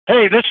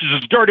Hey, this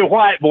is Dirty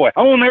White Boy.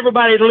 I want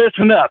everybody to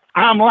listen up.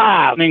 I'm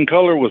live in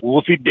color with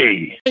Wolfie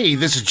D. Hey,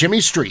 this is Jimmy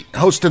Street,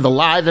 host of the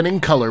Live and in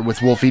Color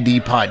with Wolfie D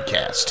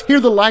podcast. Hear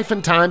the life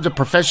and times of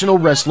professional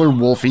wrestler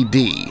Wolfie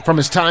D. From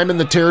his time in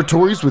the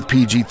territories with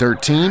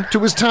PG-13 to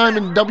his time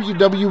in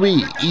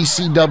WWE,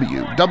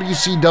 ECW,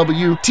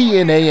 WCW,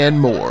 TNA,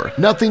 and more.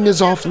 Nothing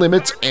is off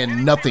limits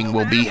and nothing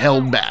will be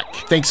held back.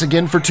 Thanks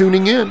again for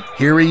tuning in.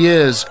 Here he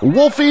is,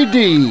 Wolfie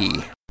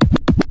D.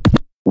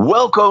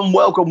 Welcome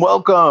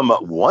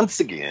once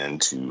again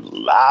to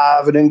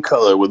Live and in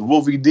Color with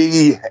Wolfie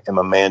D and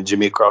my man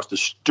Jimmy across the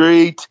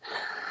street.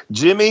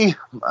 Jimmy,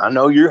 I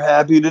know you're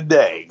happy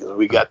today because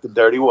we got the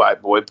Dirty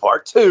White Boy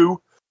Part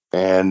 2.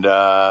 And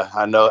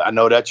I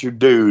know that's your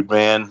dude,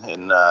 man.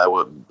 And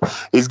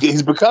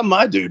he's become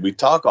my dude. We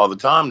talk all the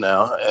time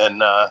now,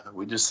 and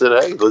we just said,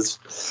 hey, let's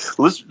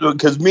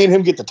because me and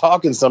him get to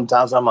talking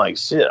sometimes. I'm like,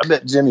 shit, I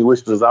bet Jimmy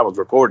wishes I was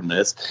recording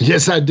this.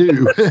 Yes, I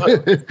do.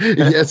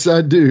 Yes,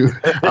 I do.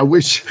 I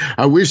wish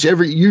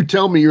you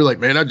tell me, you're like,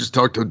 man, I just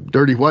talked to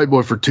Dirty White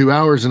Boy for 2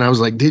 hours, and I was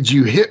like, did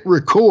you hit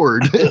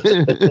record?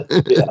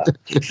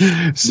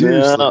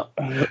 Seriously.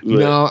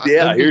 No,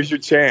 here's your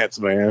chance,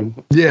 man.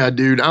 Yeah,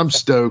 dude, I'm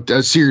stoked.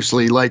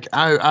 Seriously, like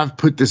I've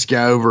put this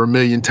guy over 1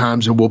 million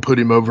times and we'll put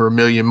him over 1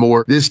 million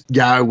more. This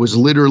guy was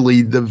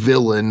literally the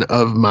villain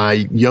of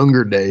my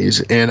younger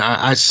days. And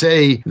I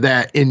say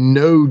that in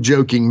no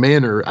joking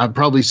manner. I've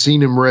probably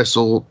seen him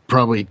wrestle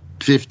probably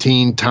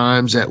 15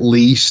 times at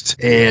least.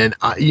 And,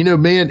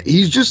 man,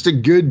 he's just a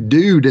good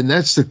dude. And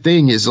that's the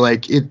thing is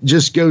like, it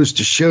just goes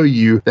to show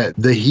you that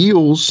the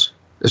heels,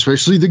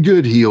 especially the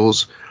good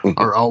heels,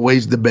 are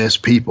always the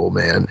best people,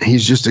 man.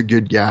 He's just a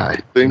good guy.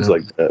 Things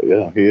like that,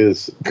 yeah. He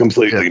is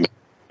completely.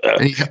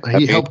 Yeah.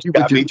 He helped you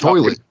with your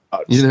toilet.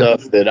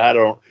 Stuff that I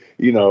don't,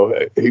 he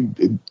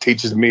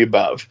teaches me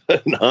about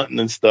hunting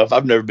and stuff.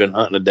 I've never been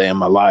hunting a day in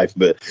my life,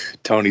 but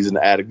Tony's an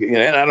addict, and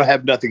I don't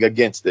have nothing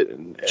against it.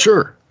 And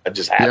sure. I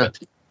just haven't.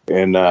 Yeah.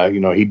 And,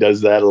 he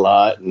does that a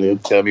lot, and he'll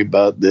tell me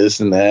about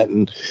this and that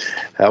and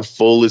how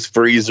full his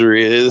freezer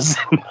is.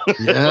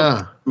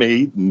 Yeah.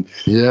 Meat. And,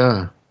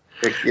 yeah.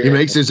 He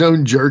makes his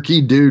own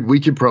jerky. Dude, we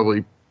could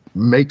probably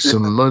make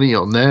some money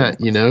on that,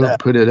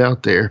 put it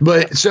out there.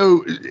 But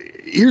so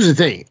here's the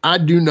thing. I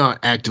do not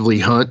actively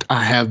hunt.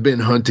 I have been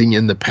hunting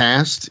in the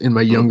past in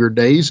my younger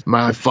days.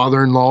 My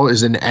father-in-law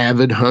is an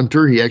avid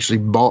hunter. He actually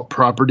bought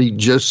property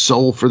just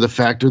sold for the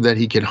factor that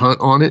he could hunt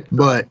on it.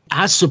 But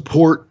I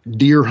support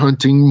deer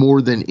hunting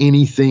more than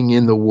anything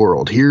in the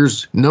world.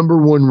 Here's number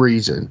one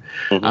reason.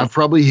 I've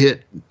probably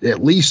hit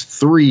at least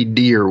 3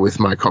 deer with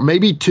my car,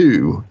 maybe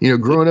 2,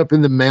 growing up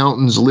in the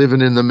mountains,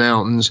 living in the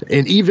mountains.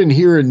 And even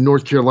here in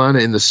North Carolina,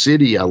 in the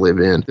city I live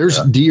in, there's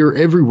deer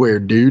everywhere,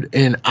 dude.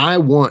 And I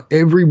want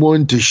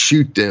everyone to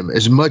shoot them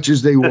as much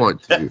as they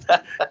want to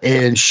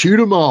and shoot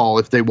them all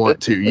if they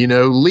want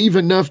to, leave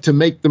enough to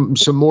make them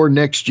some more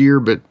next year.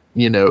 But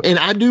and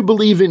I do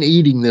believe in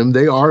eating them.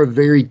 They are a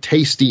very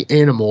tasty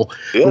animal.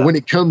 Yeah. But when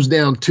it comes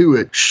down to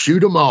it, shoot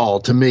them all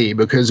to me,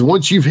 because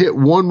once you've hit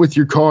one with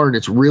your car and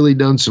it's really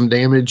done some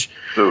damage,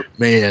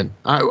 man,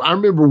 I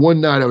remember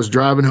one night I was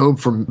driving home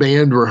from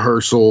band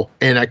rehearsal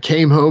and I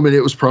came home and it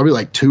was probably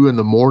like 2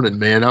 a.m,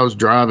 man. I was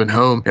driving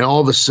home and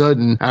all of a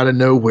sudden out of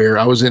nowhere,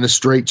 I was in a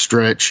straight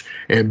stretch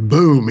and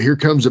boom, here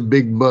comes a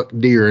big buck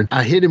deer. And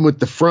I hit him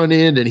with the front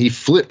end and he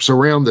flips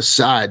around the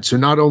side. So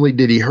not only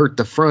did he hurt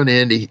the front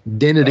end, he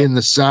dented in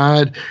the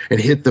side and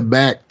hit the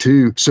back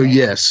too. So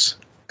yes,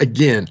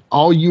 again,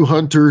 all you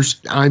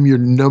hunters, I'm your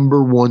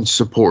number one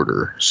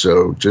supporter.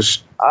 So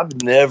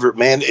I've never,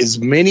 man, as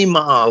many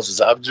miles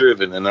as I've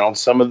driven and on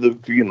some of the,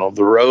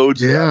 the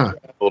roads that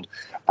I've traveled,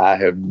 I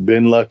have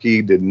been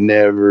lucky to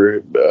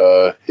never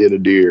hit a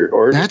deer.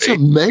 That's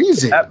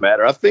amazing. For that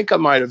matter, I think I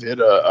might have hit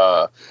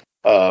a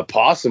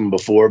possum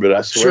before, but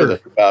I swear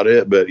that's about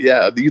it. But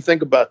yeah, do you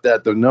think about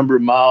that? The number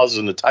of miles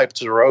and the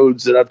types of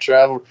roads that I've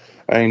traveled,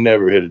 I ain't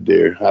never hit a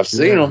deer. I've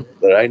seen them,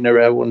 but I ain't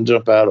never had one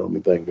jump out on me.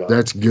 Thank God.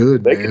 That's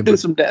good. They can do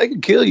some. They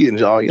can kill you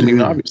and all. I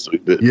mean, obviously,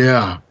 but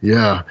yeah.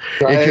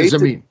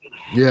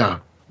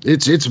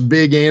 Because it's a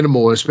big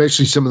animal,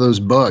 especially some of those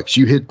bucks.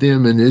 You hit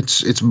them and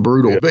it's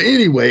brutal. Yeah. But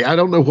anyway, I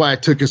don't know why I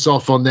took us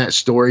off on that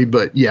story,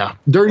 but yeah,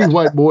 Dirty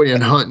White Boy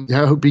and hunting.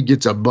 I hope he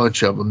gets a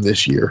bunch of them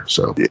this year.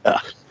 So yeah.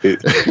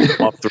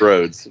 Off the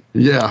roads.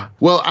 Yeah.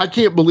 Well, I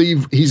can't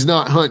believe he's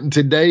not hunting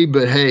today,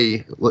 but hey,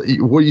 what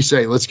do you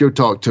say? Let's go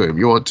talk to him.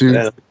 You want to?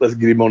 Yeah, let's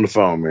get him on the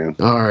phone, man.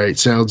 All right.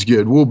 Sounds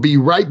good. We'll be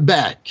right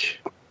back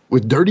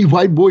with Dirty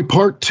White Boy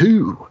Part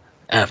 2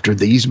 after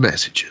these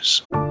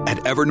messages. At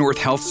Evernorth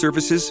Health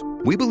Services,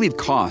 we believe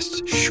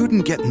costs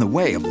shouldn't get in the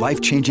way of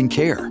life-changing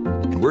care,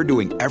 and we're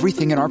doing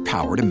everything in our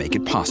power to make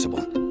it possible.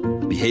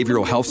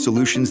 Behavioral health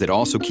solutions that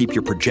also keep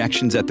your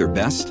projections at their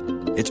best?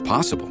 It's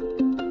possible.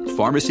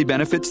 Pharmacy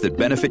benefits that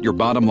benefit your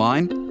bottom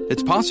line?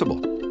 It's possible.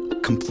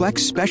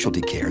 Complex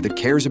specialty care that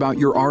cares about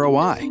your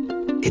ROI?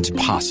 It's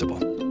possible.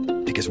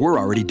 Because we're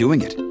already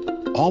doing it.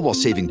 All while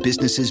saving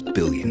businesses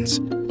billions.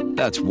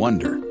 That's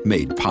Wonder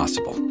made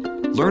possible.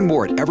 Learn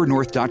more at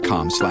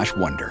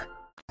evernorth.com/wonder.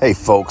 Hey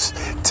folks,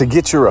 to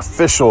get your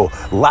official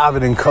Live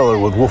It in Color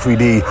with Wolfie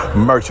D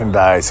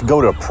merchandise,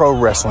 go to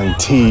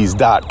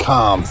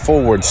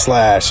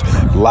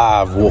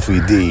prowrestlingtees.com/live Wolfie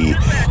D.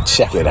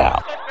 Check it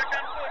out.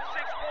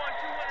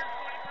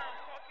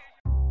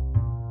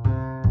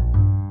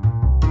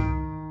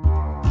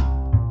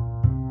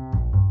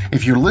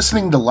 If you're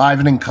listening to Live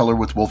and in Color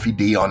with Wolfie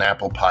D on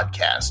Apple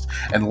Podcast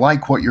and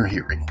like what you're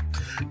hearing,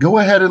 go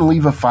ahead and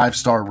leave a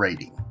 5-star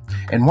rating.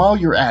 And while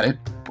you're at it,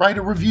 write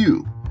a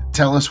review.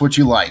 Tell us what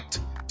you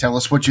liked. Tell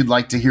us what you'd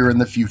like to hear in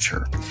the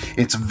future.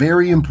 It's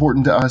very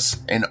important to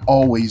us and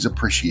always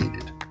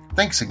appreciated.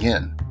 Thanks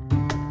again.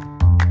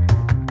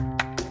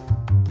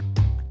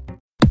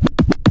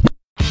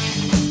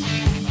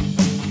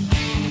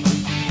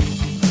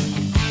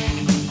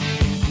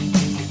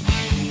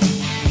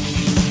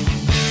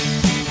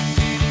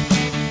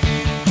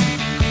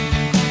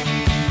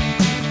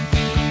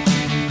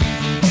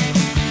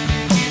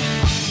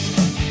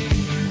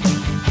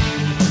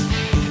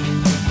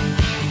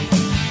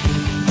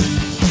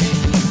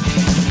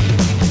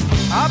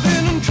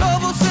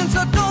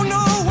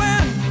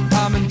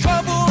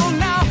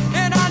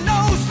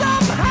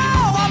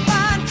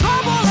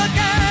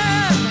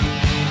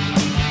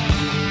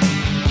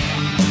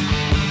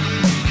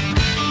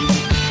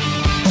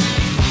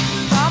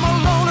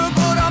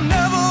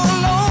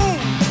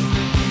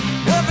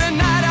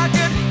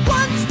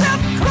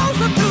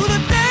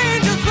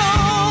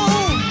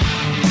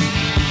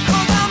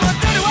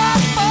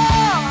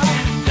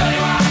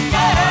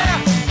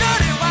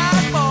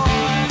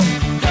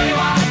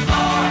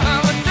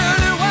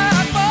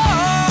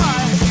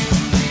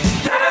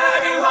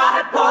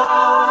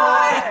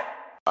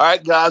 All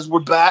right, guys, we're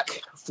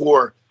back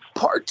for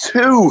part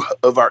 2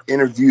 of our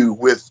interview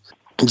with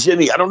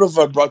Jimmy. I don't know if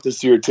I brought this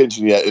to your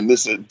attention yet, and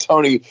this is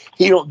Tony.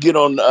 He don't get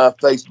on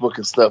Facebook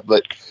and stuff,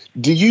 but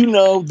do you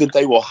know that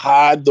they will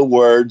hide the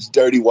words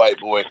 "dirty white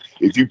boy"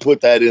 if you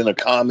put that in a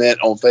comment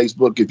on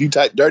Facebook? If you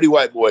type "dirty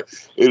white boy,"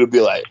 it'll be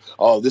like,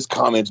 "Oh, this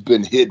comment's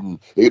been hidden."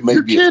 It may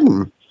be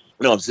kidding.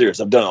 No, I'm serious.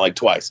 I've done it like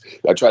twice.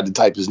 I tried to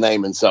type his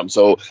name in something.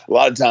 So a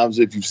lot of times,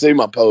 if you've seen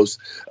my post,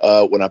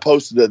 when I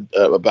posted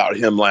about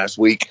him last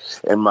week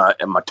in my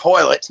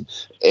toilet,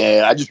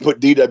 and I just put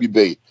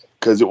DWB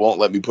because it won't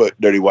let me put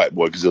dirty white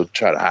boy because it'll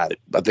try to hide it.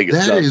 I think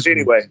it's that is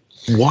anyway.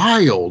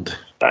 Wild.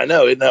 I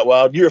know, isn't that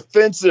wild? You're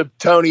offensive,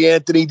 Tony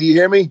Anthony. Do you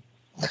hear me?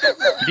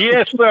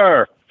 Yes,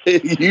 sir.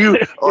 You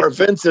are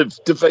offensive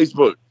to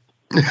Facebook.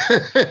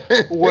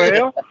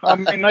 Well, I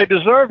mean, they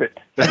deserve it.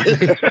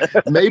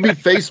 Maybe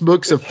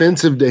Facebook's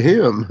offensive to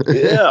him.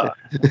 Yeah.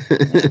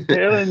 I'm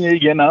telling you,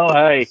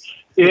 hey,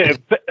 if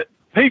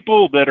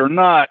people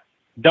that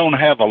don't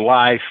have a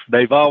life,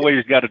 they've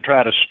always got to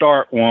try to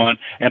start one,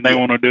 and they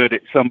want to do it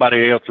at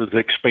somebody else's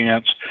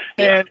expense.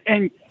 And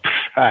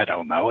I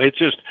don't know. It's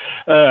just,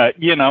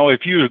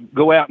 if you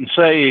go out and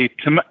say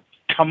tomato,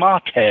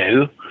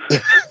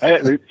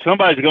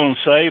 somebody's going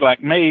to say,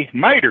 like me,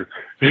 mater.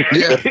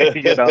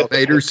 Yeah.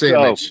 Mater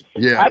sandwich.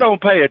 So I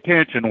don't pay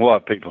attention to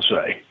what people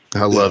say.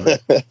 I love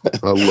it. I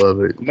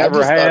love it.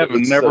 Never have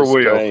and never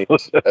will.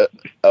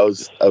 I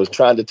was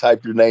trying to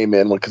type your name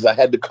in because I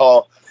had to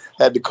call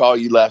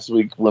you last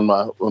week when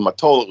my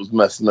toilet was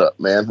messing up,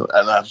 man.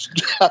 And I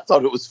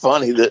thought it was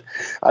funny that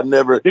I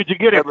never. Did you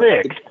get it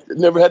fixed?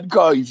 Never had to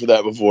call you for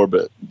that before,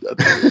 but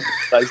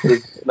nice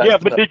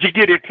but did you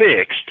get it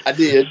fixed? I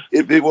did.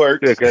 It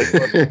worked. Okay.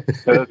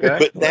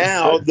 But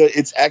now that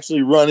it's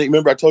actually running,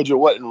 remember I told you it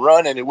wasn't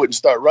running, it wouldn't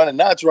start running.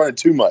 Now it's running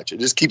too much. It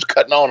just keeps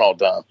cutting on all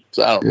the time.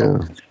 So I don't know.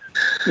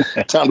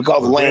 Time to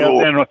call the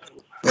landlord.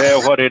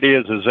 Well, what it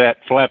is that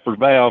flapper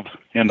valve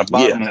in the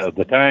bottom of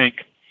the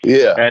tank.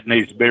 Yeah. That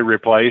needs to be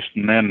replaced,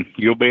 and then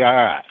you'll be all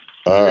right.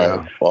 All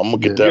right. Well, I'm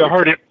going to get that. You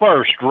heard it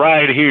first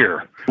right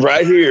here.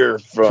 Right here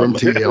from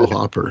T.L.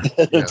 Hopper.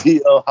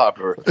 T.L.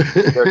 Hopper.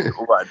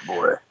 Right,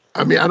 boy.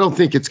 I mean, I don't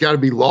think it's got to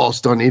be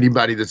lost on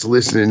anybody that's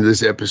listening to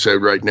this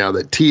episode right now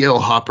that T.L.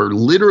 Hopper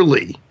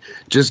literally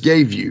just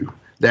gave you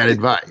that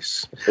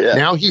advice. Yeah.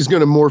 Now he's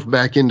going to morph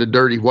back into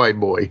dirty white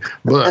boy,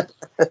 but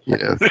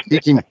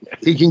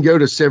he can go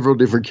to several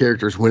different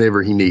characters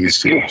whenever he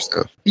needs to.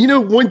 So,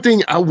 one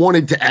thing I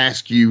wanted to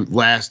ask you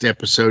last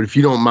episode, if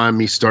you don't mind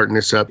me starting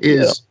this up,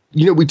 is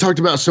we talked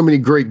about so many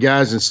great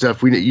guys and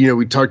stuff.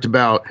 We talked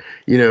about,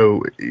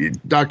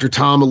 Dr.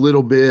 Tom a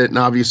little bit, and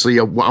obviously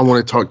I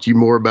want to talk to you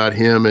more about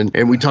him.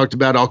 And we talked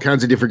about all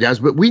kinds of different guys,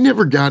 but we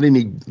never got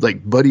any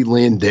like Buddy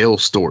Landale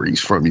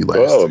stories from you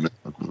last time.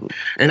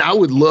 And I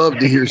would love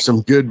to hear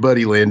some good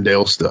Buddy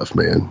Landale stuff,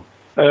 man.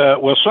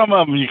 Well, some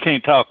of them you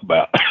can't talk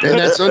about. And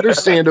that's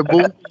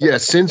understandable. Yeah,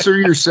 censor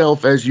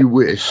yourself as you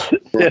wish.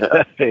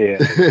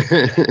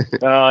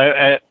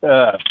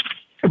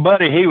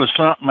 Buddy, he was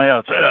something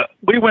else.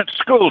 We went to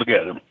school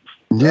together.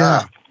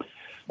 Yeah.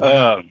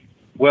 Well,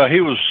 he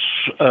was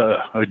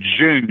a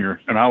junior,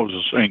 and I was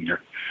a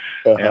senior.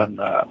 And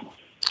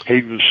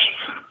he was,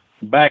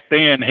 back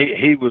then,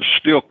 he was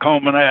still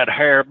combing that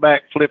hair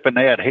back, flipping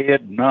that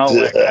head, and all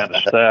that kind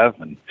of stuff.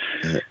 And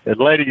the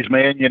ladies'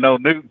 man,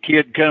 new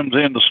kid comes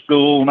into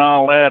school and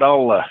all that,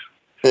 all the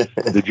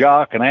The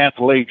jock and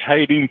athletes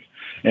hate him,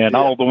 and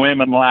all the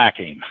women like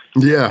him.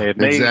 Yeah, and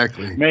me,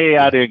 exactly. Me,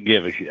 I didn't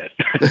give a shit.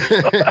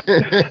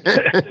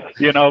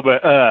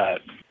 But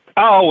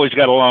I always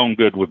got along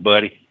good with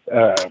Buddy.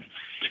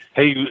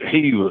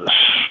 He was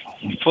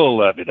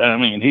full of it. I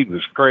mean, he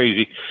was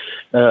crazy.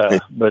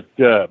 But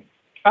I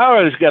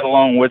always got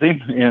along with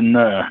him and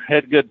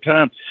had a good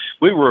time.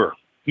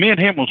 Me and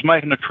him was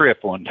making a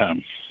trip one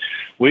time.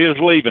 We was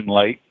leaving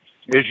late,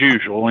 as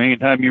usual.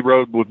 Anytime you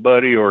rode with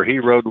Buddy or he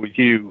rode with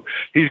you,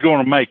 he's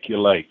going to make you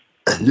late.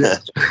 Yeah.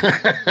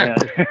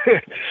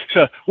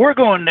 So we're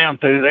going down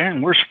through there,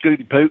 and we're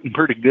scooty-pooting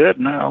pretty good,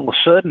 and all of a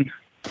sudden,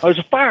 there's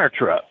a fire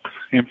truck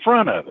in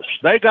front of us.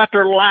 They got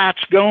their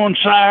lights going,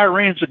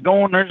 sirens are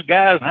going, there's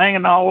guys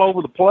hanging all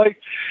over the place.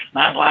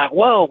 And I was like,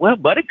 well,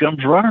 Buddy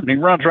comes running. He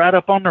runs right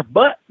up on their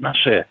butt. And I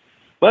said,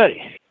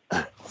 Buddy,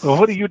 well,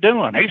 what are you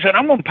doing? He said,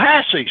 I'm going to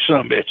pass these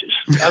some bitches.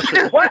 I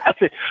said, what? I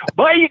said,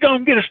 boy, you're going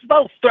to get us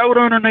both thrown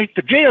underneath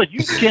the jail.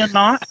 You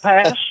cannot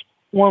pass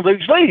one of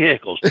these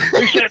vehicles.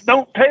 He said,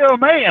 don't tell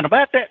me. And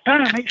about that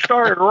time, he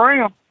started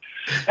around.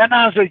 And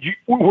I said,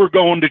 we're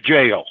going to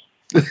jail.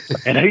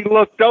 And he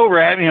looked over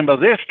at me, and by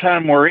this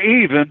time we're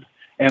even,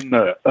 and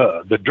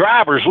the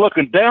driver's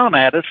looking down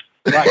at us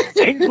like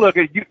he's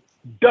looking, you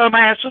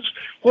dumbasses,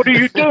 what are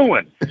you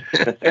doing?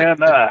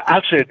 And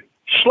I said,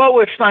 slow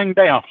this thing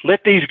down.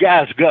 Let these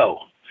guys go.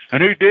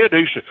 And he did.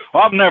 He said,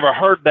 I've never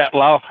heard that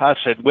law. I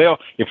said, well,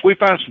 if we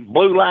find some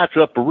blue lights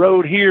up the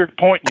road here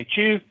pointing at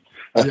you,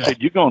 I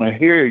said, you're going to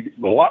hear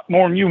a lot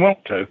more than you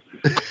want to.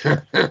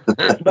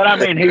 But, I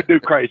mean, he'd do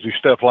crazy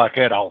stuff like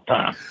that all the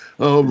time.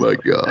 Oh, my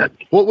God.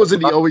 What was it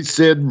he always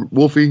said,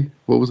 Wolfie?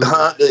 What was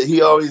it?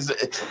 He always,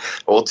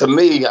 well, to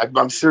me,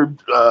 I'm sure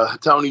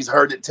Tony's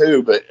heard it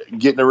too, but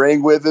get in the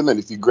ring with him, and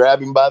if you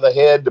grab him by the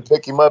head to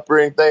pick him up or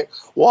anything,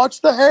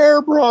 watch the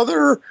hair,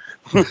 brother.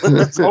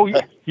 Oh,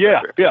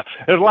 yeah.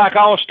 It's like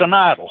Austin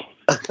Idol.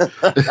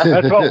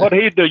 That's what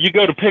he'd do. You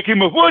go to pick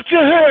him up. What's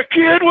your hair,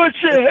 kid?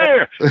 What's your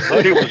hair?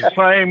 But it was the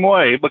same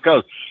way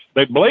because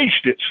they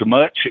bleached it so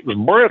much it was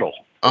brittle.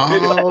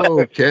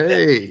 Oh,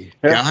 okay.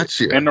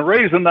 Gotcha. And the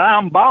reason that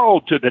I'm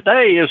bald to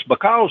today is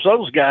because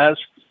those guys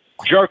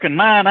jerking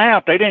mine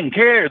out, they didn't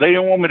care. They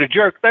didn't want me to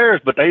jerk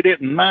theirs, but they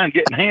didn't mind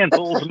getting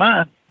handfuls of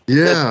mine.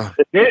 Yeah.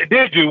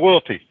 Did you,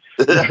 Wolfie?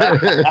 I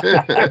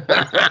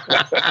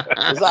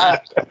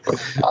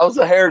was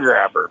a hair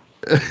grabber.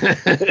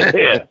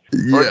 Yeah.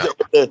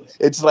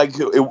 It's like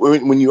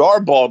when you are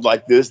bald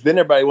like this, then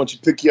everybody wants you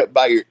to pick you up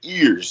by your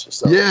ears.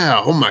 So.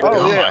 Yeah. Oh, my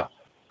God. Yeah.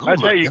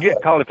 That's how you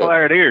get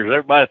cauliflower ears.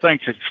 Everybody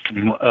thinks it's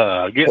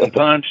getting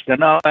punched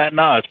and all that.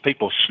 No, it's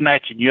people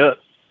snatching you up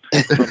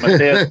from a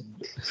dead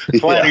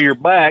flat of your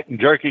back and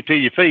jerk you to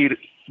your feet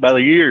by the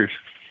ears.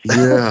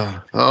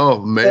 Yeah.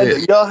 Oh, man.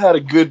 And y'all had a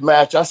good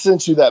match. I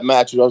sent you that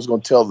match, and I was going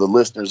to tell the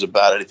listeners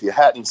about it. If you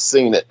hadn't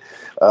seen it,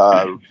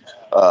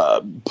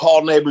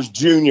 Paul Neighbors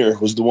Jr.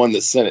 was the one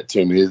that sent it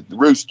to me. The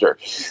Rooster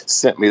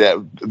sent me that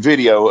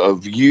video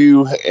of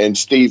you and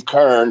Steve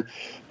Kern.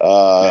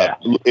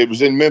 It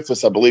was in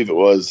Memphis, I believe it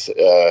was.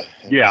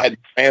 Had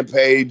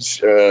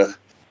Rampage, the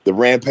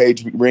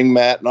Rampage ring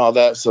mat and all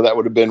that. So that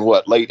would have been,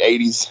 late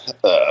 80s?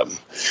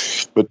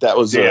 But that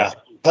was a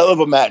hell of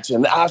a match.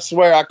 And I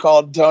swear I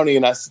called Tony,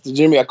 and I said to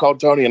Jimmy,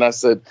 I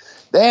said,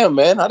 damn,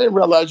 man, I didn't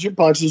realize your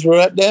punches were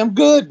that damn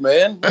good,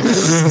 man.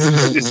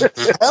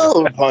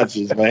 Hell of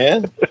punches,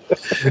 man.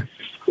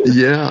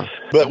 Yeah.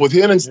 But with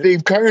him and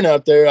Steve Kern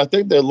out there, I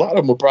think that a lot of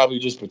them were probably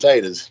just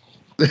potatoes.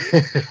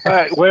 All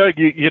right, well,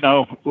 you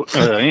know,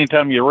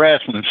 anytime you're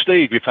wrestling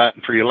Steve, you're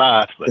fighting for your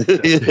life. But,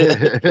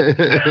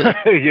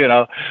 you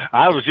know,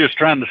 I was just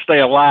trying to stay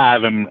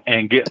alive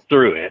and get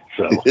through it.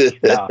 So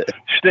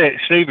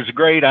Steve was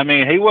great. I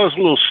mean, he was a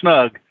little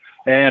snug.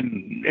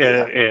 And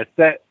at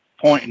that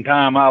point in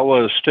time, I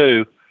was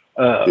too.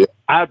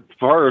 I'd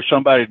prefer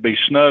somebody to be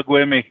snug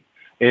with me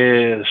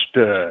is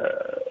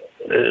to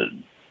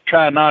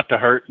try not to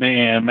hurt me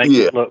and make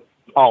it look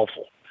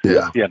awful.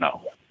 Yeah. You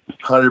know.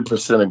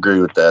 100%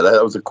 agree with that.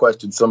 That was a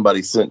question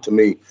somebody sent to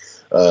me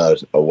a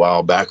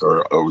while back,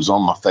 or it was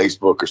on my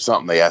Facebook or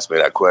something. They asked me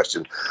that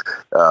question.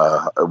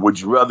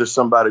 Would you rather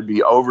somebody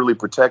be overly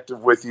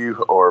protective with you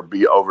or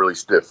be overly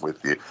stiff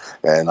with you?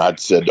 And I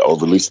said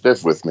overly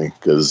stiff with me,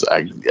 because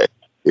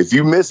if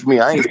you miss me,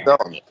 I ain't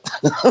telling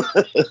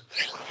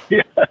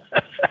you.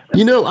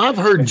 You know, I've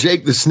heard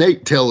Jake the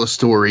Snake tell a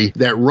story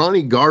that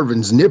Ronnie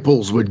Garvin's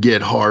nipples would get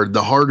hard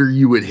the harder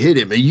you would hit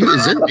him.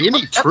 Is there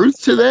any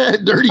truth to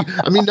that, Dirty?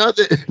 I mean, not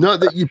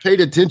that you paid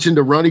attention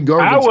to Ronnie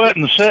Garvin. I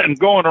wasn't sitting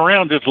going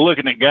around just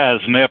looking at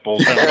guys'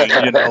 nipples. I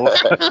mean, you know.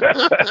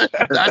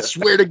 I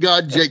swear to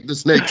God, Jake the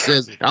Snake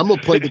says it. I'm gonna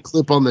play the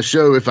clip on the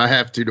show if I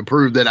have to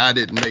prove that I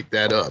didn't make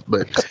that up.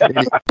 But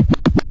anyway.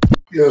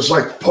 You know, it's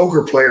like a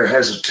poker player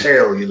has a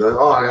tail, you know.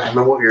 Oh, I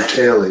know what your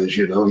tail is,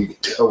 you know. You can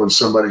tell when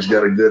somebody's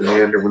got a good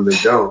hand or when they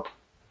don't,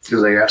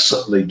 because they got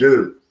something they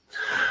do.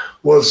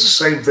 Well, it's the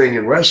same thing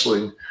in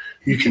wrestling.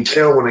 You can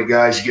tell when a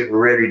guy's getting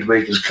ready to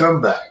make his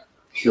comeback.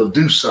 He'll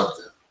do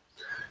something.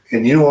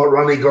 And you know what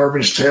Ronnie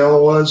Garvin's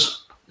tail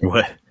was?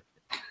 What?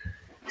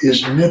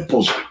 his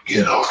nipples would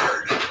get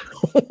hard.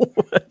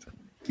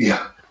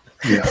 Yeah.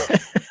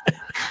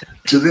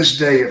 To this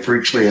day, it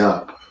freaks me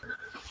out.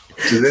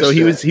 So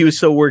he was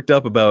so worked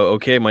up about,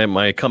 okay,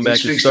 my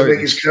comeback is starting. To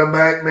make his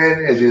comeback,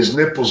 man, and his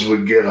nipples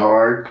would get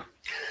hard.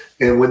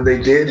 And when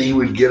they did, he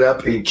would get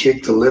up and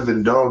kick the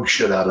living dog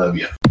shit out of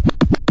you.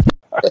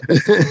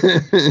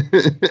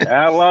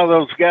 A lot of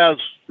those guys,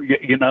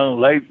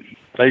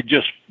 they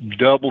just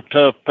double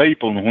tough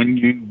people. And when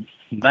you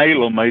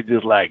nail them, they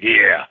just like,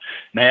 yeah,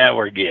 now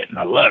we're getting.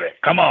 I love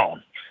it. Come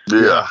on.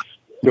 Yeah.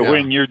 So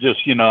when you're just,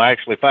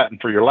 actually fighting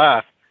for your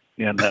life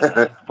and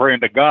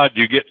praying to God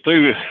you get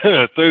through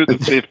the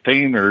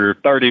 15 or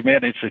 30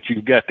 minutes that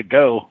you've got to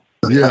go.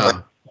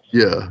 Yeah.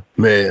 Yeah,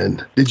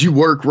 man. Did you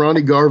work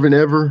Ronnie Garvin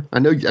ever?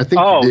 I think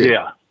you did.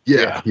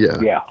 Yeah.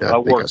 I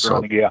worked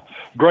Ronnie. Yeah,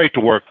 great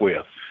to work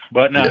with.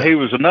 But now he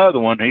was another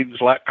one. He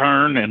was like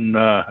Kern and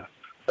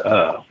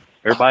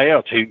everybody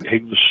else. He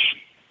was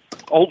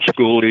old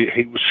school.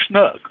 He was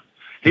snug.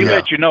 He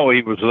let you know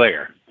he was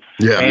there.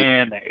 Yeah,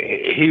 and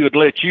he would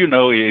let you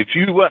know if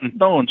you wasn't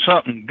throwing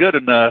something good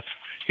enough.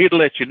 He'd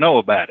let you know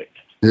about it.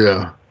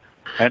 Yeah.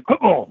 And come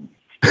on,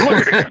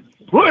 put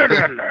it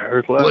in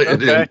there.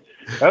 Okay.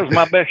 That was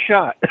my best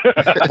shot.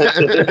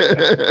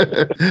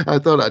 I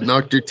thought I'd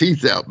knocked your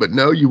teeth out, but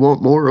no, you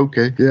want more?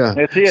 Okay. Yeah.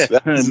 That's it.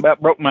 About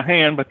broke my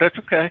hand, but that's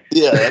okay.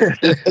 Yeah,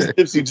 that's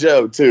Tipsy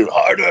Joe, too.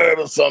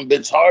 Harder, some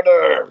bitch,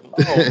 harder.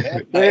 Oh,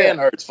 man, my hand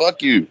hurts.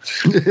 Fuck you.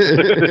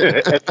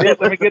 That's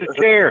it. Let me get a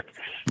chair.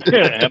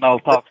 And I'll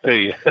talk to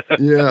you.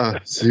 Yeah,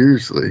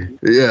 seriously.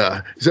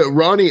 Yeah. So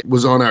Ronnie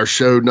was on our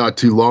show not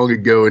too long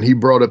ago, and he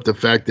brought up the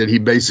fact that he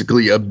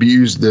basically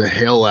abused the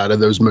hell out of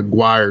those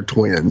McGuire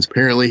twins.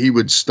 Apparently, he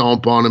would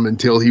stomp on them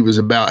until he was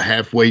about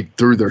halfway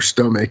through their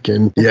stomach.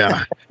 And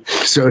yeah.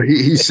 So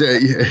he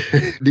said,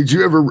 did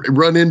you ever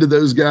run into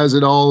those guys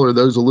at all, or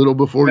those a little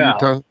before your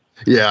time?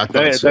 Yeah,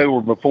 they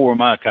were before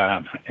my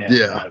time.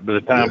 And, by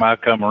the time I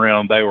come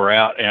around, they were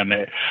out, and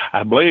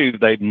I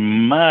believe they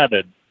might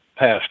have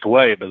passed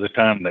away by the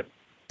time that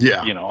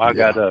I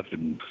got up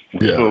and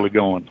was slowly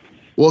going.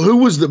 Well, who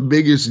was the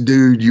biggest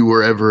dude you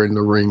were ever in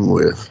the ring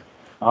with?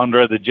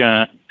 Andre the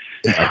Giant.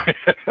 Yeah,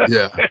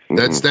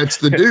 that's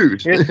the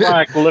dude. It's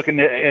like looking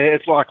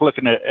at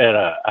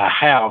a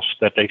house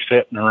that they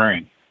set in the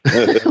ring.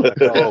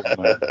 Oh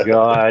my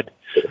God.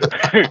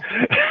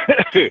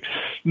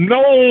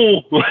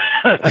 No.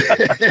 I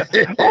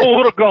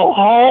want to go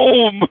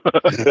home.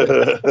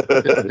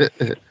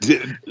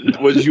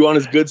 Was you on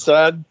his good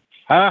side?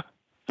 Huh?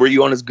 Were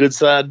you on his good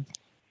side?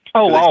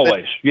 Oh,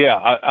 always. Yeah,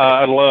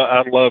 I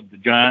love the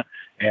Giant,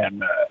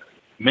 and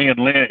me and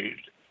Lenny.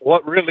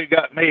 What really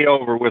got me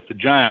over with the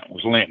Giant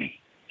was Lenny.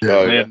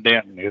 Len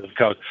Denton,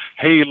 because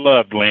he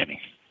loved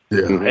Lenny.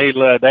 Yeah, he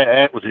loved that.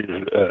 That was his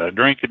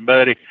drinking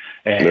buddy,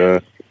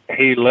 and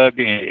he loved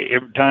him.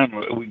 Every time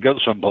we go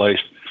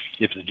someplace,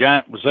 if the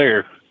Giant was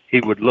there, he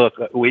would look.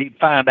 We'd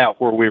find out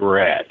where we were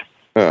at.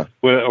 Well,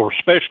 or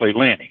especially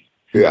Lenny.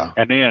 Yeah,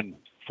 and then.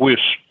 We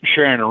was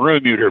sharing a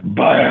room, you'd hear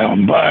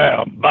bam,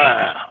 bam,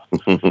 bam.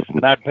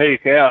 And I'd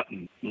peek out,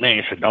 and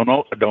Lenny said, don't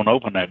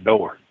open that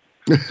door.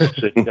 I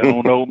said,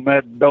 don't open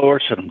that door.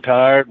 I said, I'm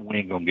tired. We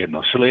ain't going to get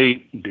no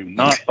sleep. Do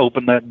not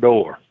open that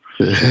door.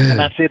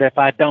 And I said, if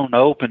I don't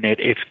open it,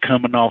 it's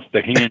coming off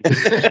the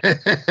hinges.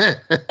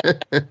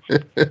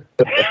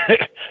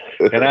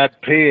 And I'd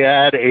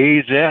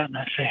ease out, and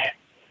I said,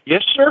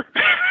 yes, sir.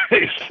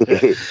 He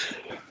said,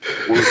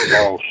 we're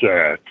all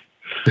set.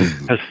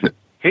 I said,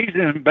 he's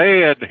in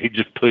bed. He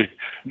just push.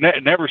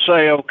 Never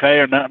say okay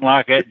or nothing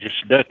like that.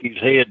 Just duck his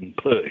head and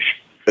push.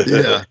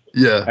 Yeah.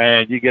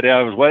 And you get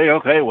out of his way.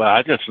 Okay. Well,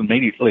 I just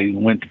immediately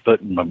went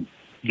to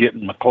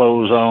getting my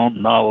clothes on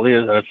and all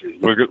this. I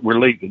said, we're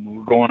leaving.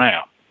 We're going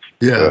out.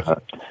 Yeah.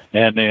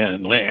 And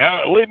then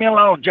leave me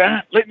alone,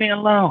 Giant. Leave me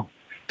alone.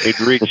 He'd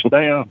reach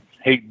down.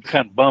 He'd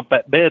kind of bump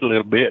that bed a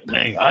little bit, and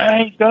I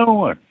ain't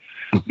going.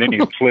 Then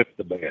he'd flip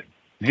the bed.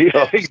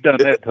 He's done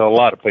that to a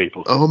lot of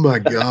people. Oh, my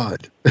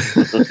God.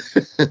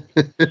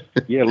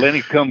 Yeah,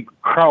 Lenny come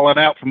crawling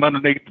out from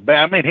underneath the bed.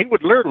 I mean, he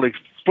would literally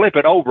flip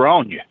it over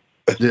on you.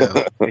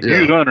 Yeah. If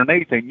you was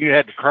underneath him, you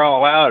had to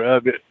crawl out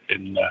of it.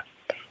 And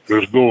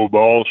let's go,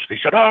 boss. He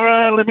said, all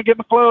right, let me get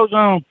my clothes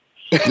on.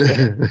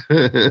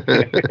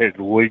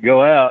 We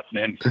go out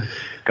and then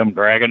come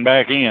dragging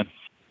back in.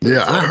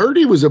 Yeah, I heard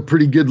he was a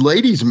pretty good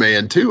ladies'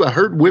 man, too. I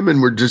heard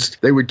women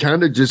they would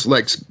kind of just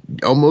like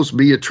almost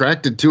be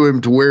attracted to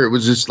him to where it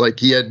was just like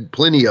he had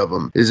plenty of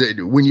them. Is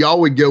it when y'all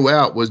would go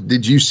out,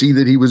 did you see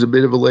that he was a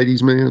bit of a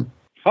ladies' man?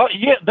 Oh,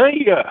 yeah,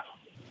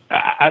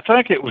 I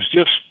think it was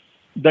just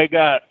they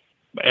got,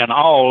 and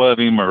all of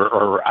him,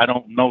 or I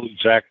don't know the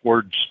exact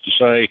words to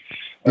say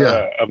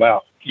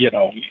about,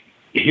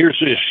 here's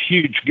this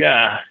huge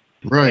guy.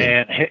 Right.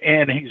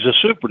 And he's a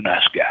super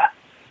nice guy.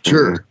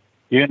 Sure.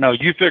 You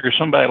figure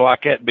somebody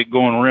like that be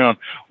going around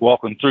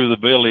walking through the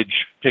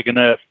village, picking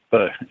up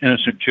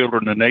innocent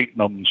children and eating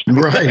them and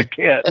stuff like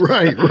that.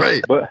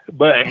 Right.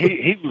 But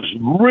he was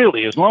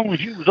really, as long as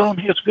you was on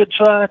his good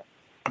side,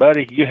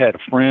 buddy, you had a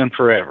friend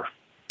forever.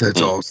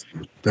 That's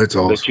awesome. That's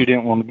awesome. But you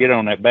didn't want to get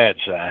on that bad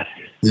side.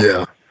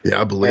 Yeah. Yeah,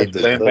 I believe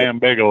That's that. Bam Bam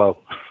Bigelow.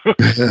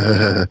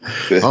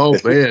 Oh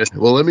man.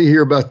 Well, let me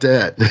hear about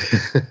that.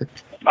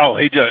 Oh,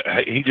 he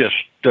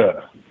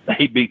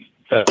beat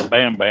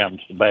Bam Bam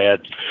so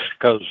bad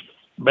because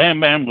Bam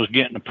Bam was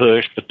getting a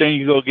push, but then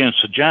you go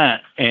against a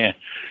giant, and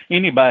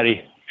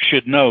anybody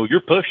should know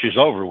your push is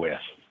over with.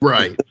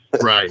 Right.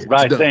 Right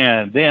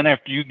then. Then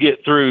after you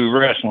get through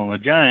wrestling a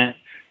giant,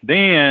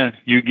 then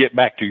you get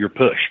back to your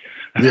push.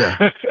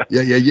 Yeah.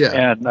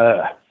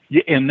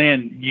 And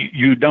then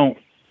you don't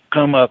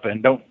come up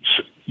and don't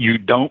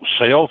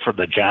sell for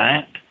the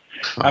giant.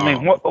 I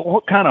mean,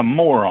 what kind of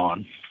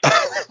moron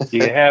do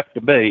you have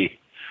to be?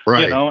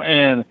 Right. You know,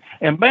 and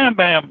Bam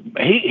Bam,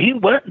 he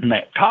wasn't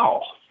that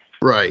tall.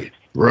 Right.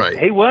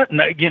 He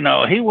wasn't,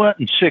 he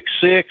wasn't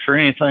 6'6" or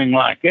anything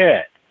like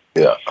that.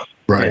 Yeah.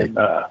 Right. And,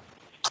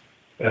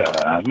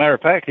 as a matter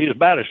of fact, he's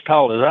about as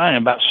tall as I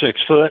am, about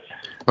 6 foot.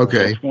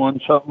 Okay.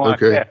 6'1", something like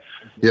that.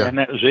 Yeah. And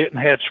that was it, and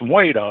had some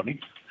weight on him.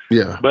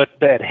 Yeah. But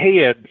that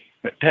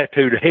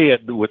tattooed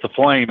head with the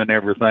flame and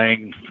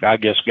everything, I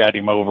guess got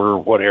him over or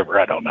whatever,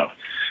 I don't know.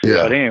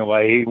 Yeah. But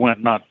anyway, he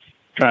went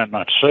trying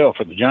not to sell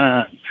for the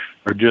giant,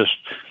 or just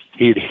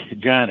the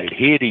giant had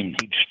hit him,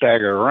 he'd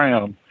stagger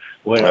around.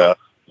 Well,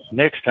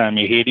 next time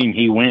he hit him,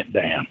 he went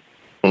down.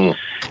 But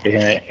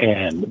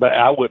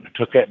I wouldn't have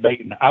took that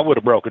beating. I would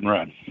have broken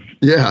run.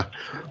 Yeah.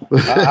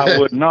 I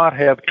would not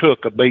have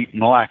took a beating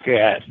like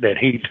that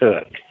he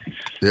took.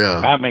 Yeah.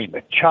 I mean,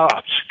 the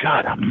chops,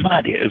 God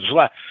almighty, it was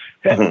like,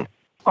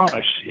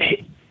 honest,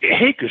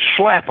 he could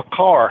slap a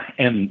car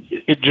and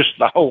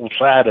the whole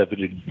side of it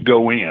would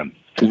go in.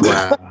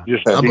 Wow.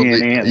 Just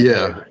in.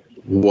 Yeah.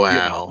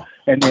 Wow.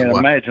 And then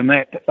imagine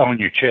that on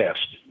your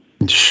chest.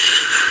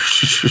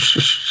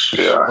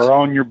 Or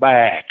on your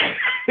back.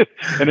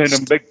 And then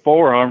them big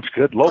forearms,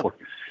 good Lord.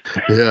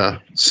 Yeah,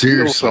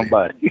 seriously. Kill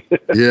somebody.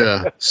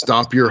 Yeah,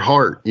 stop your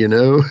heart,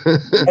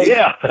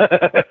 Yeah.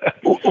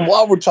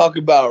 While we're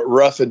talking about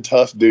rough and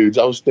tough dudes,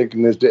 I was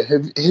thinking this.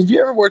 Have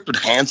you ever worked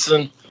with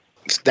Hanson?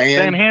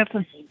 Stan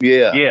Hansen?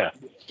 Yeah. Yeah.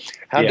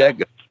 How'd that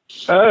go?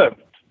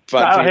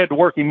 I had to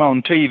work him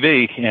on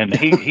TV, and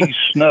he's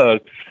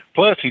snug.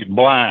 Plus, he's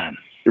blind.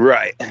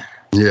 Right.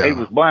 Yeah. He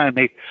was blind.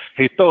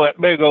 He threw that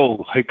big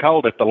old, he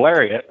called it the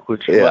lariat,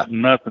 which wasn't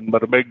nothing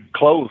but a big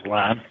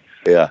clothesline.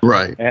 Yeah.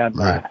 Right. And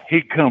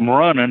he'd come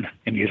running,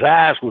 and his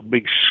eyes would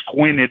be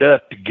squinted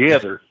up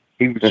together.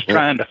 He was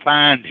trying to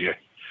find you.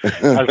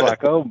 I was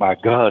like, "Oh my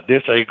God,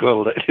 this ain't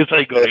going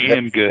to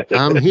end good."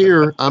 I'm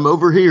here. I'm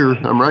over here.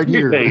 I'm right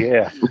here.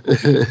 Yeah.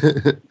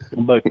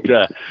 But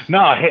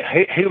no,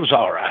 he was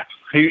all right.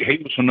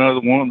 He was another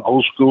one,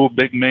 old school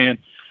big man.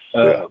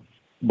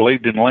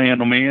 Believed in laying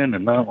them in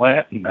and all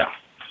that, and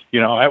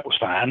that was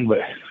fine.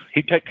 But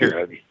he'd take care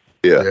of you.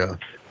 Yeah.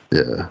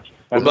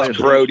 What about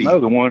Brody?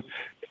 Another one.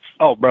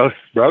 Oh,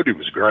 Brody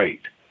was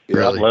great.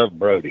 Really? I love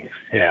Brody.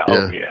 Yeah.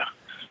 Oh, yeah.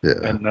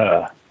 Yeah.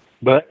 And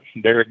but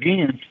there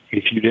again,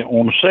 if you didn't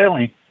want to sell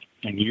him,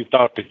 and you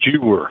thought that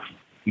you were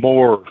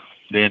more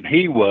than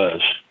he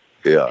was,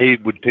 he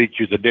would teach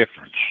you the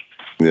difference.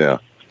 Yeah.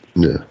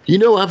 Yeah.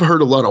 I've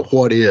heard a lot of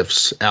what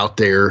ifs out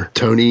there,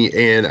 Tony,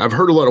 and I've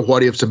heard a lot of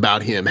what ifs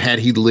about him, had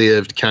he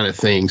lived kind of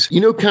things.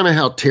 Kind of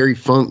how Terry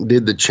Funk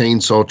did the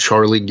Chainsaw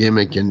Charlie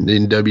gimmick in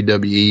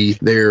WWE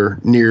there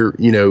near,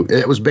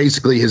 it was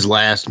basically his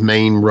last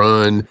main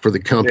run for the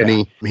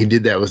company. Yeah. He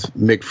did that with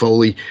Mick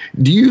Foley.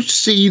 Do you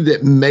see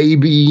that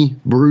maybe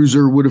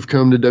Bruiser would have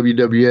come to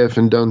WWF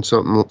and done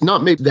something,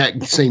 not maybe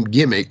that same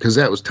gimmick, because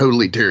that was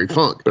totally Terry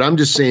Funk, but I'm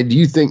just saying, do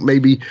you think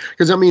maybe,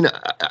 because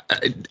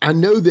I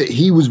know that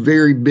he was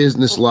very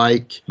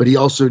businesslike, but he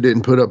also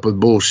didn't put up with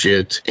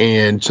bullshit.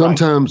 And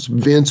sometimes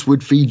Vince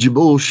would feed you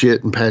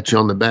bullshit and pat you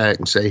on the back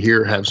and say,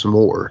 "Here, have some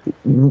more."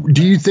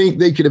 Do you think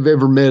they could have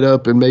ever met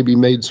up and maybe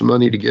made some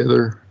money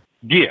together?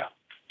 Yeah,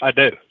 I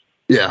do.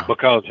 Yeah.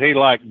 Because he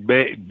liked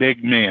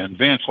big men.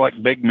 Vince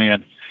liked big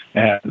men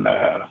and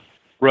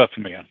rough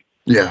men.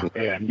 Yeah.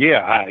 And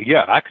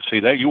I could see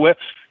that.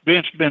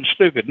 Vince been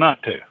stupid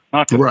not to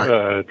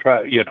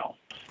try,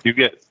 You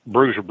get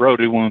Bruiser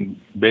Brody, one of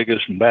the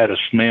biggest and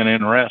baddest men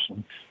in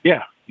wrestling.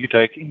 Yeah, you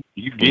take him.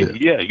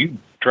 You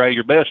try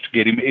your best to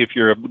get him if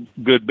you're a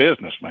good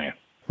businessman.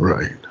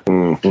 Right.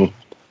 Mm-hmm.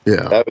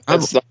 Yeah.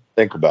 That's something to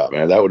think about,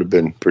 man. That would have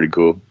been pretty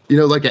cool.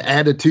 Like an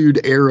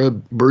Attitude Era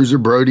Bruiser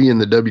Brody in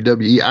the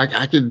WWE.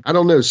 I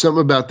don't know, something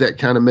about that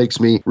kind of makes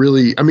me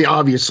really,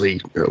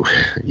 obviously,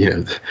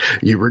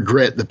 you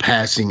regret the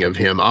passing of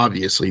him.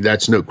 Obviously,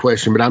 that's no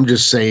question. But I'm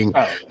just saying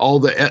all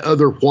the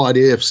other what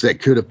ifs that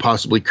could have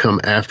possibly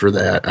come after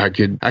that. I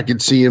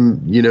could see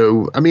him,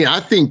 I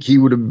think he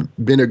would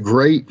have been a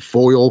great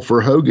foil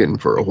for Hogan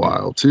for a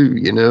while too,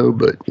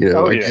 but,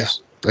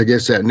 I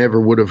guess that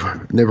never would have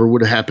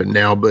happened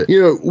now. But,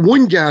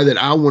 one guy that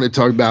I want to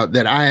talk about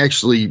that I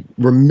actually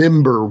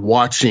remember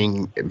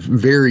watching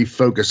very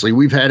focusedly,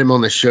 we've had him on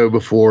the show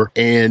before,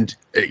 and,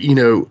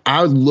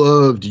 I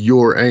loved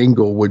your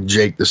angle with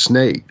Jake the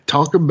Snake.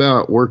 Talk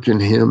about working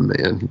him,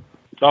 man.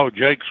 Oh,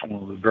 Jake's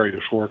one of the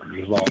greatest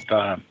workers of all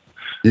time.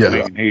 Yeah.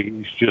 I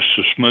mean, he's just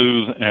so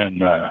smooth,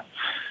 and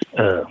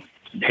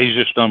he's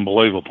just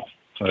unbelievable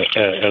as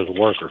a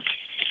worker.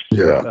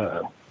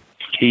 Yeah.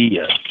 He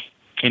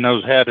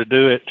knows how to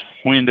do it,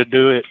 when to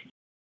do it.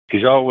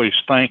 He's always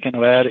thinking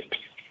about it.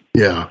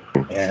 Yeah.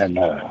 And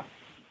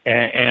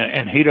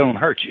he don't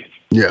hurt you.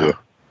 Yeah.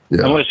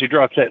 Yeah. Unless he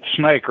drops that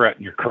snake right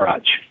in your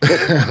crotch.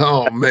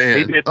 Oh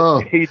man.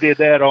 He did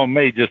that on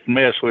me just to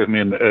mess with me.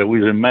 And we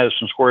was in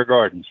Madison Square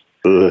Gardens.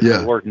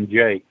 Yeah. Working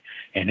Jake,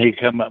 and he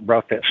come up and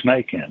brought that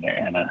snake in there.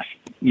 And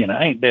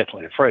I ain't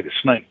definitely afraid of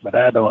snakes, but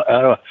I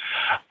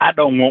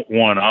don't want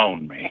one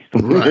on me.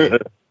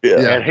 Right.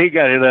 Yeah. And he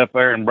got it up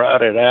there and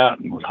brought it out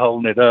and was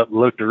holding it up,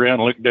 looked around,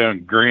 looked down,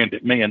 and grinned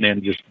at me, and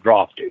then just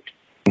dropped it.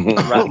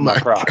 Right in my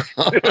crotch.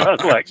 I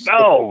was like,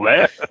 no,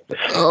 man.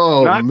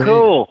 Oh, not man.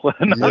 cool.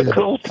 Not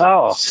cool at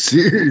all.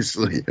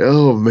 Seriously.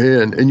 Oh,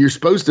 man. And you're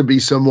supposed to be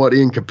somewhat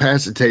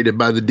incapacitated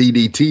by the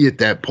DDT at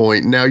that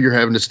point. Now you're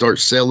having to start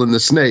selling the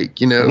snake,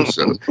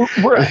 So.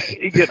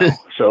 Right.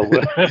 So.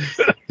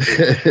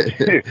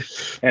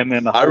 And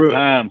then the whole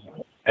time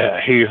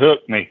he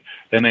hooked me,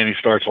 and then he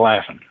starts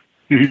laughing.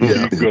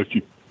 Yeah.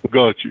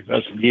 Got you.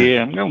 I said,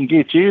 yeah, I'm going to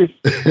get you.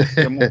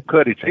 I'm going to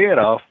cut his head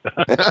off.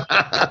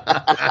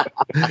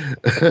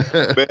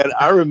 Man,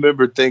 I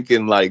remember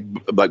thinking like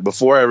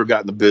before I ever got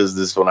in the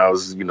business, when I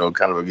was,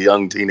 kind of a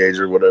young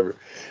teenager or whatever,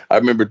 I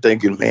remember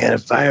thinking, man,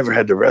 if I ever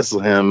had to wrestle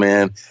him,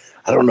 man,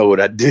 I don't know what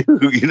I'd do,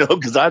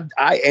 because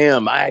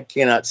I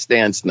cannot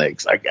stand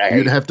snakes.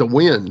 You'd have to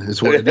win,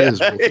 is what it is.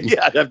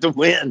 Yeah, I'd have to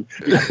win.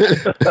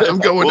 I'm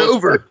going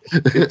over.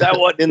 If that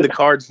wasn't in the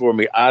cards for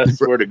me, I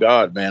swear to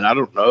God, man, I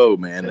don't know,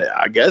 man.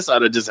 I guess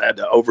I'd have just had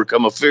to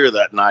overcome a fear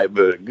that night,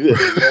 but good.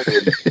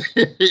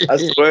 I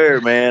swear,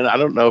 man, I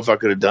don't know if I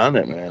could have done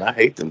it, man. I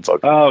hate them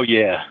fucking. Oh,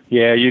 yeah.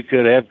 Yeah, you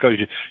could have, because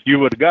you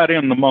would have got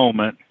in the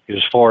moment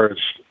as far as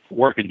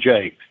working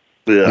Jake.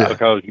 Yeah.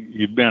 Because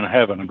you've been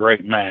having a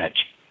great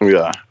match.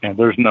 Yeah. And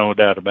there's no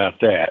doubt about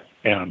that.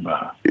 And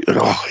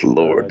oh,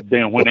 Lord.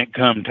 Then when it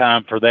come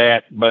time for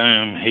that,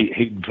 boom,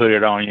 he'd put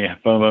it on you.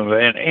 Boom, boom,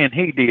 boom. And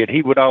he did.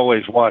 He would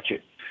always watch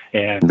it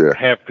and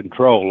have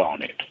control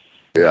on it.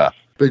 Yeah.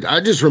 But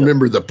I just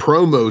remember the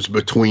promos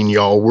between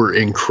y'all were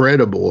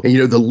incredible. And,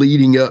 the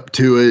leading up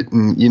to it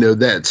and,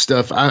 that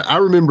stuff. I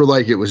remember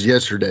like it was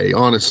yesterday,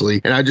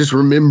 honestly. And I just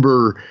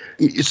remember,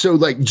 so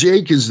like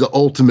Jake is the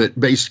ultimate,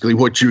 basically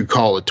what you would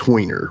call a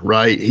tweener,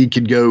 right? He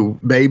could go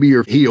baby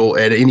or heel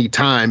at any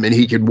time and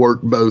he could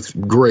work both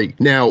great.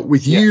 Now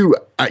with you,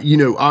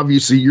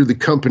 obviously you're the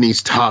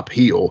company's top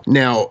heel.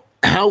 Now,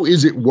 how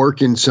is it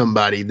working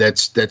somebody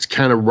that's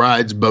kind of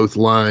rides both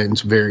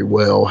lines very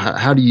well?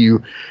 How do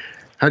you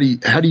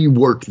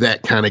work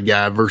that kind of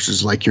guy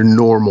versus like your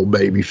normal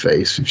baby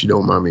face, if you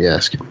don't mind me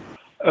asking?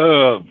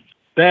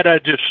 That I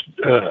just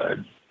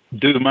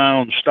do my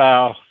own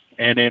style,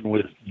 and then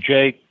with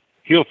Jake,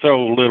 he'll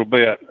throw a little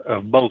bit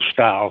of both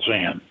styles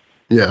in.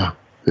 Yeah,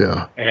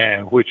 yeah.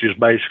 And which is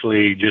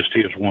basically just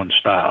his one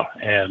style.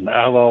 And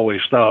I've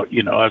always thought,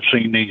 I've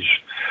seen these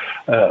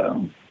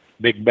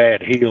big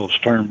bad heels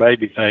turn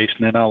babyface,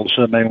 and then all of a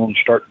sudden they want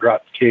to start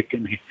drop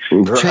kicking,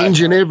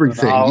 changing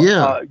everything.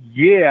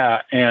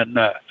 Yeah. And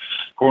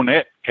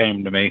Cornette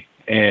came to me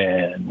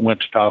and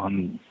went to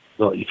talking.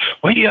 Well, you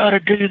ought to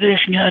do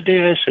this and you ought to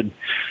do this. And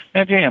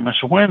now, damn, I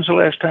said, when's the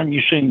last time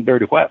you seen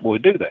Dirty White Boy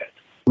do that?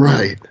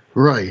 Right.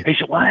 He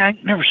said, well, I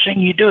ain't never seen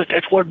you do it.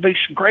 That's what'd be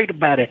so great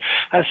about it.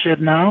 I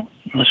said, no.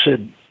 I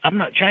said, I'm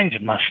not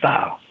changing my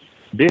style.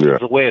 This is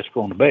the way it's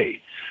going to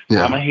be.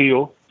 Yeah. I'm a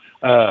heel.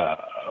 You're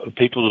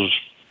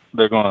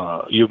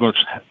going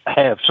to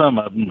have some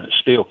of them that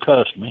still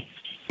cuss me,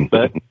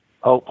 but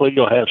hopefully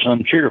you'll have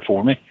some cheer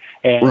for me,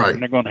 and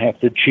they're going to have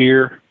to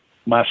cheer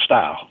my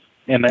style,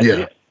 and that's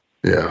it.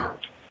 Yeah.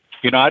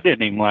 I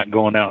didn't even like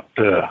going out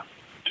to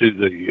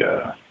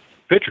the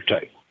picture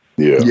tape.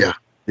 Yeah.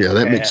 Yeah,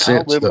 that makes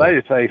sense. All the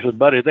baby faces,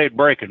 buddy, they'd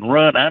break and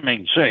run. I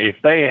mean,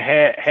 if they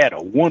had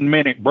a 1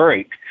 minute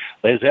break,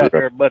 they was out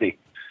there, buddy.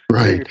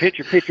 Right.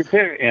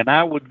 Picture, and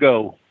I would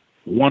go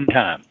one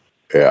time.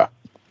 Yeah.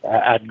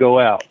 I'd go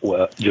out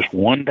just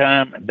one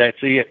time. That's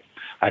it.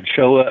 I'd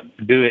show up,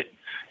 do it,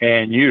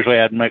 and usually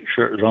I'd make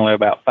sure it was only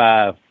about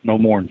 5, no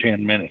more than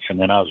 10 minutes, and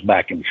then I was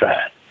back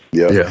inside.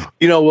 Yeah.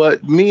 You know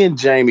what? Me and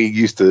Jamie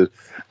used to,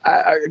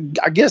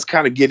 I guess,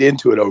 kind of get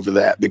into it over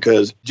that,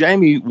 because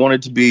Jamie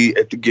wanted to be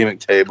at the gimmick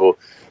table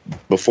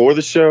before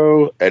the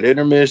show, at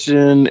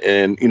intermission,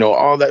 and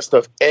all that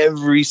stuff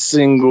every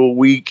single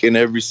week in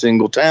every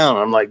single town.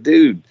 I'm like,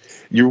 dude,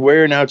 you're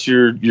wearing out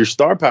your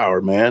star power,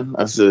 man.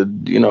 I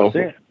said, That's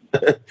it.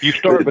 You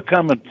start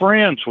becoming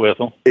friends with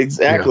them,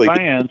 exactly,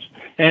 fans,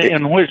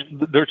 and which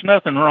there's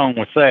nothing wrong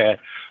with that.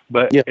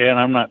 But and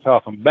I'm not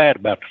talking bad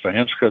about the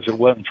fans, because if it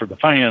wasn't for the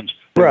fans,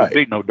 there would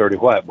be no Dirty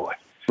White Boy,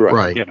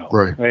 right?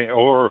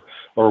 Or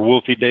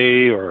Wolfie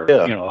D, or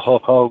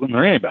Hulk Hogan,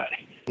 or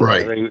anybody,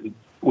 right?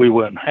 We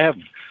wouldn't have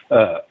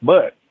them.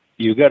 But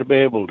you got to be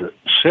able to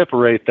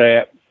separate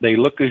that. They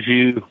look at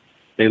you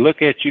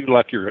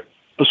like you're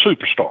a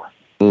superstar.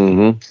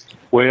 Mm-hmm.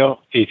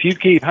 Well, if you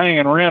keep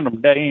hanging around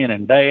them day in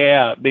and day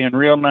out, being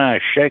real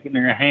nice, shaking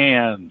their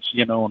hands,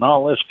 and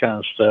all this kind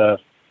of stuff,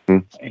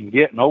 and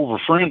getting over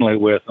friendly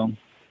with them,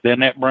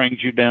 then that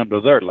brings you down to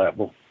their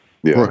level.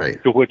 Yeah.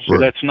 Right. To which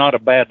that's not a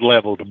bad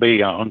level to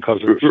be on,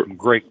 because there's some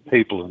great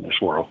people in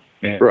this world.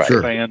 And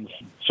fans,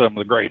 some of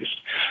the greatest.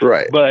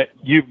 Right. But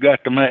you've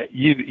got to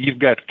you've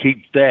got to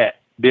keep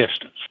that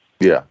distance.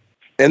 Yeah.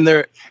 And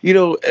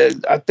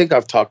I think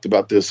I've talked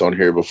about this on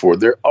here before.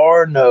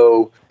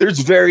 There's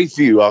very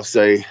few, I'll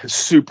say,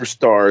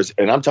 superstars.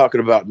 And I'm talking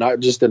about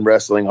not just in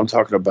wrestling, I'm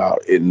talking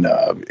about in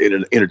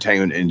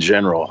entertainment in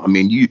general. I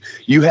mean,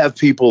 you have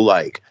people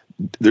like,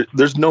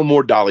 there's no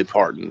more Dolly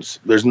Partons.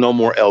 There's no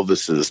more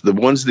Elvises. The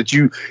ones that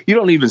you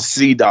don't even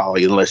see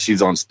Dolly unless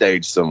she's on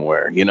stage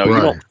somewhere. You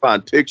don't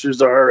find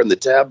pictures of her in the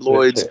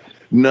tabloids.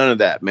 None of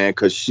that, man,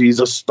 because she's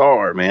a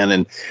star, man.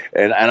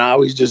 And I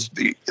always just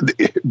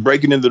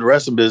breaking into the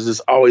wrestling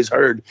business, always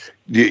heard,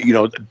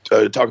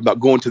 talk about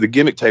going to the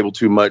gimmick table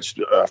too much.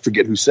 I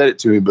forget who said it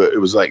to me, but it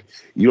was like,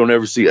 you don't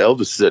ever see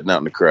Elvis sitting out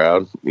in the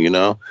crowd,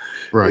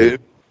 Right.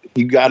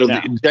 You got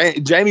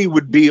to. Jamie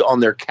would be on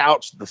their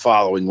couch the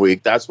following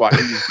week. That's why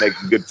he was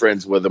making good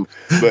friends with them.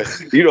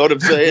 But you know what I'm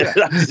saying?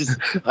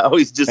 I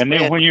always just. And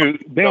then when you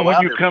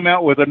come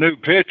out with a new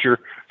picture,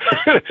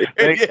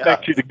 they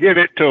expect you to give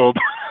it to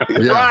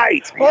them.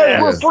 Right?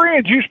 Hey, we're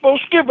friends. You're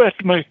supposed to give that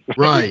to me.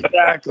 Right.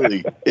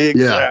 Exactly.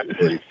 Yeah.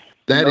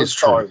 That is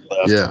true.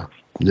 Yeah.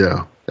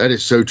 Yeah. That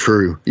is so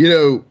true.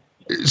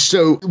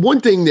 So one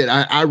thing that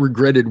I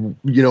regretted,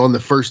 on the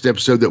first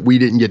episode that we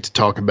didn't get to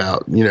talk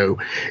about,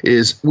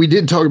 is we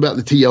did talk about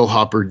the TL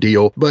Hopper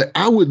deal, but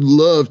I would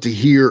love to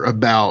hear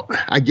about,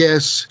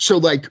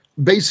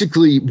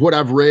 basically what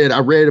I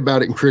read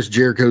about it in Chris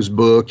Jericho's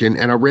book, and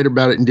I read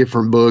about it in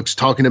different books,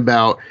 talking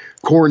about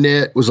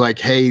Cornette was like,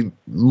 hey,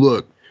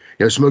 look,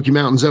 Smoky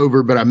Mountain's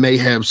over, but I may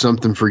have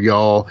something for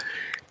y'all.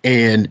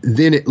 And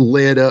then it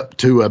led up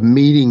to a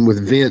meeting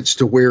with Vince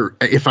to where,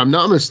 if I'm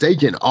not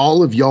mistaken,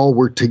 all of y'all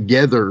were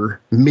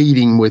together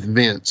meeting with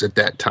Vince at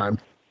that time.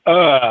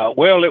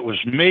 Well, it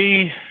was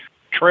me,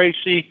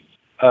 Tracy,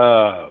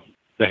 the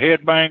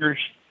Headbangers.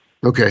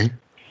 Okay.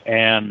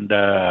 And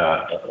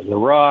The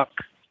Rock,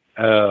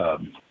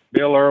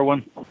 Bill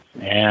Irwin.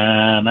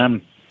 And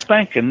I'm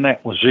thinking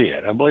that was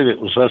it. I believe it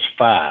was us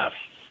five.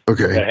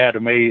 Okay. That had a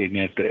meeting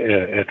at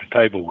the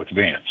table with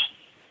Vince.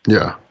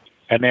 Yeah.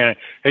 And then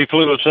he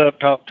flew us up,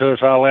 talked to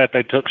us, all that.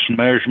 They took some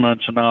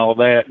measurements and all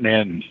that, and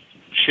then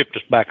shipped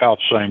us back off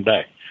the same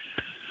day.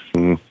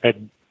 They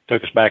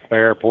took us back to the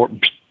airport,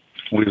 and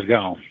we was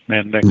gone.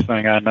 And next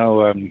thing I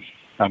know,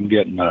 I'm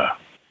getting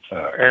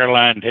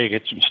airline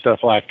tickets and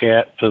stuff like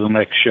that to the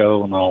next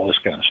show and all this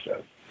kind of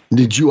stuff.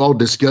 Did you all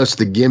discuss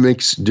the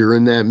gimmicks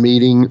during that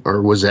meeting,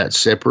 or was that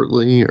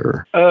separately?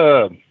 Or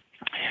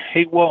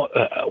he went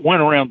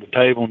around the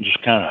table and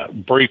just kind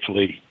of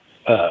briefly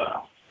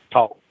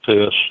talked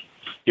to us.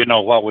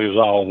 While we was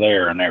all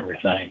there and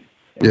everything.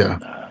 Yeah.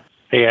 And,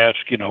 he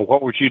asked,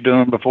 what was you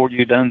doing before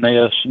you done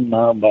this? And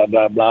blah,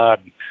 blah, blah,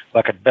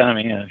 like a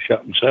dummy, and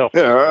shut himself.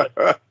 Yeah.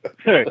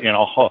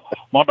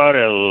 My dad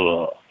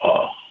is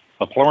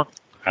a plumber,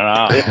 and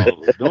I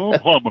was doing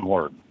plumbing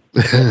work.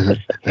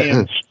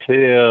 And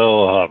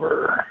still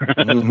hover.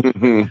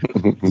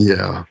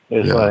 Yeah.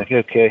 It's like,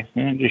 okay,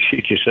 just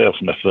shoot yourself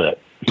in the foot.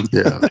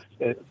 Yeah.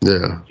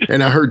 Yeah.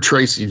 And I heard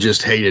Tracy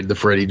just hated the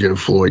Freddie Joe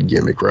Floyd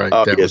gimmick, right?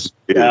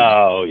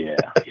 Oh, yeah.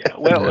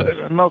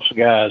 Well, most of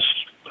the guys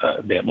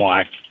didn't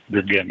like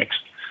the gimmicks.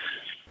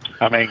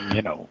 I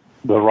mean,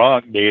 The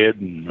Rock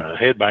did and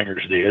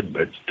Headbangers did,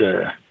 but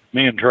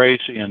me and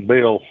Tracy and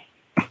Bill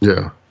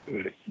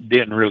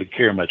didn't really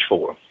care much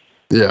for them.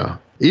 Yeah.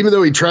 Even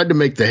though he tried to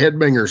make the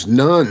Headbangers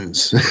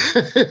nuns,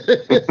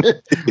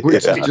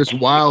 which is just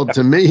wild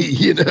to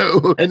me, And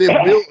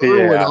then Bill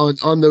Irwin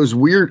on those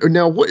weird.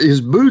 Now, what his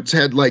boots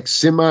had like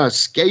semi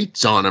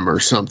skates on them or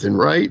something,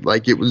 right?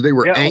 Like they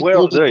were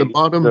angled at the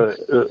bottom.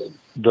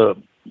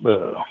 The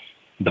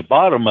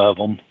bottom of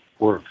them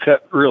were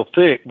cut real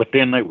thick, but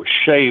then they were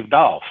shaved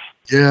off.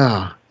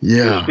 Yeah.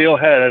 They still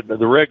had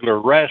the regular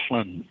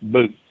wrestling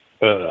boot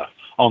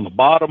on the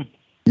bottom.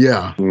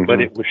 Yeah.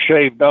 But it was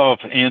shaved off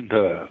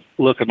into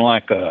looking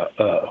like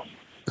a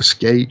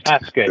skate.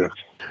 Ice skate.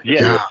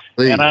 Yeah.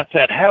 Golly. And I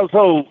said, how's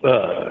old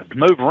to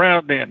move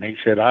around then? He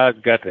said,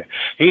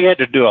 he had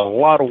to do a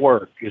lot of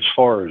work as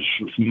far as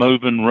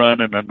moving,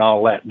 running, and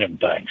all that and them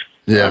things.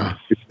 Yeah.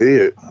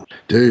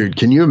 Dude,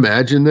 can you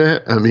imagine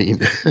that? I mean,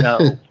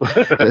 no.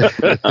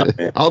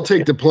 I'll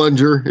take the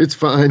plunger. It's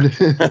fine.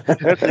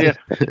 That's it.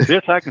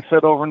 This I can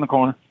sit over in the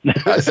corner.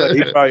 So he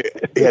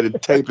had to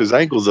tape his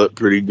ankles up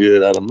pretty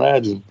good, I'd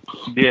imagine.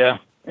 Yeah.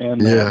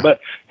 And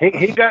but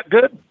he got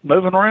good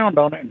moving around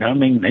on it. I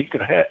mean, he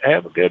could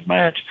have a good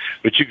match,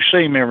 but you could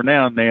see him every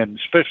now and then,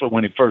 especially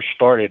when he first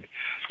started.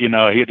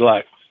 He'd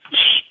like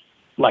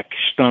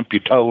stump your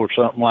toe or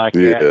something like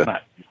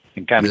that,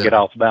 and kind of get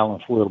off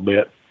balance a little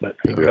bit. But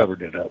he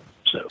covered it up.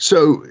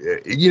 So,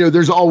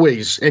 there's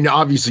always, and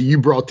obviously you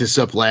brought this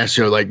up last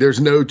show, like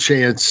there's no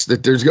chance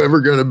that there's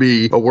ever going to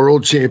be a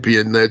world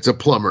champion that's a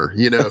plumber,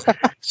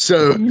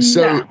 So,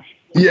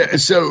 yeah.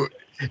 So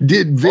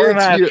did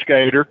Vince,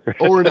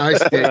 or an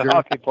ice skater,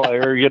 hockey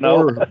player,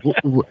 or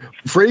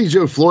Freddie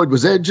Joe Floyd,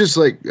 was that just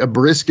like a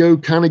Briscoe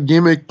kind of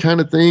gimmick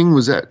kind of thing?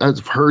 Was that,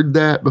 I've heard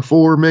that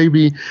before,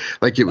 maybe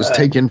like it was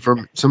taken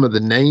from some of the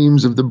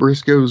names of the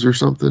Briscoes or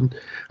something.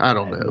 I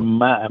don't know.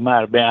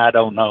 Might have been. I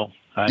don't know.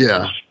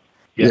 Yeah.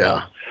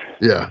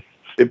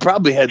 It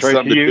probably had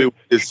something to do with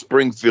his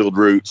Springfield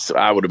roots,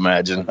 I would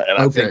imagine. And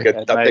I think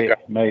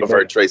I've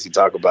heard Tracy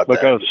talk about that.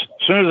 Because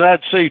as soon as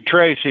I'd see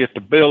Tracy at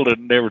the building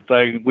and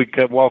everything, we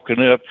kept walking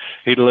up,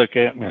 he'd look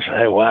at me and say,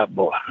 "Hey, white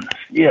boy."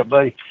 "Yeah,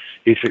 buddy."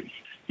 He said,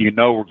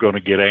 we're going to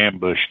get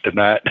ambushed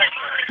tonight.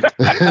 And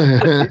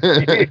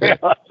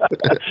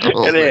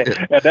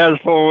that's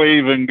before we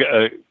even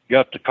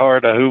got the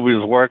card of who we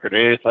was working or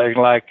anything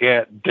like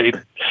that.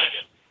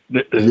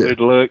 We'd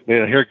look,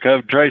 and here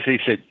comes Tracy.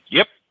 He said,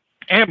 "Yep,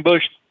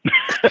 ambushed."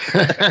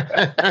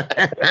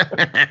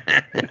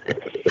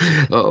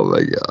 Oh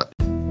my God.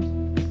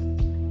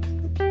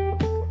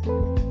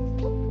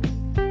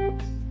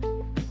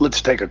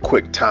 Let's take a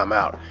quick time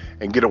out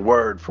and get a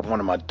word from one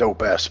of my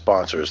dope ass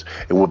sponsors,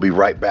 and we'll be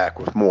right back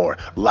with more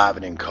Live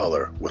and in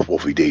Color with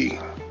Wolfie D.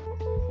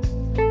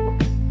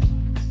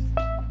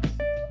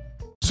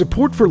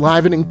 Support for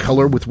Live and in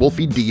Color with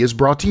Wolfie D is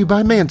brought to you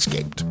by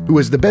Manscaped, who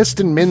is the best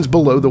in men's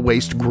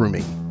below-the-waist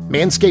grooming.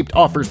 Manscaped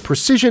offers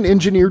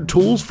precision-engineered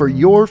tools for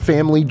your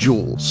family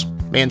jewels.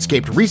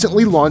 Manscaped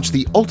recently launched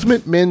the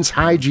Ultimate Men's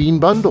Hygiene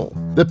Bundle,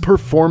 the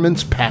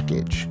Performance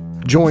Package.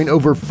 Join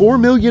over 4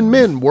 million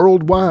men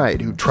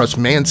worldwide who trust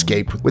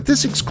Manscaped with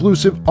this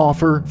exclusive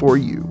offer for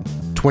you.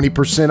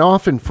 20%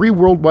 off and free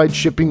worldwide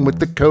shipping with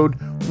the code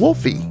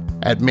WOLFIE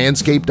at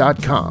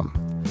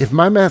manscaped.com. If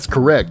my math's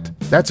correct,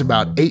 that's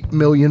about 8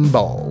 million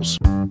balls.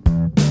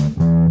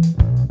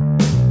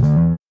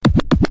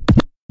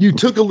 You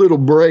took a little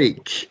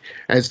break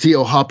as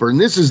T.L. Hopper,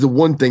 and this is the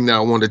one thing that I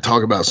want to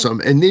talk about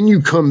some. And then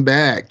you come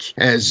back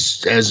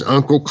as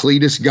Uncle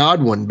Cletus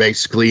Godwin,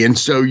 basically. And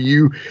so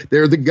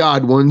they're the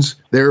Godwins.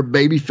 They're a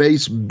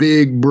babyface,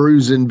 big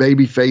bruising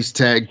babyface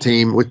tag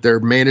team with their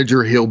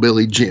manager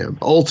Hillbilly Jim.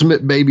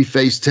 Ultimate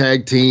babyface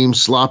tag team,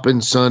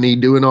 slopping Sonny,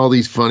 doing all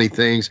these funny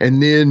things.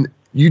 And then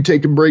you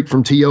take a break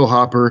from T.L.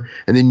 Hopper,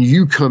 and then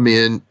you come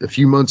in a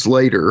few months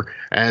later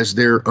as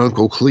their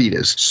Uncle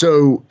Cletus.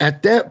 So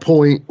at that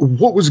point,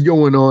 what was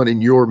going on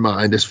in your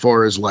mind as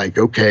far as like,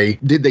 okay,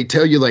 did they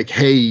tell you like,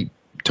 hey,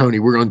 Tony,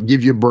 we're going to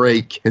give you a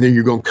break and then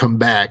you're going to come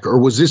back? Or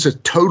was this a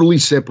totally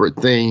separate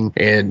thing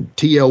and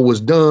TL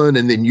was done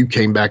and then you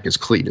came back as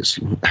Cletus?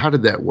 How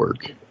did that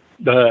work?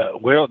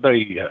 Well,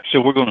 they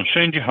said, we're going to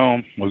send you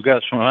home. We've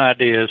got some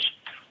ideas.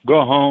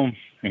 Go home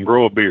and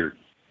grow a beard.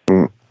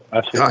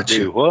 I said,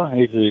 Gotcha. What?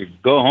 He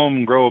said, go home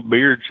and grow a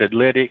beard. Said,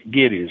 let it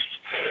get as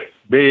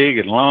big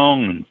and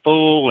long and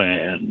full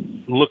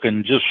and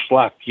looking just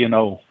like,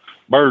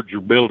 birds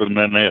are building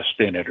a nest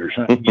in it or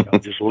something.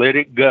 Just let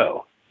it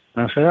go.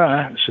 I said, all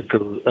right. I said,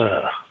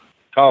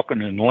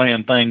 talking and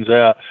laying things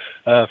out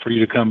for you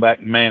to come back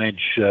and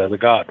manage the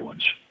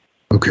Godwins.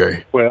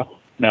 Okay. Well,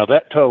 now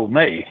that told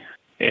me,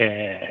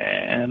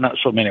 and not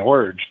so many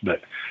words,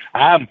 but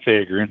I'm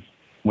figuring,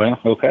 well,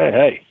 okay,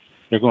 hey,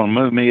 they're going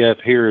to move me up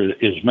here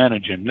as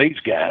managing these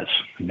guys,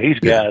 and these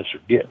guys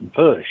are getting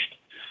pushed.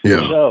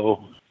 Yeah.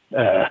 So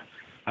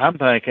I'm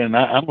thinking,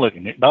 I'm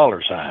looking at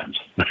dollar signs.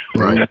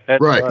 Right.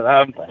 That's right. what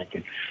I'm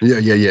thinking.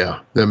 Yeah.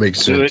 That makes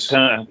sense. Do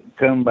it,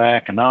 come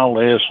back and all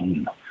this,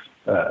 and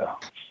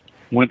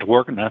went to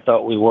work, and I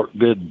thought we worked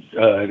good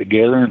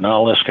together and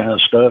all this kind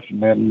of stuff,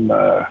 and then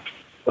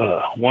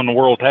won the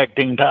World Tag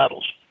Team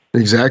titles.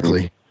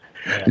 Exactly.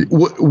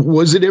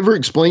 Was it ever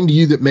explained to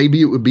you that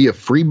maybe it would be a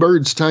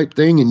Freebirds type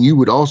thing and you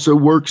would also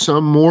work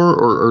some more,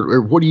 or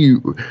what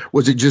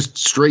was it just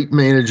straight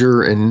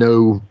manager and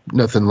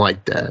nothing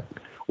like that?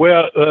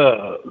 Well,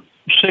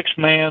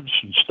 6-mans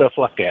and stuff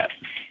like that.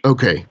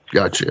 Okay.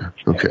 Gotcha.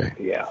 Okay.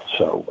 Yeah.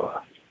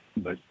 So,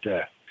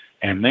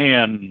 and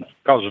then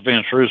because of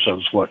Vince Russo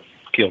is what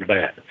killed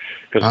that,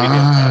 because he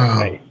didn't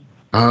like me.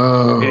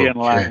 Oh, he didn't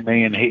like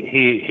me, and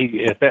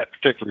he at that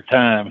particular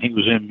time he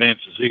was in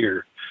Vince's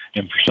ear.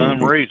 And for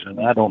some reason,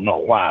 I don't know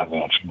why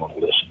Vince was going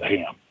to listen to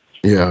him.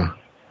 Yeah.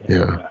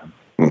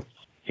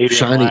 He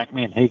didn't like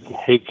me, and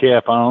he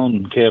kept on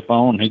and kept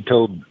on. He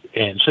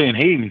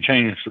even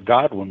changed the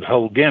Godwin's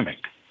whole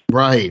gimmick.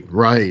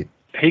 Right.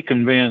 He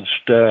convinced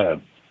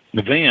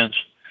Vince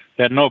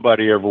that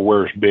nobody ever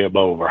wears bib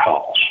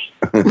overalls.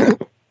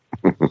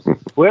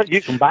 Well,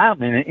 you can buy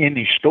them in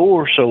any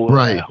store. So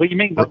right. What do you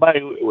mean nobody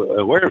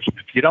wears them?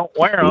 If you don't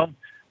wear them,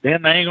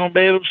 then they ain't going to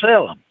be able to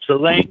sell them. So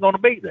they ain't going to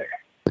be there.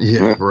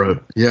 Yeah,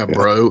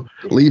 bro.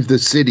 Leave the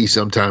city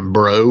sometime,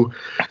 bro.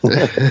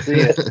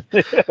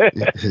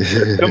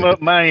 Come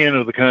up my end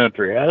of the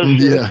country. I'll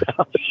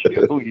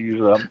show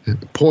you something.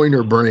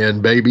 Pointer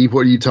brand, baby.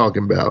 What are you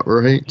talking about,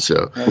 right?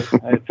 So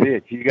that's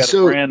it. You got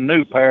a brand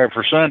new pair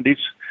for Sundays.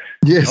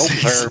 Yes. No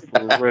pair for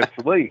the rest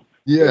of the week.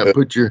 Yeah,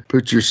 put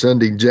your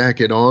Sunday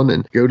jacket on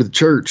and go to the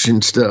church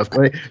and stuff.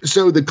 Right?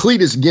 So the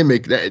Cletus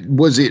gimmick,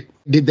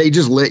 did they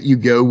just let you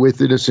go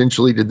with it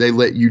essentially? Did they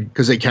let you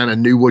because they kind of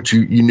knew what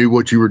you knew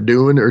what you were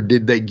doing, or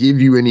did they give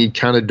you any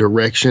kind of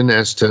direction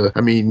as to?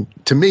 I mean,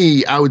 to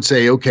me, I would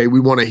say, okay, we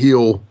want to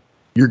heal.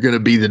 You're going to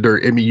be the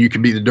dirty. I mean, you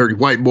can be the dirty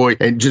white boy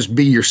and just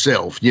be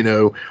yourself,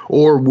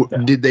 Or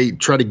did they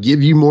try to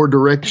give you more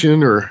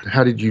direction, or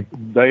how did you?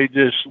 They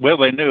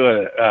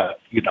knew,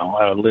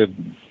 I lived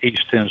in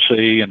East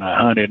Tennessee and I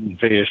hunted and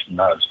fished and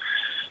I was,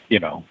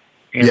 in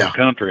the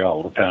country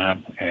all the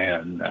time,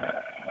 and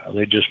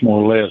they just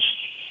more or less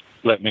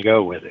let me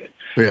go with it.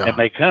 Yeah. And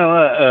they kind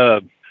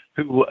of,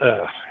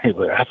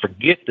 I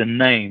forget the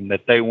name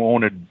that they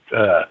wanted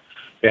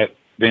at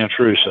Vince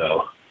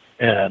Russo,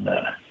 and.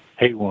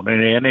 He wanted,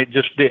 and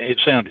it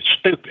sounded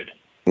stupid.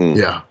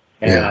 Yeah.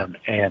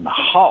 And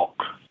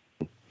Hawk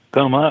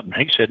come up and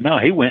he said, no,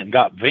 he went and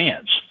got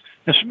Vince.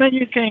 I said, man,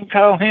 you can't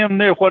call him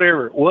there,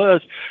 whatever it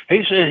was.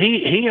 He said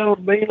he ought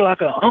to be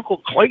like a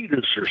Uncle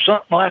Cletus or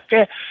something like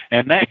that.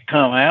 And that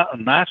come out,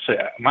 and I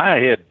said, my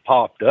head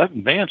popped up,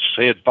 and Vince's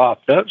head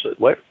popped up. I said,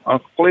 well,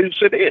 Uncle Cletus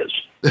it is.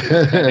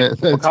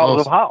 Because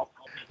awesome. Of Hawk.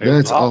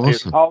 That's awesome. It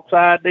was Hawk's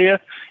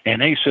idea.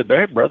 And he said,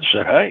 their brother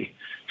said, hey,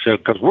 so,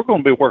 because we're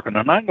going to be working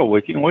an angle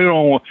with you, and we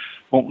don't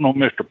want no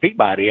Mr.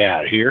 Peabody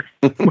out here.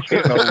 I can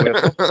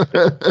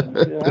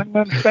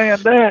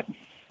understand that.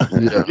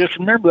 Yeah. Just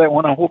remember that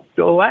when I whoop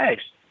your ass.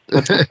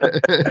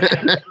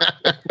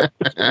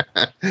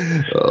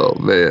 Oh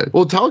man!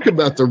 Well, talk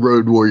about the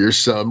Road Warriors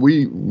some.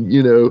 We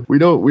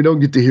don't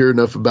get to hear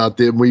enough about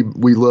them. We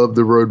love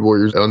the Road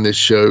Warriors on this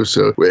show.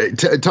 So,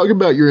 talk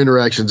about your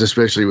interactions,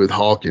 especially with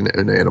Hawk and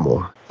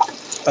Animal.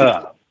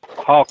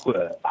 Hawk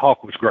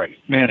was great.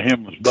 Me and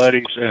him was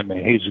buddies. I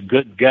mean, he's a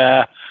good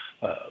guy.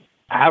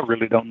 I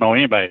really don't know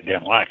anybody that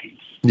didn't like him.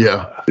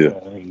 Yeah.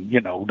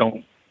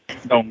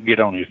 Don't get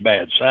on his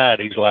bad side.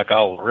 He's like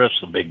all the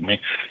rest of the big men.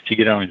 If you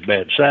get on his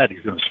bad side,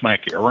 he's going to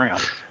smack you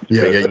around.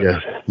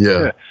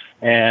 Yeah.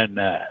 And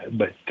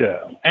but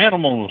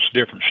Animal was a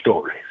different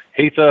story.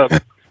 He thought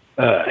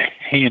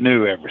he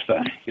knew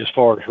everything as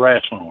far as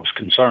wrestling was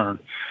concerned.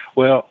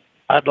 Well,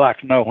 I'd like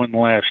to know when the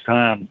last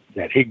time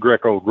that he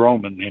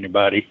Greco-Roman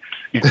anybody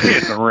in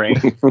the ring,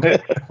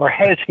 or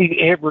has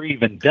he ever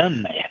even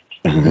done that?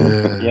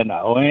 And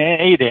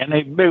he didn't.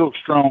 They both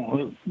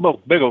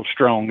big old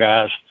strong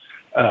guys,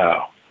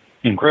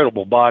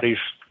 incredible bodies,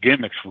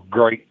 gimmicks were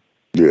great.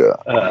 Yeah.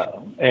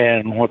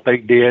 And what they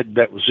did,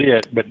 that was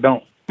it. But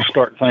don't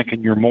start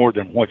thinking you're more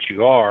than what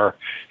you are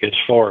as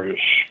far as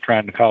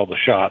trying to call the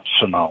shots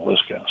and all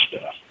this kind of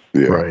stuff.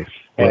 Yeah. Right.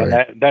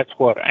 And that's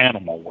what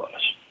Animal was.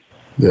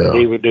 Yeah.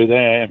 He would do that,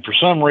 and for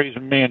some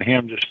reason, me and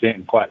him just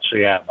didn't quite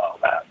see eye to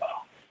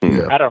eyeball.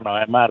 Yeah. I don't know.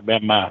 It might have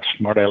been my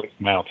smart aleck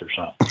mouth or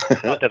something.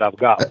 Not that I've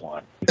got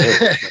one.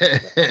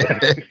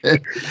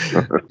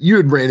 You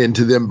had ran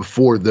into them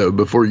before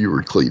you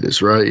were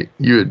Cletus, right?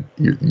 You'd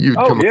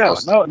come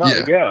across. I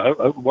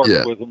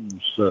worked with them,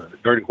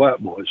 Dirty White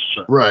Boys,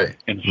 right?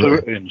 In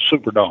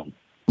Superdome.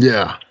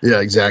 Yeah,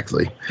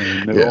 exactly.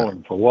 In New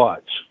Orleans for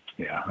Watts.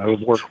 Yeah, I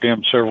worked with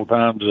them several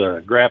times.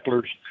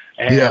 Grapplers.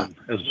 And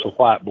as the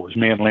White Boys,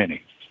 me and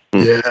Lenny.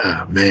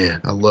 Yeah,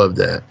 man, I love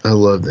that.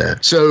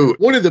 So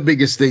one of the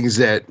biggest things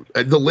that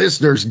the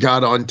listeners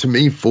got on to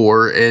me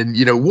for, and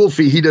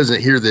Wolfie, he doesn't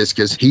hear this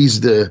because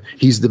he's the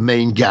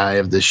main guy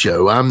of the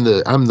show. I'm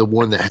the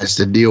one that has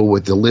to deal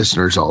with the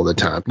listeners all the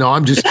time. No,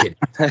 I'm just kidding.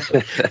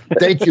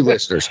 Thank you,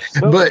 listeners.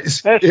 Well, but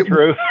that's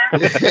true.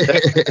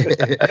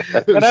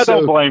 And I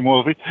don't blame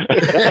Wolfie.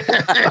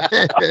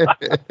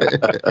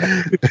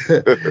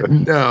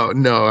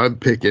 No, I'm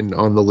picking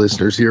on the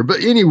listeners here. But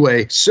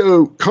anyway,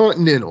 so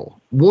Continental.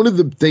 One of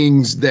the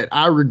things that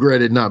I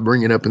regretted not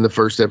bringing up in the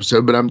first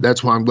episode, but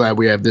that's why I'm glad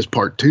we have this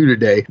part 2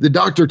 today, the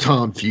Dr.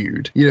 Tom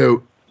feud.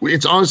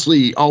 It's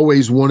honestly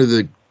always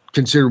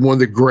considered one of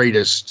the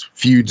greatest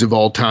feuds of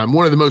all time,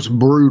 one of the most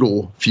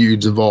brutal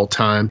feuds of all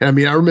time. I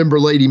mean, I remember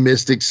Lady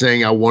Mystic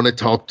saying, I want to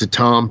talk to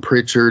Tom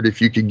Pritchard if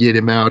you could get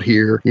him out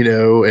here,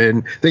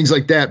 and things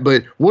like that.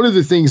 But one of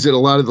the things that a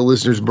lot of the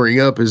listeners bring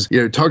up is,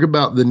 talk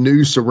about the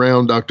noose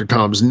around Dr.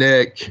 Tom's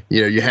neck.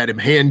 You had him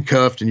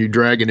handcuffed and you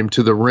dragging him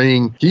to the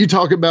ring. Can you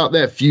talk about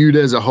that feud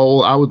as a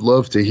whole? I would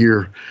love to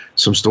hear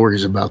some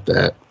stories about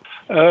that.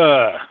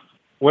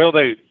 Well,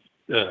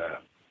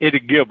 Eddie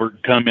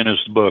Gilbert come in as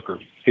the booker.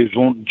 He was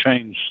wanting to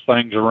change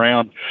things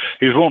around.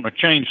 He was wanting to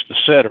change the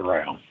set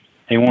around.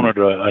 He wanted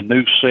a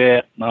new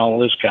set and all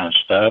this kind of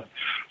stuff.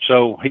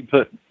 So he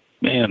put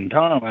me and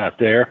Tom out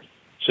there,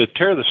 said,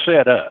 tear the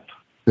set up.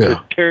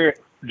 Yeah.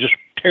 Just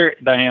tear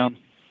it down.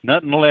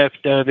 Nothing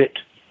left of it.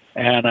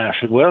 And I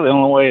said, well, the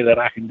only way that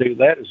I can do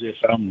that is if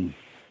I'm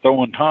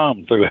throwing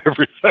Tom through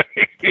everything.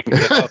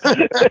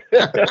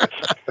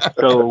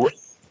 So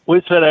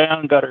we sat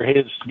down, got our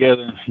heads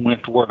together, and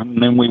went to work.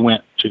 And then we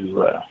went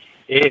to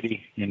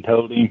Eddie and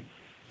told him,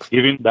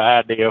 give him the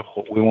idea of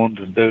what we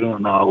wanted to do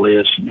and all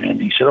this.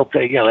 And he said,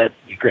 okay, yeah, that'd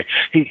be great.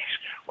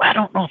 I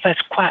don't know if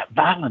that's quite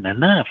violent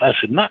enough. I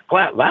said, not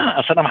quite violent.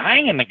 I said, I'm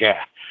hanging the guy.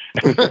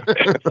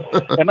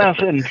 And I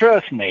said, and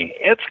trust me,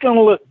 it's going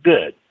to look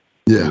good.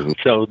 Yeah.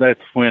 So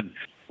that's when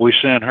we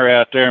sent her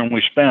out there, and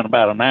we spent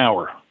about an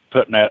hour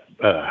putting that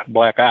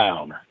black eye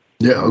on her.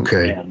 Yeah.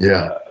 Okay. And,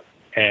 yeah.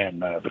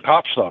 And the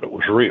cops thought it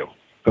was real.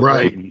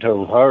 Right. They even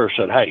told her,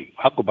 said, hey,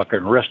 I'll go back there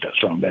and arrest that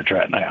son of a bitch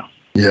right now.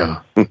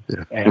 Yeah.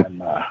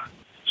 And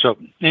so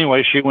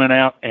anyway, she went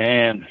out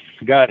and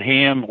got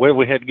him. Well,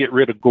 we had to get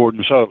rid of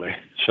Gordon Soley.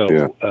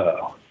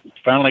 So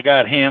finally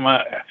got him.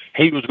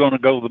 He was going to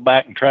go to the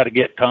back and try to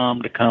get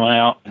Tom to come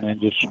out and then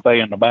just stay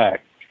in the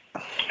back.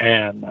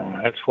 And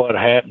that's what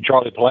happened.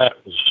 Charlie Platt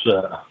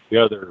was the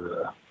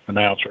other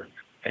announcer.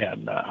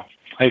 And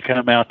they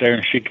come out there,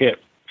 and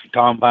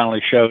Tom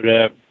finally showed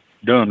up,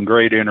 doing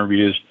great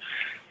interviews,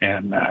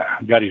 and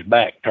got his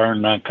back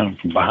turned. And I come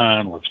from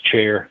behind with a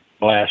chair,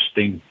 blasted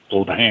him,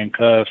 pulled the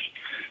handcuffs,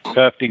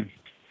 cuffed him,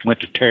 went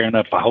to tearing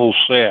up the whole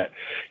set.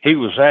 He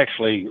was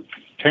actually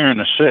tearing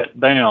the set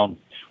down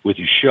with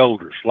his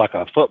shoulders like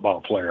a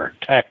football player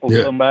tackled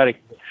somebody.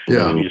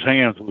 Yeah. And his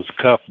hands was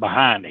cuffed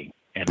behind him.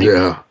 And he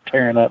was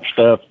tearing up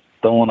stuff,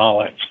 throwing all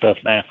that stuff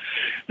down.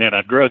 Then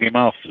I drug him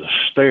off the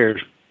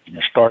stairs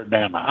and started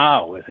down the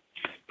aisle with him.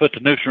 Put the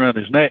noose around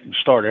his neck and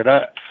started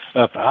up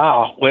the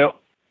aisle. Well,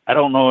 I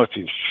don't know if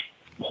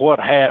what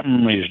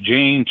happened, his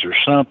jeans or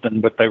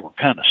something, but they were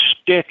kind of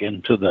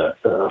sticking to the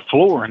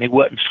floor, and he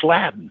wasn't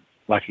sliding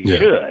like he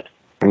should.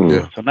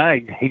 Yeah. So now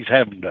he's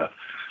having to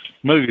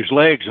move his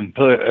legs and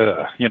put,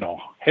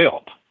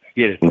 help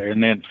get it there.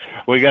 And then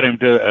we got him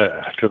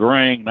to the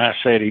ring, and I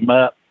set him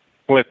up,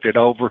 flipped it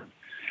over,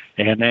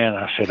 and then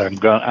I said,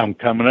 I'm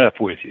coming up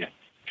with you.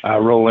 I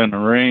roll in the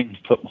ring,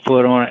 put my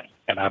foot on it,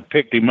 and I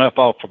picked him up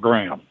off the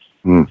ground.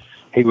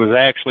 He was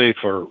actually,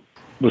 for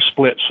the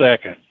split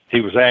second, he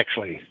was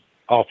actually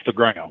off the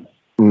ground.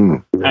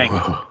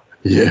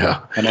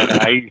 Yeah. And then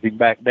I eased him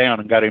back down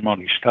and got him on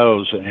his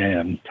toes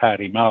and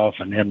tied him off.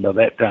 And then by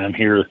that time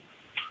here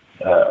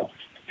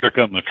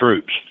come the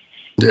troops.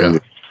 Yeah.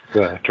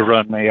 To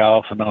run me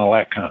off and all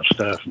that kind of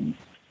stuff. And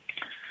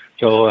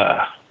so,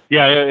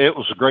 it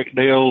was a great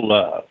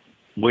deal.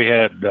 We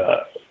had,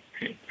 I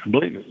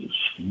believe it was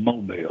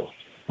Mobile.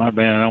 My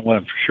band, I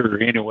wasn't for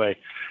sure. Anyway,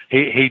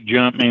 he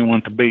jumped me and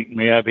went to beat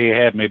me up. He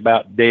had me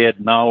about dead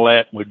and all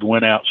that. We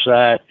went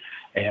outside,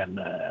 and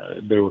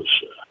there was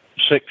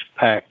a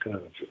 6-pack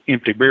of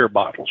empty beer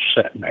bottles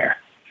sitting there.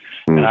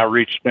 And I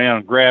reached down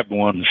and grabbed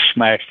one and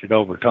smashed it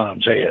over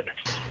Tom's head.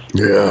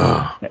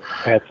 Yeah.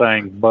 That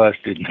thing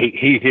busted.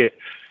 He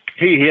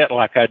hit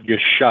like I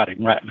just shot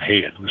him right in the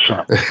head with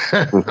something.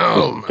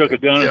 Took a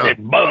gun and said,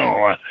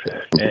 boom.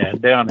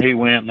 And down he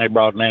went, and they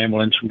brought an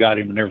ambulance and got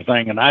him and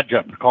everything. And I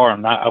jumped in the car,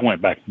 and I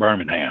went back to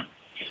Birmingham.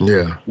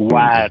 Yeah.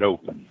 Wide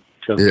open.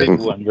 So people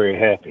wasn't very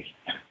happy.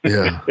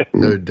 Yeah,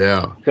 no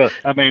doubt. So,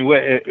 I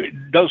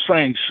mean, those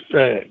things,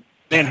 me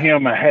and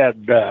him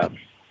had a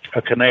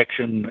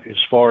connection as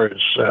far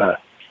as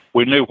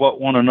we knew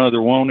what one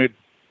another wanted.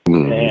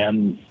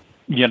 And,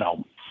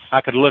 I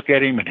could look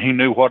at him and he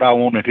knew what I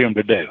wanted him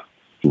to do.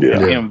 Yeah.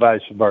 And him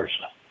vice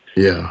versa.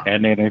 Yeah.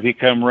 And then if he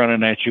come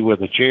running at you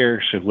with a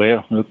chair, said,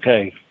 well,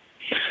 okay,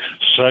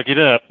 suck it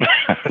up.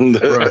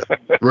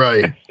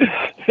 Right.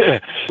 Yeah,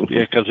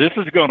 because this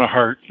is going to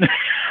hurt.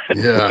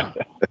 Yeah.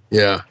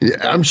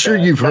 I'm sure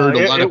you've heard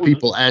a lot of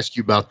people ask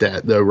you about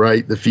that, though,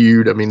 right? The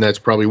feud. I mean, that's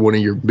probably one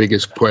of your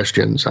biggest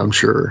questions, I'm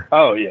sure.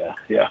 Oh, yeah.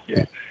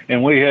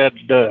 And we had,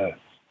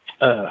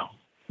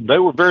 they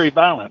were very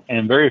violent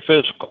and very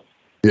physical.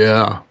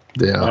 Yeah.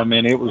 I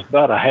mean, it was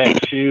about a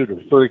half shoot or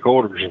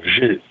 3/4 of a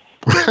shoot.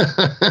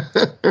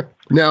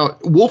 Now,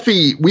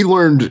 Wolfie, we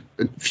learned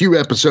a few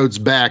episodes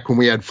back when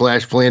we had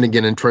Flash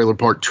Flanagan and Trailer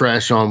Park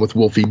Trash on with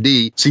Wolfie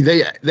D. See,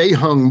 they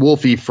hung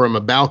Wolfie from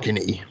a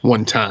balcony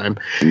one time,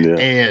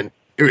 and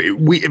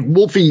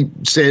Wolfie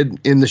said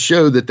in the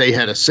show that they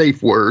had a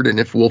safe word, and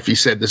if Wolfie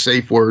said the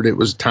safe word, it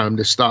was time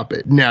to stop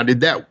it. Now,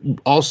 did that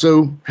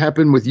also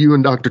happen with you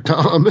and Dr.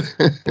 Tom?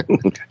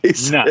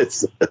 No.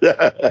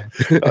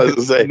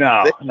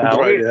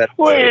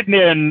 We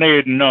didn't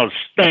need no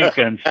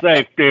stinking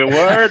safety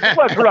words.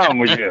 What's wrong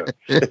with you?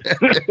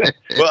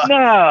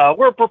 No,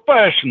 we're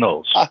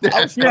professionals.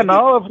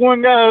 If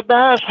one guy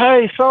dies,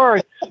 hey,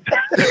 sorry.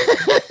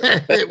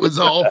 It was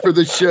all for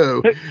the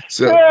show.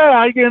 So.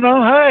 Yeah,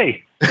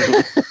 hey.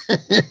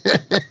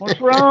 What's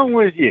wrong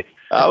with you?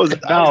 We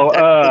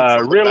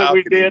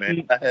didn't.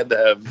 Man. I had to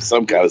have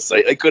some kind of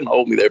safe. They couldn't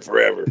hold me there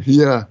forever.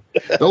 Yeah.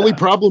 The only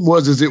problem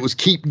was it was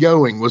keep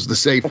going was the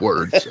safe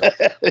word. So.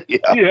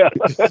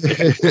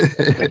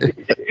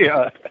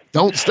 Yeah.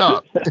 Don't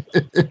stop.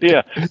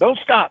 Yeah. Don't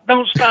stop.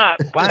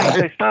 Why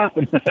are they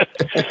stopping?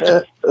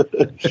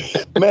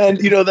 Man,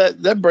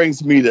 that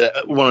brings me to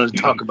wanting to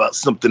talk about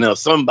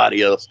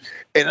somebody else.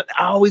 And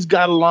I always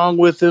got along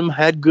with him,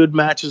 had good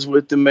matches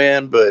with him,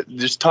 man. But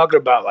just talking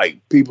about like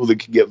people that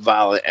can get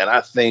violent, and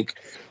I think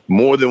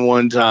more than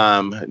one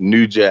time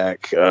New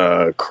Jack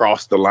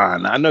crossed the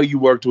line. I know you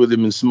worked with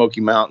him in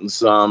Smoky Mountain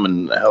some,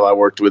 and hell, I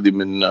worked with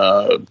him in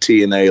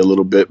TNA a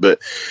little bit.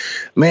 But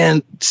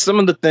man, some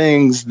of the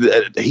things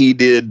that he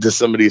did to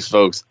some of these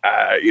folks,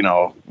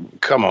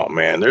 come on,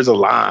 man. There's a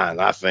line.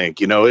 I think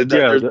there is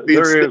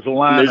a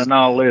line in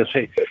all this.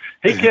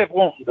 He kept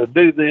wanting to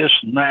do this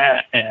and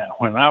that, and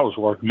when I was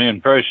working, me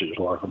and Tracy was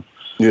working.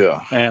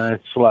 Yeah, and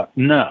it's like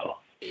no.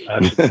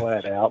 I said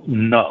flat out,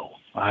 no,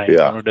 I ain't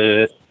gonna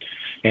do it.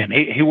 And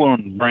he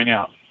wanted to bring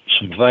out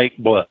some fake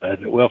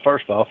blood. Well,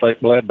 first of all, fake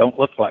blood don't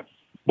look like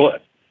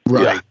blood.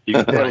 Right. You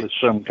can tell it's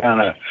some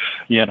kind of,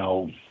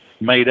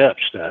 made up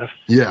stuff.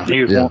 Yeah.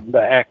 He was wanting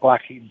to act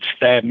like he'd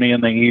stab me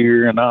in the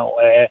ear and all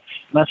that.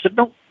 And I said,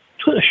 don't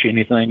push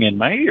anything in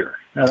my ear.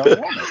 I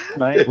don't want it,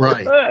 man.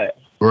 Right.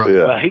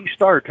 Right. He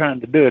started trying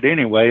to do it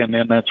anyway, and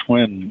then that's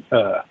when,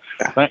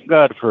 thank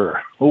God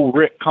for old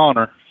Rick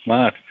Connor,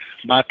 my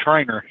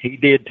trainer, he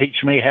did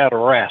teach me how to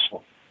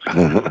wrestle.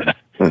 And,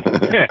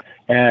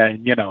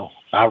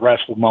 I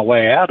wrestled my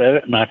way out of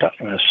it, and I told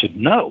him, I said,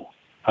 no.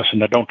 I said,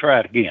 no, don't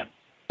try it again.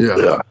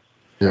 Yeah.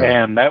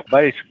 And that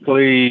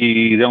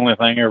basically the only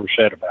thing I ever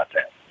said about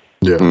that.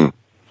 Yeah.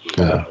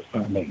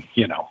 I mean,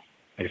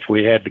 if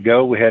we had to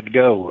go, we had to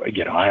go. I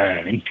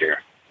didn't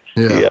care.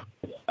 Yeah.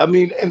 I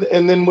mean,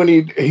 and then when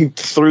he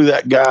threw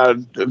that guy,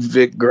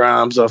 Vic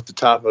Grimes, off the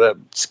top of that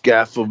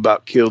scaffold,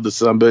 about killed the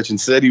sumbitch,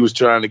 and said he was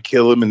trying to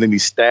kill him, and then he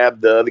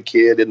stabbed the other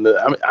kid.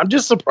 I'm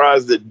just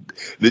surprised that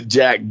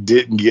Jack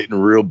didn't get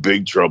in real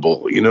big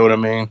trouble. You know what I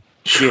mean?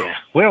 Yeah.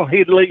 Well,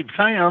 he'd leave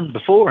town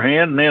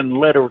beforehand and then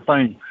let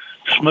everything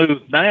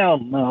smooth down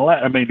and all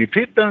that. I mean, if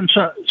he'd done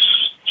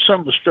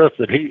some of the stuff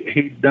that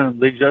he'd done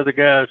to these other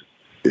guys,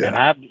 and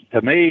I'd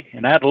have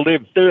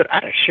lived through it,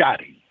 I'd have shot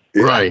him.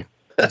 Yeah. Right.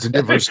 That's a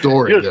different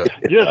story.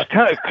 Just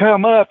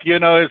come up,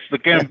 it's the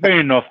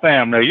Gambino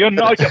family. Shoot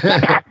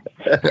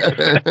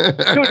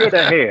to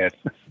the head.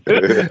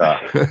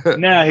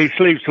 Now he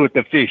sleeps with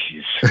the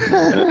fishes.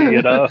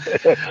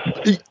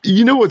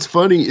 You know what's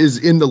funny is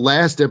in the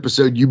last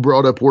episode you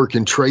brought up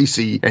working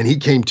Tracy, and he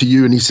came to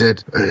you and he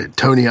said,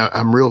 Tony,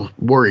 I'm real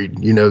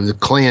worried. The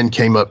Klan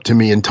came up to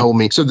me and told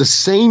me. So the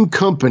same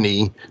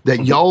company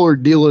that y'all are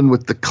dealing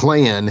with the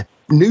Klan,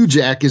 New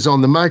Jack is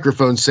on the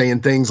microphone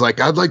saying things like,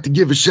 I'd like to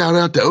give a shout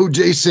out to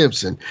O.J.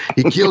 Simpson.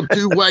 He killed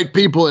 2 white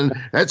people, and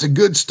that's a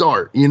good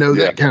start.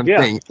 That kind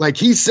of thing. Like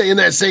he's saying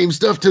that same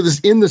stuff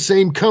in the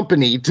same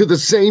company to the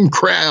same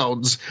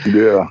crowds.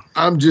 Yeah.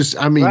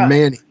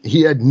 Man,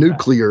 he had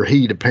nuclear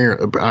heat.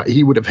 Apparently,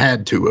 he would have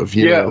had to have.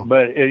 You know?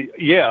 But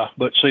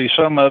see,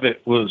 some of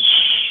it was,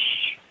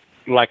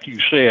 like you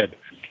said,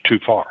 too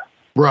far.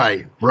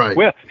 Right.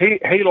 Well,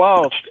 he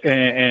lost,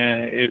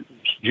 and it's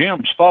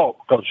Jim's fault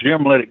because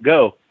Jim let it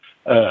go.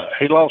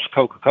 He lost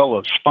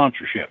Coca-Cola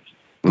sponsorship.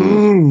 We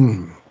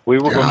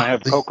were going to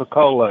have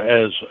Coca-Cola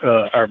as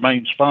our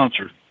main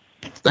sponsor.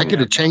 That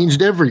could have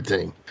changed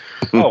everything.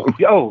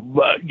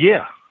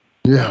 Yeah.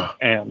 Yeah.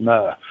 And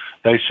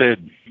they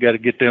said, you got to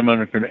get them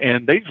under control.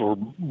 And these were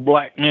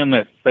black men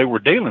that they were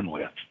dealing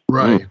with.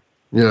 Right.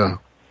 Yeah.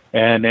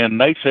 And then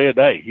they said,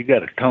 hey, you got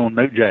to tone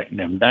New Jack and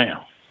them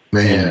down.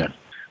 Man. And, of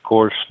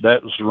course,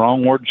 that was the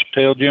wrong words to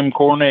tell Jim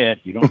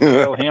Cornette. You don't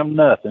tell him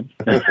nothing.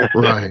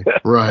 Right.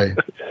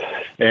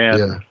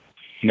 And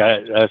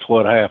that's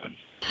what happened.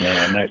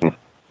 And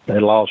they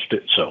lost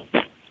it, so.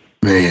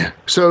 Man.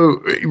 So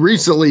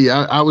recently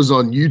I was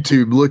on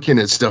YouTube looking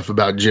at stuff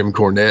about Jim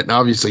Cornette, and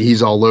obviously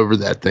he's all over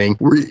that thing.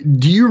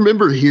 Do you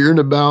remember hearing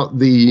about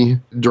the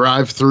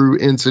drive-through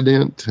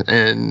incident?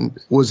 And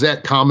was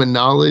that common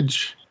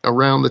knowledge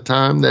around the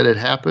time that it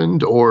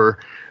happened, or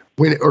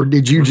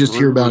did you just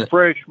hear about it?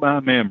 Refresh my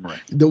memory.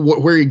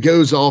 Where he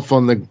goes off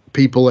on the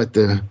people at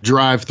the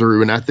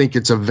drive-through, and I think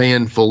it's a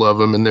van full of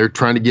them, and they're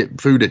trying to get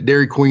food at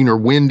Dairy Queen or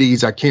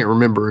Wendy's. I can't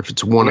remember if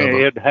it's one of them.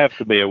 It'd have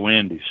to be a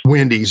Wendy's.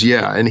 Wendy's,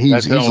 yeah, and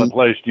that's the only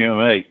place Jim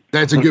ate.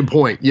 That's a good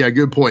point. Yeah,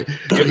 good point.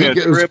 So he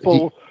goes,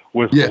 triple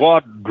with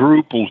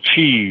quadruple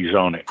cheese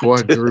on it.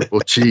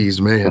 Quadruple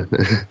cheese, man.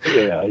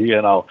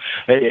 Yeah,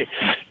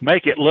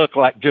 make it look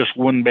like just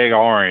one big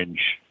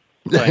orange.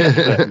 Boy,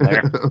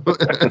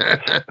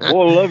 I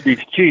love his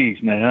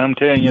cheese, man. I'm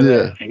telling you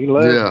that. He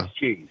loves his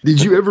cheese.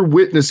 Did you ever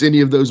witness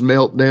any of those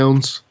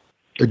meltdowns?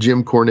 A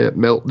Jim Cornette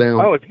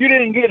meltdown? Oh, if you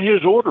didn't get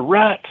his order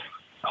right,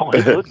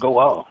 he would go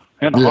off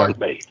in a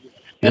heartbeat.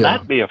 And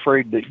I'd be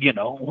afraid that,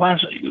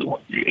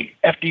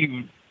 after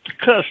you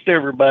cussed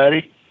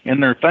everybody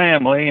and their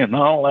family and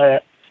all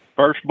that,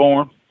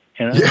 firstborn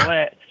and all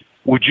that,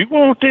 would you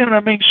want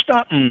them,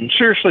 stop and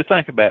seriously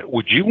think about it.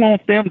 Would you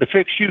want them to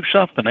fix you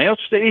something else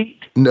to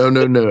eat? No,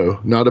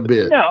 not a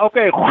bit. No,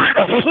 okay.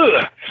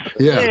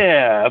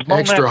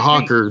 Extra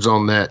hawkers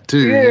on that,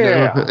 too.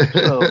 Yeah.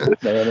 So,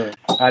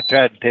 I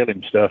tried to tell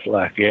him stuff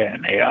like that,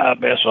 and I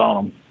mess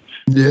on him.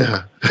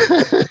 Yeah.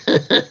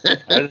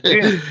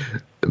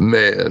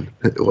 Man,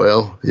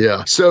 well,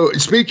 yeah. So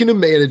speaking of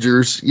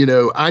managers, you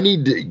know,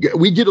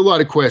 we get a lot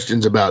of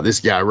questions about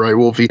this guy, right,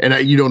 Wolfie? And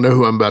you don't know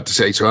who I'm about to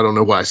say, so I don't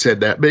know why I said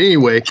that. But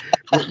anyway,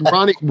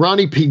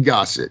 Ronnie P.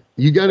 Gossett,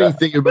 you got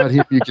anything about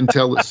him you can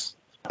tell us?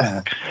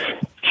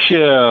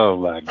 Oh,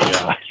 my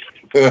God.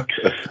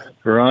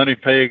 Ronnie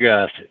P.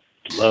 Gossett,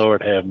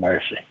 Lord have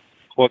mercy.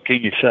 What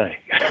can you say?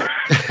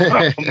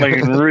 I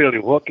mean, really,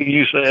 what can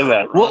you say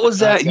about Ronnie? What was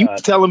that? You were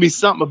telling me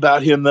something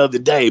about him the other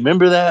day.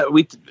 Remember that?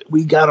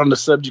 We got on the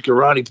subject of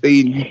Ronnie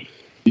P.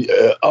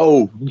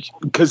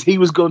 Because he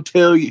was going to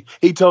tell you,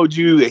 he told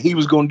you that he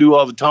was going to do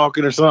all the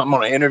talking or something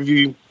on an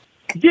interview.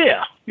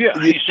 Yeah.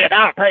 He said,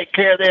 I'll take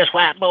care of this,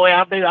 white boy.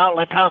 I'll do all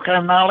the talking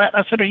and all that.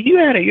 I said, are you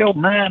out of your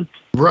mind?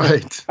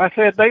 Right. I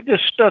said, they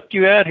just stuck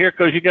you out here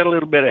because you got a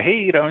little bit of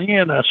heat on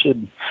you. And I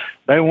said,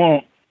 they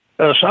want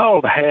us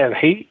all to have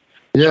heat.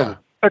 Yeah.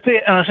 And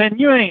I said,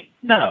 you ain't,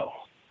 no.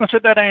 I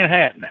said, that ain't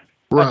happening.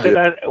 Right. I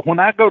said, when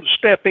I go to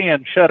step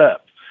in, shut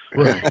up.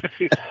 Right.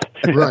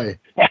 Right.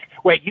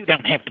 Well, you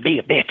don't have to be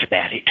a bitch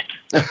about it.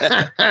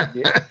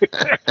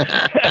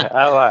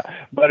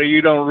 But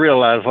you don't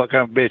realize what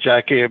kind of bitch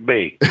I can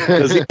be.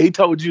 Because he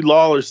told you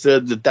Lawler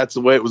said that that's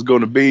the way it was going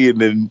to be, and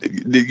then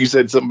you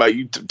said something about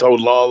you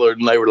told Lawler,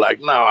 and they were like,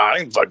 "No, I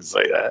ain't fucking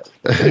say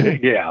that."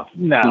 Yeah,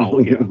 no,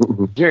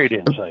 Jerry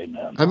didn't say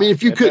nothing. I mean,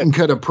 if you couldn't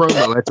cut a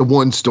promo, that's a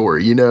one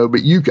story, you know.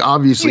 But you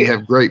obviously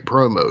have great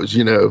promos,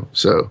 you know.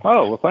 So.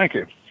 Oh well, thank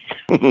you.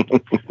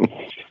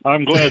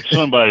 I'm glad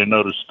somebody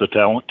noticed the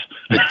talent.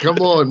 Come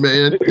on,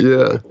 man.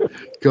 Yeah.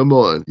 Come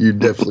on. You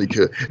definitely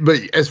could.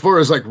 But as far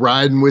as like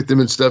riding with him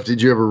and stuff, did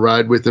you ever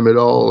ride with him at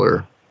all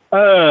or?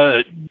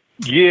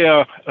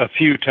 Yeah, a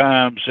few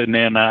times. And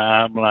then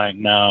I'm like,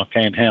 no,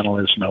 can't handle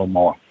this no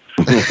more.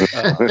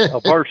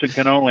 A person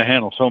can only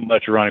handle so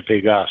much Ronnie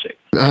P. Gossett.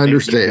 I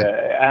understand.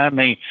 I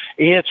mean,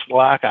 it's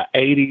like a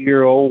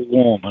 80-year-old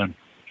woman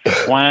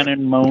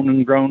whining,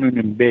 moaning, groaning,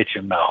 and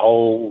bitching the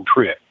whole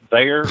trip.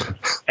 There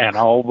and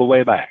all the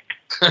way back.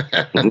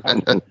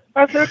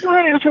 I said,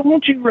 Ronnie,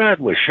 won't you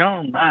ride with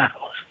Shawn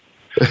Michaels?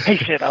 He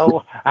said,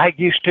 oh, I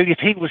used to. If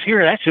he was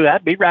here, that's who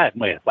I'd be riding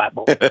with, white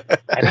boy.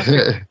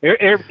 And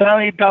every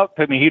time he'd talk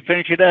to me, he'd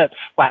finish it up,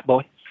 white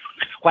boy,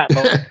 white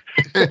boy.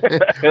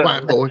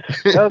 White boy.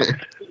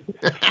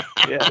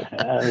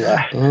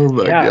 Yeah. Oh,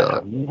 my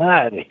God.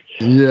 Mighty.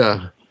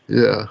 Yeah.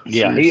 Yeah.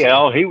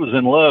 Yeah. He was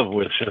in love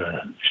with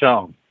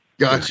Shawn.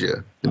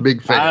 Gotcha. A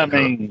big fan. I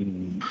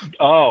mean,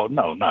 oh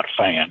no, not a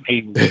fan.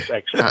 He was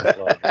excellent.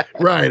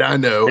 Right, I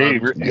know. He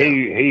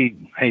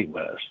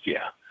was,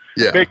 yeah.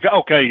 Yeah. Big,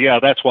 okay, yeah,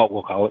 that's what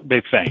we'll call it.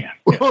 Big fan.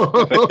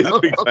 Yeah.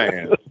 Big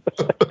fan.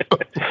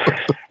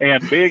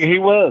 And big he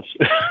was.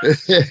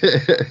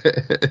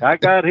 I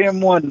got him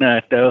one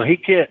night though. He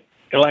can't,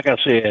 like I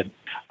said,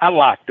 I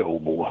liked the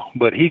old boy,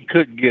 but he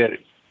couldn't get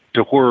it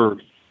to where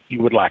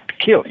you would like to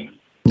kill him.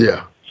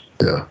 Yeah.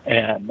 Yeah.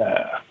 And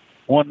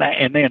one night,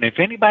 and then if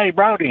anybody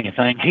brought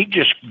anything, he'd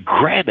just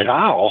grab it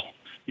all.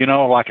 You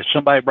know, like if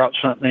somebody brought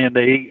something in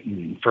to eat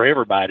and for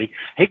everybody,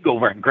 he'd go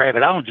over and grab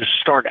it all and just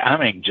start. I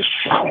mean, just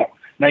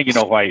now you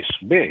know why he's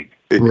so big.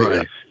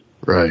 Right.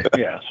 Right.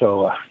 Yeah.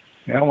 So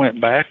I went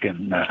back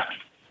and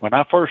when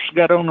I first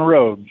got on the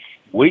road,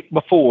 week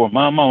before,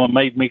 my mama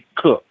made me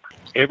cook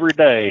every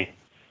day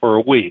for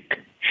a week.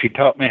 She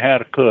taught me how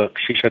to cook.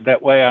 She said,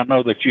 that way I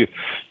know that you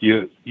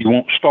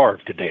won't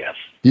starve to death.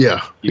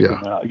 Yeah.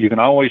 You can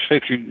always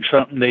fix you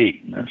something to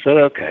eat. And I said,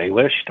 okay.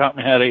 Well, she taught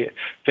me how to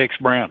fix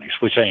brownies,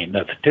 which ain't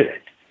nothing to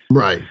it.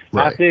 Right.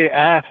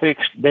 I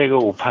fixed a big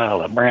old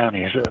pile of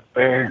brownies up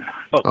there.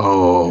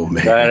 Oh,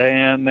 man. Right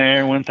in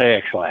there with the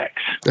X-Lax.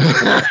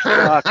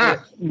 Chocolate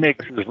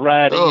mixes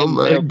right in. Oh,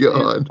 my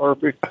God.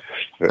 Perfect.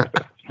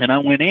 And I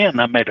went in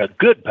and I made a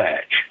good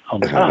batch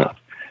on top.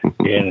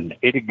 And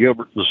Eddie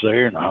Gilbert was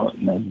there, and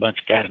a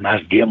bunch of guys, and I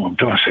was giving them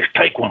to him. I said,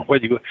 take one.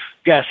 Whether you, the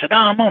guy said, oh,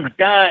 I'm on a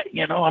diet,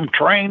 I'm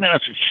training. I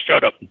said,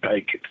 shut up and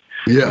take it.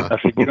 Yeah.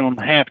 I said, you don't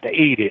have to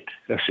eat it.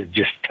 I said,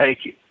 just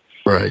take it.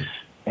 Right.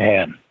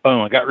 And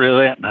boom, I got rid of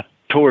that, and I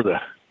tore the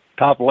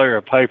top layer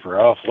of paper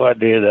off. What I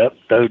did,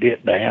 throwed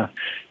it down.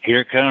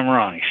 Here come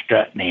Ronnie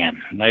strutting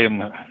in.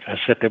 I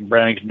set them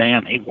brownies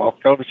down. He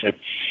walked over and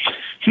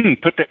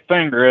said, put that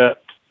finger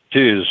up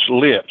to his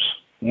lips,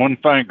 one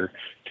finger.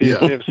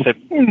 Yeah. Said,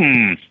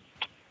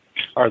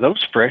 are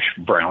those fresh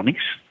brownies?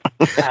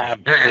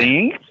 I've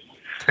seen.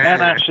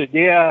 And I said,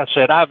 yeah. I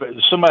said,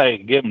 somebody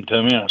give them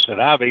to me. I said,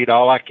 I've eat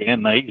all I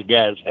can. These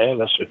guys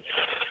have. I said,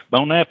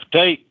 bon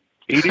appetit.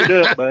 Eat it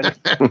up, buddy.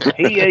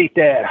 He ate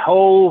that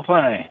whole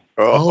thing.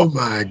 Oh,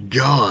 my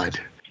God.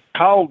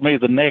 Called me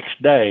the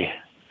next day.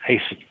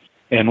 He said,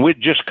 and we'd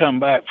just come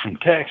back from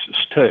Texas,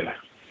 too.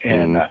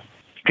 And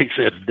he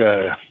said,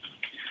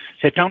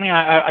 Tony,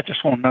 I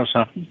just want to know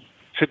something.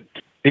 I said,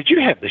 did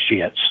you have the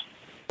shits?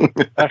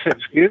 I said,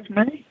 excuse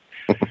me?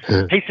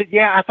 He said,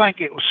 yeah, I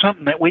think it was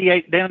something that we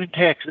ate down in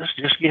Texas.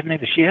 Just give me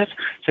the shits.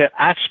 Said,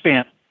 I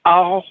spent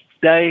all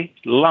day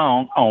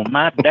long on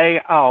my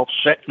day off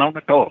sitting on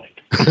the toilet.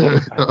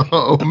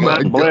 Oh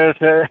my God!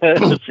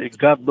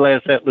 God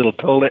bless that little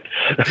toilet.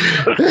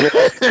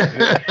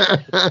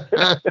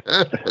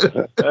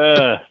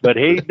 But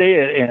he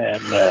did,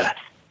 and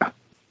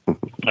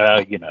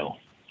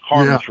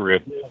harmless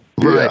rib,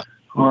 right?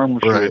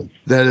 Harmless rib.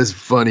 That is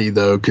funny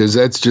though, because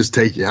that's just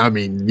taking. I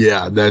mean,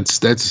 yeah, that's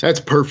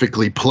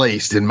perfectly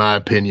placed in my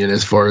opinion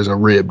as far as a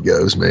rib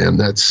goes, man.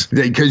 That's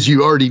because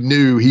you already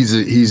knew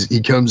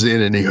he comes in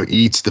and he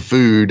eats the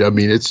food. I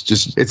mean, it's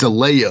a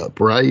layup,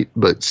 right?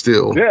 But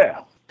still,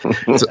 yeah.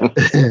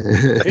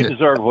 He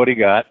deserved what he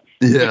got.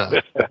 Yeah.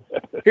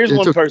 Here's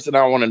one person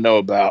I want to know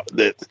about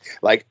that.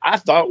 Like, I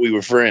thought we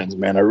were friends,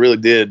 man. I really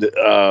did.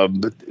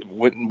 But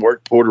went and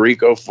worked Puerto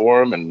Rico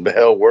for him, and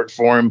hell, worked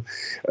for him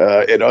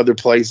at other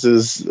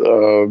places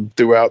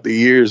throughout the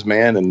years,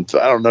 man. And so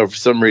I don't know, for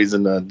some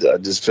reason, I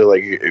just feel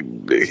like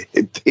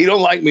he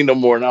don't like me no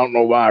more, and I don't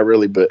know why,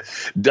 really. But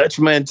Dutch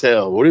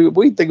Mantell, what do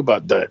you think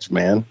about Dutch,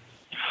 man?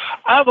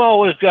 I've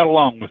always got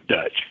along with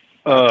Dutch.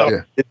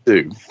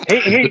 Dude.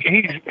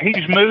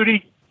 He's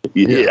moody.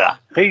 Yeah.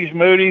 He's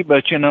moody,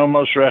 but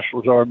most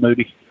wrestlers are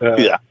moody.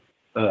 If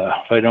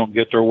they don't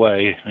get their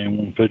way, they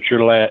won't put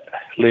your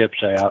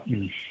lips out.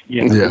 And,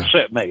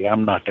 except me,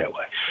 I'm not that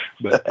way.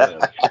 But,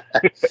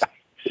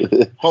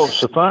 it's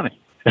so funny.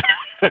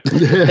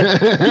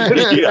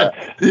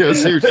 Yeah,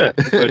 seriously.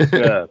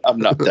 But, I'm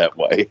not that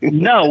way.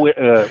 No,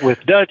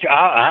 with Dutch,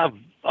 I've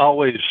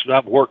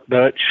worked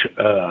Dutch,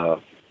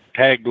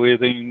 tagged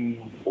with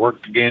him,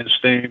 worked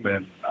against him,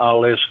 and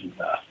all this. And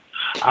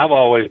I've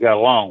always got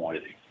along with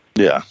him.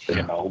 Yeah,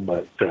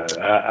 but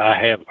I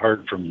have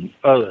heard from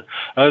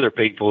other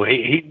people.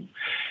 He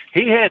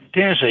had a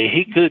tendency.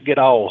 He could get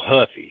all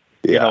huffy,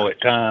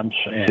 at times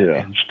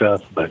and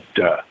stuff. But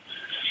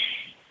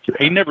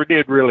he never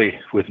did really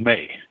with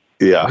me.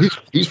 Yeah,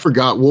 he's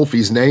forgot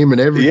Wolfie's name and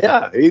everything.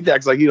 Yeah, he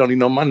acts like he don't even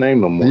know my name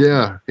no more.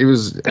 Yeah, he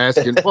was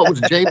asking what was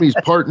Jamie's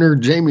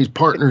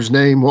partner's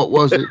name. What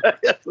was it?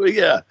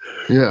 Yeah.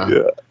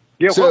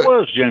 Yeah, so, what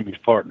was Jamie's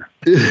partner?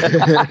 Who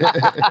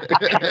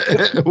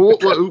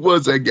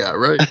was that guy,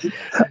 right?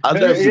 I'll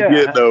never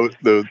forget, though,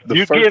 the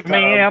you first give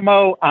me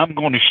ammo, I'm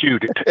going to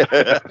shoot it.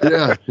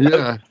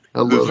 Yeah.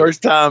 The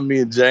first time me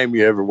and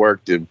Jamie ever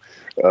worked him,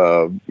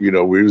 we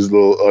was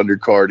little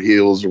undercard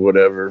heels or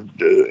whatever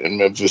in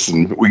Memphis,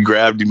 and we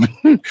grabbed him.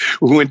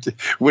 We went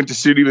to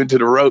shoot him into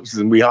the ropes,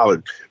 and we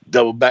hollered,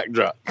 double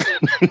backdrop.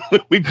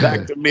 We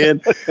backed him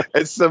in,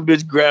 and some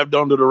bitch grabbed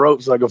onto the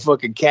ropes like a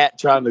fucking cat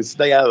trying to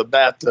stay out of the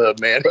bathtub,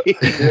 man.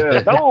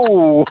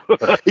 No.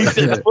 He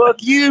said,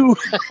 fuck you.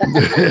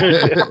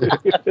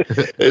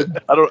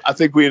 I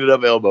think we ended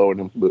up elbowing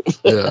him.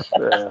 Yeah.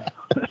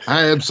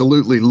 I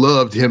absolutely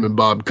loved him and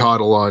Bob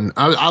Caudle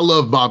I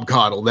love Bob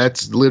Caudle.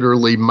 That's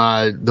literally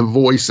the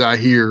voice I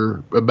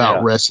hear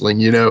about wrestling,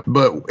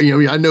 But,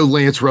 I know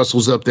Lance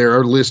Russell's up there.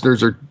 Our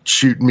listeners are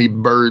shooting me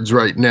birds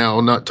right now.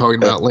 I'm not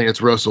talking about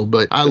Lance Russell,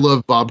 but I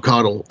love Bob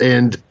Caudle.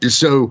 And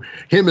so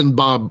him and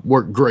Bob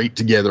worked great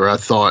together, I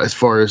thought, as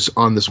far as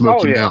on the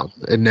Smoky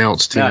Mountain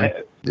announced team.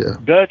 Yeah.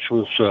 Dutch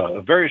was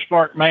a very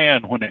smart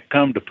man when it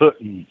come to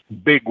putting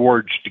big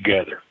words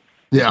together.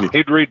 Yeah.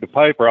 He'd read the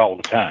paper all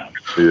the time.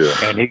 Yeah.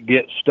 And he'd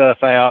get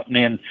stuff out, and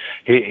then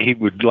he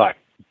would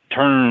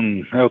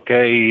turn,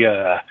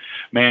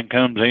 man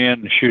comes in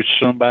and shoots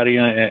somebody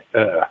in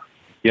a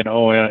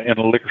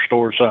liquor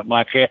store or something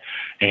like that,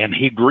 and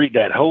he'd read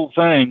that whole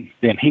thing,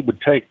 then he would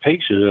take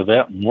pieces of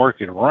that and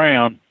work it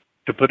around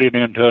to put it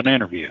into an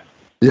interview.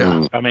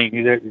 Yeah. I mean,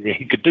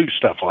 he could do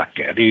stuff like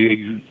that.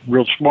 He's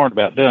real smart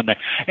about doing that,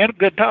 and a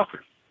good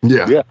talker.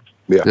 Yeah.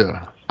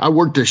 I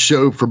worked a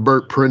show for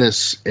Burt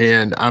Prentice,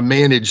 and I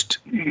managed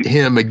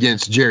him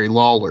against Jerry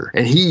Lawler,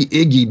 and he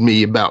iggy'd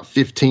me about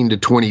 15 to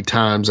 20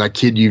 times. I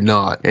kid you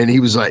not. And he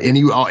was like,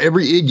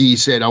 every iggy he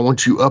said, I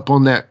want you up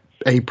on that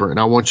apron.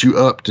 I want you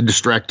up to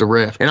distract the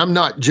ref. And I'm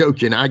not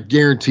joking. I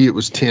guarantee it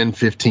was 10,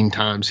 15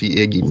 times he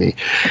iggy'd me.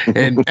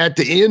 And at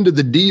the end of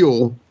the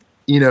deal,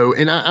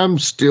 and I'm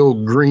still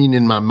green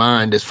in my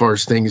mind as far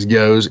as things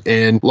goes.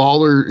 And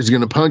Lawler is going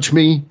to punch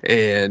me,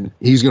 and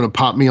he's going to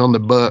pop me on the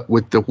butt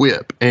with the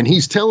whip. And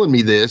he's telling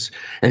me this,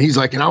 and he's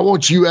like, and I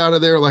want you out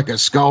of there like a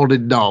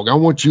scalded dog. I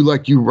want you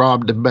like you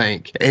robbed a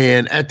bank.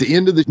 And at the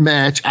end of the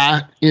match,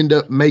 I end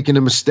up making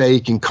a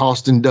mistake and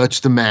costing Dutch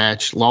the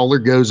match. Lawler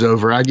goes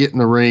over. I get in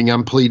the ring.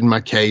 I'm pleading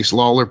my case.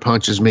 Lawler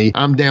punches me.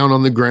 I'm down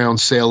on the ground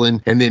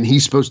selling, and then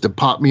he's supposed to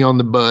pop me on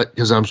the butt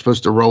because I'm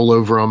supposed to roll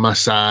over on my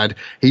side.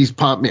 He's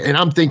popped me,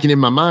 and I'm thinking in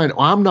my mind,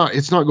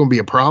 it's not going to be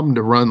a problem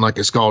to run like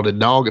a scalded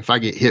dog if I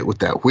get hit with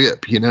that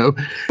whip,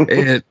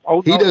 And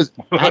he does.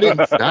 I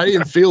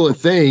didn't feel a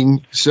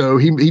thing, so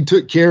he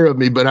took care of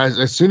me. But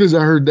as soon as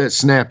I heard that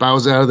snap, I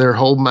was out of there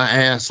holding my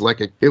ass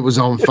like it was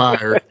on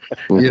fire.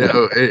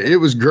 It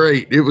was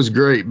great. It was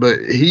great. But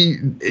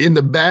in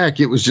the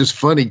back, it was just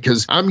funny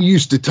because I'm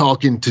used to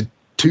talking to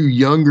two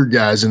younger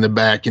guys in the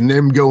back and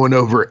them going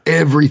over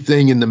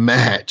everything in the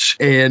match.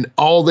 And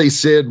all they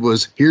said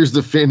was, here's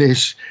the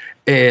finish.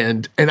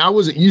 And I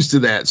wasn't used to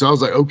that. So I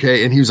was like,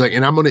 okay. And he was like,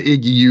 and I'm going to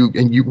Iggy you.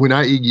 And when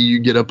I Iggy you,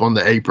 get up on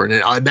the apron.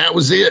 And that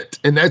was it.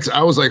 And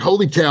I was like,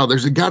 holy cow,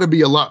 there's got to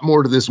be a lot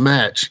more to this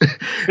match.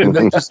 And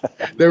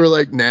they were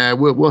like, nah,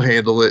 we'll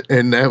handle it.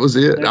 And that was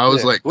it. I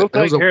was like, we'll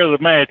take care of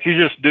the match. You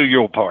just do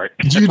your part.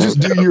 You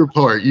just do your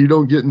part. You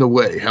don't get in the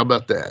way. How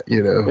about that?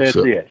 That's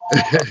it.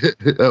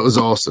 That was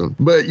awesome.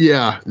 But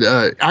yeah,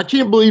 I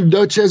can't believe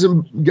Dutch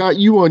hasn't got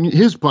you on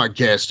his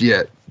podcast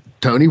yet.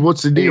 Tony,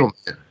 what's the deal,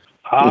 man?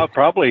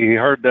 Probably he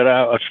heard that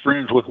I was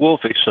friends with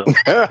Wolfie, so.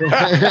 Might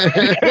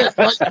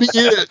be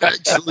it,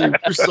 actually.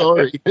 We're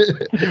sorry.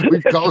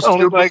 We've cost you.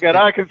 Only thing that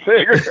I can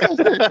figure.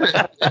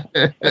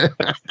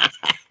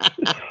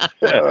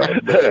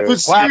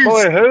 White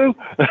boy who?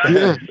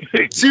 Yeah.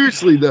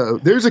 Seriously, though,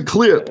 there's a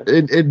clip,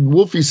 and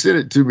Wolfie sent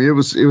it to me. It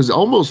was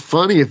almost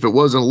funny if it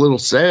wasn't a little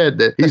sad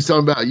that he's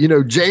talking about,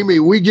 Jamie,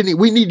 we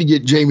need to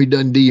get Jamie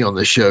Dundee on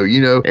the show,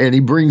 and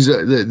he brings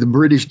up, the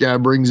British guy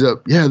brings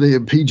up, they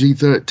have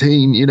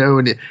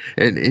PG-13,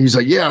 and he's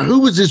like, yeah,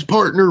 who was his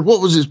partner? What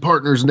was his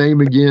partner's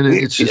name again? And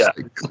it's just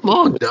like, come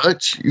on,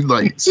 Dutch. You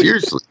like,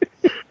 seriously.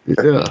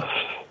 Yeah.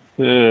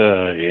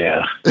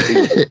 Yeah.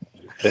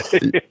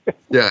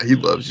 Yeah, he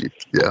loves you.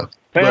 Yeah.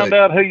 Found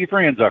out who your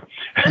friends are.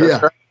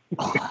 Yeah.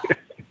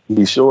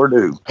 You sure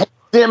do. Hey,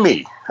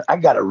 Demi, I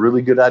got a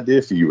really good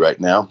idea for you right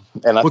now.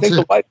 And I think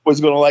the white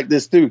boy's going to like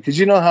this too. Because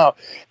you know how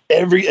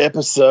every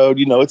episode,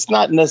 it's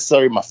not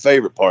necessarily my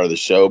favorite part of the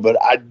show, but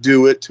I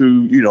do it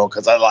to,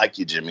 because I like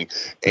you, Jimmy.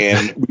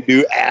 And we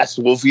do Ask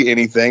Wolfie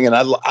Anything. And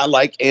I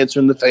like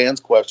answering the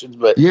fans' questions.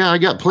 But yeah, I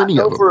got plenty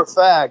of them. For a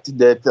fact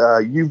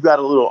that you've got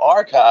a little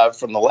archive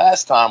from the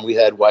last time we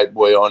had White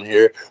Boy on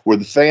here where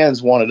the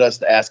fans wanted us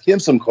to ask him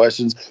some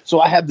questions.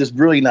 So I have this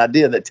brilliant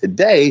idea that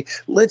today,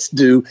 let's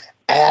do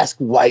Ask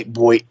White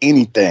Boy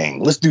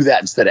Anything. Let's do that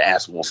instead of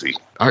Ask Wolfie.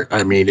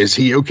 I mean, is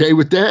he okay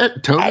with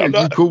that? Tony, are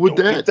you cool with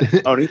that?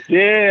 Tony?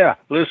 Yeah,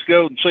 let's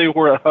go and see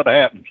what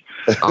happens.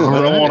 If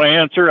I don't want to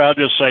answer, I'll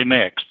just say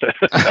next.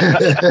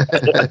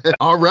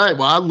 All right.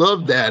 Well, I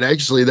love that.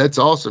 Actually, that's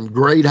awesome.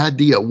 Great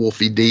idea,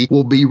 Wolfie D.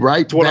 We'll be right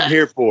back. That's what I'm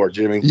here for,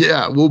 Jimmy.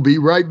 Yeah, we'll be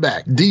right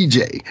back.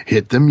 DJ,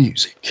 hit the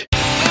music.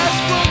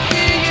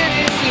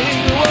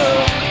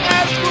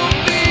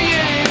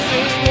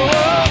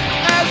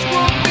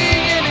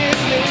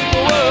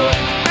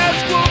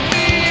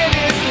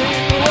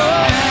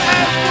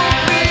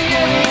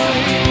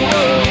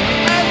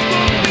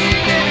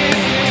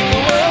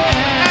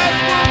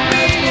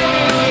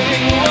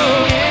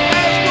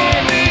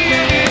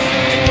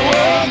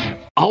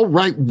 All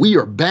right, we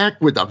are back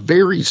with a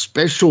very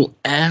special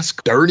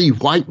Ask Dirty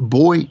White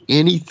Boy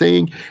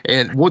Anything.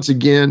 And once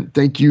again,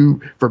 thank you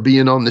for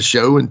being on the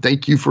show, and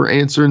thank you for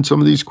answering some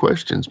of these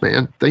questions,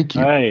 man. Thank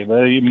you. Hey,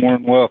 you're more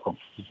than welcome.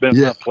 It's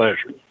been my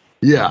pleasure.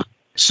 Yeah.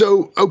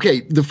 So,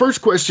 okay, the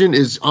first question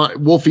is,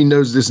 Wolfie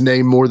knows this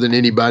name more than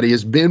anybody,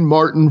 is Ben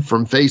Martin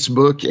from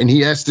Facebook, and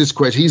he asked this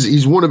question.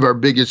 He's one of our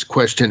biggest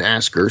question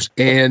askers.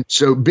 And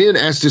so Ben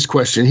asked this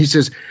question. He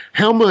says,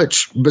 how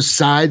much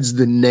besides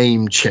the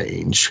name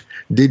change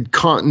did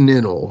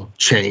Continental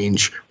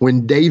change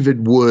when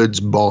David Woods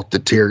bought the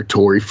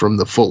territory from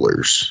the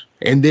Fullers?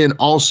 And then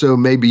also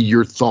maybe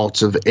your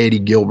thoughts of Eddie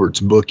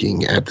Gilbert's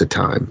booking at the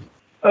time.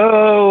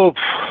 Oh,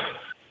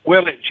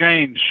 well, it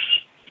changed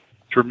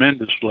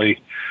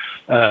tremendously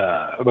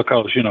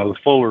because, the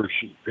Fullers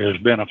has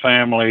been a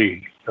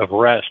family of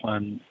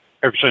wrestling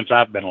ever since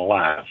I've been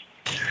alive.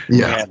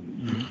 Yeah.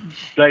 And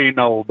they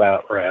know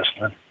about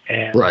wrestling.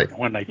 And right.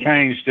 When they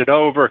changed it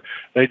over,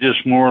 they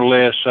just more or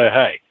less say,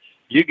 hey,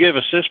 you give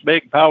us this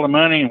big pile of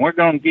money and we're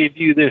going to give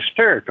you this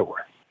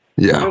territory.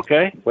 Yeah.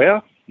 Okay,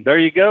 well, there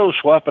you go.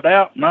 Swap it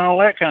out and all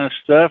that kind of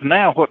stuff.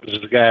 Now what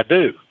does the guy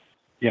do?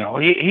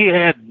 He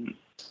had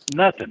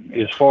nothing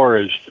as far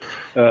as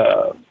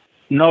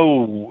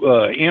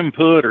no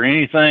input or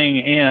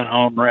anything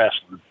on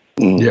wrestling.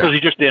 Because he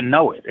just didn't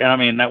know it. I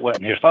mean, that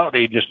wasn't his fault.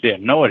 He just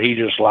didn't know it. He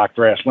just liked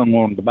wrestling,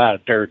 wanted to buy the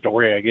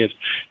territory. I guess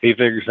he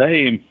figures,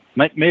 hey,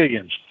 make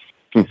millions.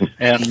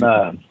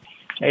 And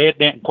it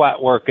didn't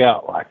quite work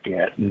out like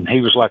that. And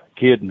he was like a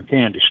kid in the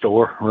candy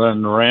store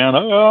running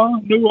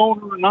around, new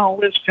owner and all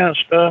this kind of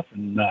stuff.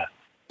 And,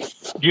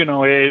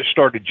 it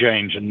started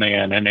changing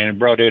then. And then it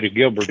brought Eddie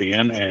Gilbert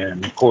in.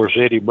 And, of course,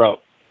 Eddie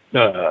brought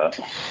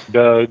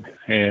Doug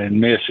and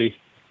Missy.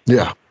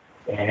 Yeah.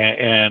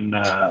 And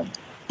I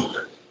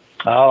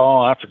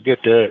forget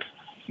the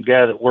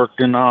guy that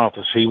worked in the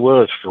office. He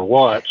was for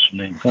Watts,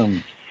 and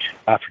then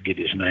I forget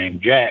his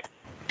name, Jack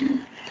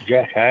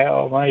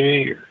Howell,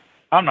 maybe, or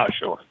I'm not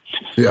sure.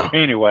 Yeah.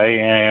 Anyway,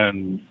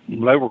 and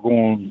they were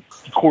going,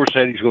 of course,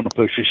 Eddie's going to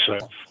push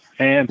himself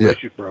and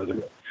push his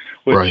brother,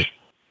 which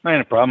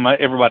ain't a problem.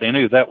 Everybody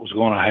knew that was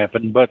going to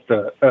happen, but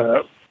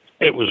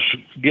it was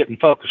getting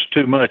focused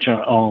too much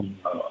on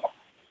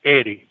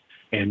Eddie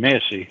and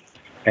Missy.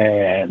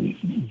 And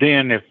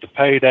then if the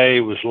payday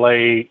was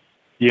late,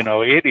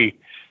 Eddie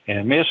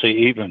and Missy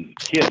even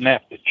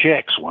kidnapped the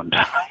checks one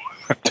time.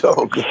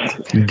 Oh,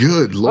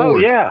 good Lord. Oh,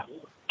 yeah.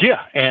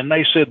 Yeah. And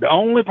they said the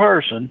only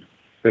person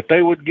that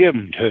they would give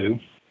them to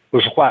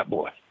was a white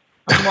boy.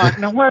 I'm like,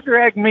 now why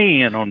drag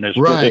me in on this?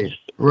 Right.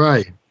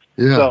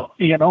 Yeah. So,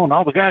 and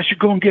all the guys, you're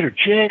going to get her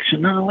checks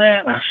and all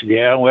that. And I said,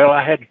 yeah, well,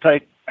 I had to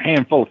take a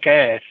handful of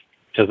cash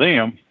to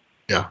them.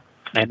 Yeah.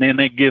 And then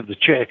they give the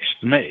checks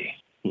to me.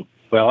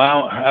 Well,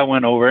 I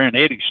went over and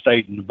Eddie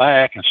stayed in the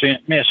back and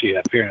sent Missy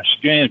up here and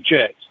scanned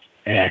checks.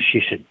 And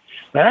she said,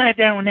 well, I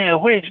don't know.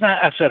 Where's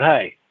not? I said,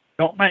 hey,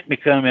 don't make me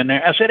come in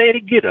there. I said,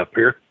 Eddie, get up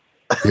here.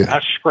 Yeah. I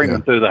was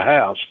screaming through the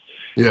house.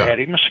 Yeah.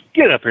 Eddie must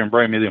get up here and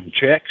bring me them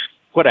checks.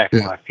 Quit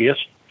acting like this.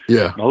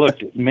 Yeah. And I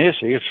looked at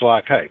Missy. It's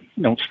like, hey,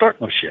 don't start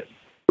no shit.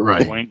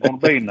 Right. We ain't going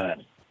to be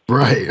nothing.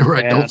 Right.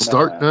 And, don't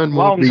start none.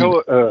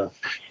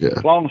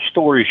 Long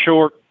story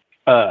short,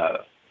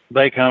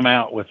 they come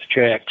out with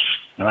checks,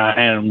 and I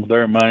handed them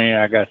their money.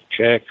 I got the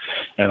check,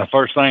 and the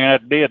first thing I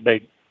did,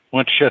 they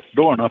went to shut the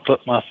door, and I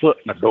put my foot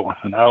in the door,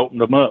 and I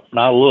opened them up, and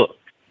I looked,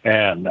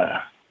 and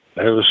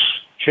there was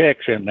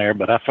checks in there,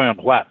 but I found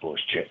the white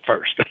boy's check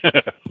first.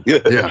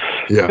 Yeah.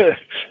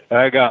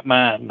 I got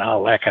mine and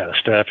all that kind of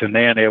stuff, and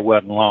then it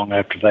wasn't long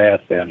after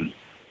that, then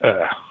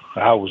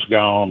I was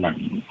gone,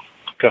 and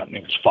the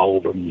company was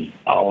folded and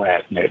all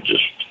that, and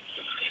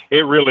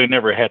it really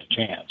never had a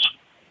chance.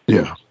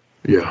 Yeah.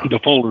 The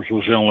folders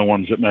was the only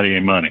ones that made any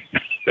money.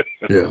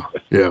 Yeah.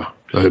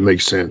 That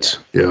makes sense.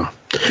 Yeah.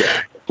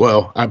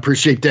 Well, I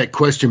appreciate that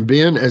question,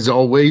 Ben. As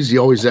always,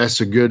 you always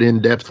ask a good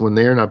in-depth one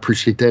there, and I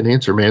appreciate that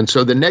answer, man.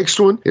 So the next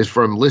one is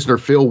from listener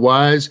Phil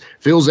Wise.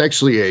 Phil's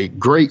actually a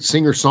great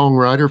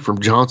singer-songwriter from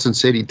Johnson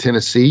City,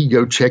 Tennessee.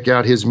 Go check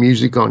out his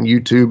music on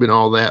YouTube and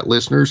all that,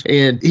 listeners.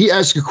 And he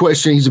asked a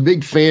question. He's a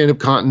big fan of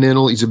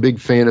Continental. He's a big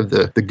fan of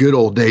the good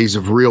old days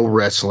of real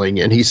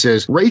wrestling. And he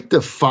says, rate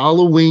the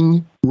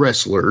following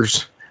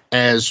wrestlers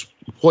as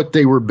what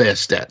they were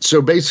best at.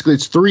 So basically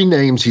it's 3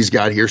 names he's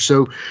got here.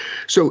 So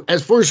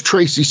as far as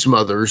Tracy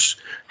Smothers,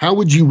 how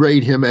would you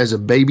rate him as a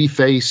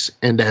babyface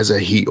and as a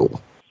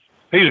heel?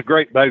 He's a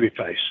great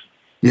babyface.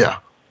 Yeah.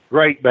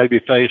 Great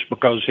babyface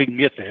because he can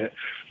get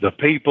the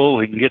people,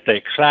 he can get the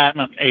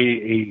excitement.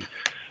 He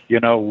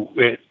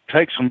it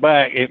takes them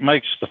back. It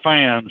makes the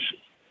fans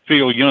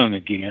feel young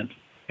again.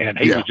 And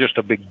he was just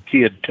a big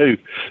kid too.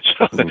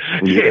 So,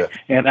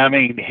 and I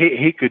mean,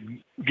 he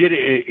could get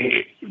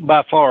it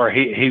by far.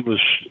 He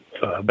was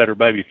a better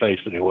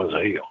babyface than he was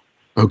a heel.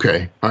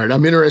 Okay. All right.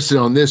 I'm interested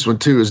on this one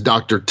too, is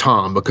Dr.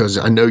 Tom, because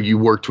I know you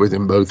worked with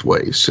him both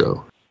ways.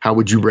 So how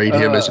would you rate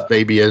him as a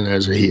baby and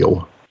as a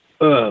heel?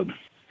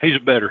 He's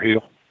a better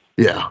heel.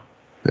 Yeah.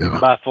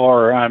 By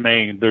far. I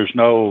mean, there's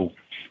no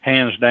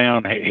hands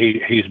down.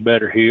 He's a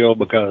better heel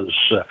because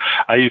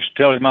I used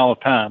to tell him all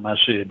the time. I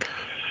said,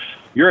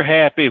 you're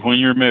happy when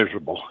you're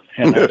miserable.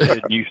 And I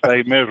said, you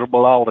stay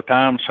miserable all the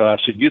time. So I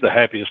said, you're the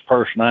happiest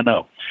person I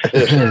know.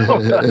 That's the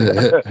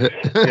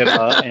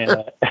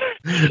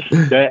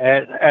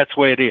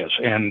way it is.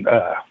 And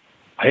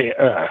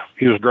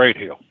he was a great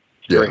heel.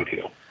 Great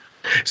heel.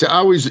 So I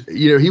always,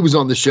 he was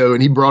on the show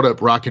and he brought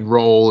up rock and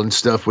roll and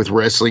stuff with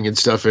wrestling and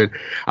stuff. And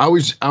I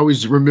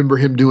always remember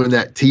him doing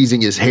that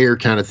teasing his hair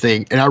kind of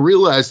thing. And I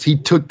realized he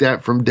took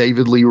that from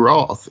David Lee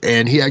Roth,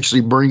 and he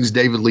actually brings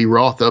David Lee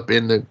Roth up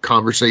in the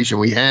conversation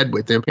we had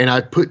with him. And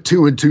I put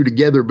 2 and 2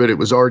 together, but it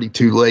was already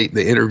too late.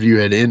 The interview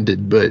had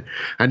ended, but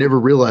I never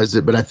realized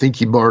it. But I think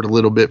he borrowed a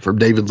little bit from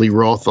David Lee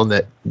Roth on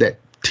that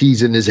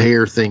teasing his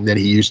hair thing that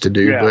he used to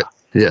do. Yeah. But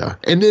yeah.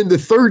 And then the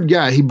third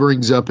guy he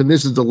brings up, and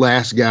this is the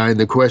last guy in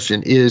the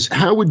question, is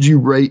how would you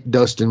rate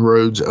Dustin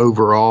Rhodes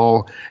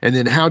overall? And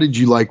then how did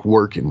you like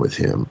working with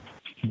him?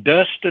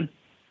 Dustin?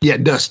 Yeah,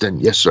 Dustin.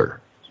 Yes, sir.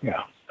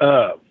 Yeah.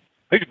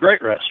 He's a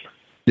great wrestler.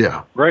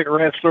 Yeah. Great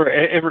wrestler.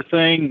 Every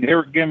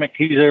gimmick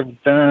he's ever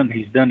done,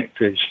 he's done it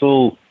to his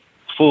full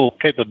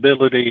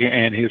capability,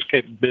 and his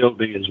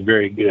capability is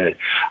very good.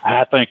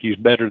 I think he's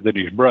better than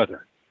his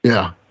brother.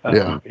 Yeah.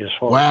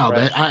 Wow.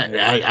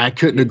 I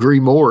couldn't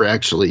agree more,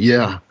 actually.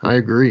 Yeah, I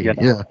agree.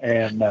 Yeah.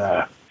 And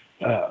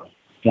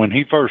when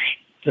he first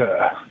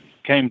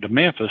came to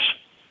Memphis,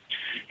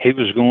 he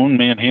was going,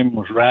 me and him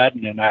was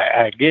riding, and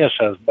I guess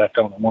I was back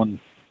on the one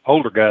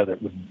older guy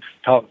that would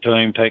talk to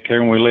him, take care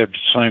of him. We lived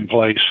at the same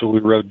place, so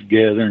we rode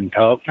together and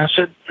talked. And I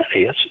said,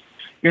 hey,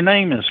 your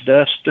name is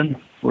Dustin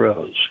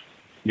Rhodes.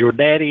 Your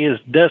daddy is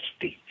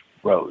Dusty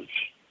Rhodes.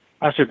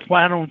 I said,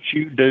 why don't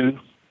you do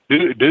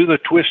the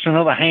twisting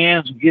of the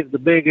hands and give the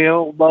big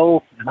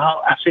elbow and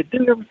all? I said,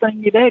 do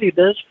everything your daddy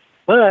does,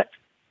 but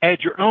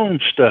add your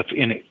own stuff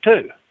in it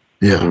too.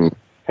 Yeah.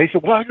 He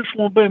said, well, I just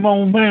want to be my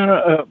own man.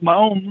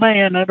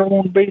 I don't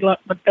want to be like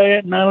my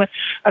dad and all that.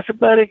 I said,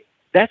 buddy,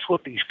 that's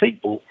what these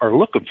people are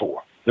looking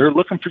for. They're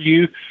looking for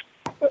you.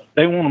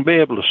 They want to be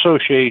able to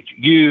associate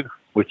you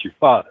with your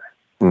father.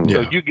 Yeah.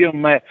 So you give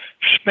them that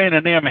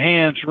spinning them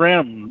hands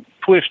around and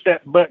twist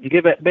that button,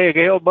 give that big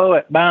elbow,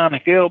 that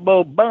bionic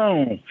elbow,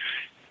 boom,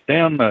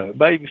 down the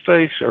baby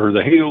face or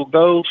the heel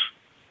goes.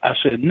 I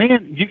said, and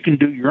then you can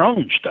do your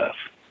own stuff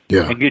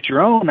and get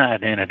your own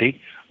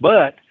identity.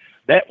 But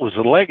that was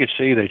a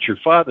legacy that your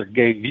father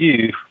gave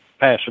you,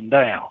 passing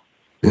down.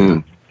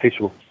 Mm. He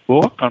said,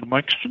 well, that kind of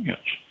makes sense.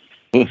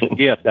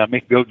 Yeah,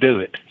 dummy, go do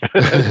it.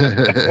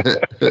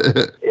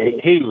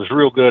 He was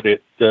real good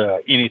at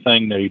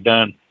anything that he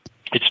done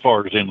as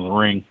far as in the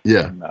ring.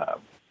 Yeah. And,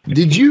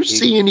 did you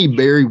see any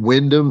Barry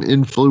Windham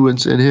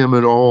influence in him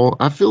at all?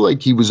 I feel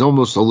like he was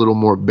almost a little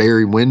more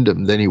Barry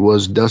Windham than he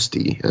was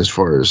Dusty as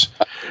far as.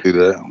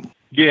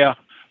 Yeah,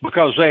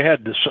 because they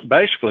had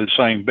basically the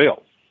same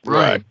build.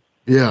 Right.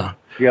 Yeah.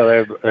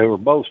 Yeah, they were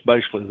both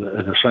basically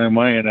the same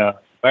way. And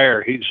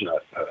Barry,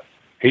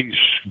 he's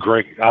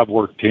great. I've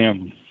worked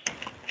him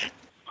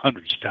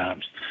hundreds of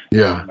times.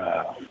 Yeah.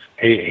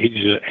 And,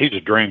 he's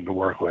a dream to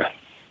work with.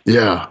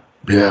 Yeah.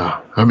 Yeah.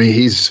 I mean,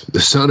 he's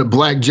the son of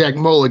Black Jack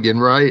Mulligan,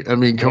 right? I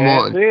mean, come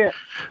on. It.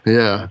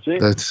 Yeah.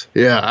 That's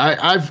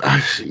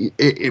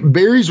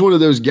Barry's one of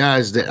those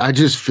guys that I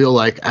just feel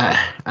like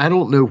I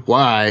don't know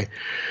why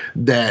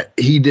that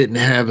he didn't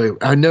have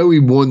I know he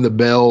won the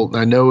belt.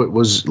 I know it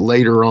was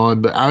later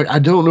on, but I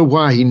don't know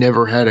why he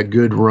never had a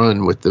good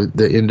run with the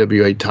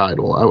NWA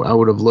title. I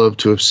would have loved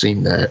to have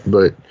seen that,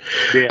 but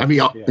I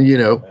mean, you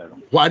know,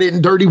 why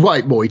didn't Dirty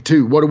White Boy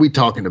too? What are we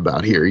talking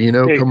about here? You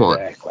know, come on.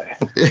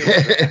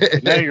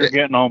 Now you're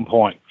getting on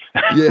point.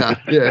 Yeah.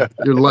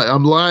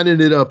 I'm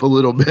lining it up a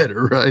little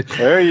better, right?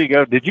 There you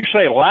go. Did you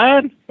say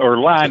line or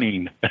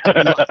lining?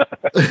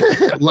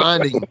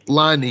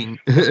 Lining.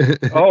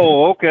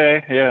 Oh,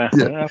 okay. Yeah.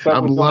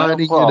 I'm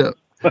lining it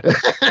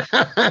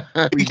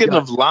up. Speaking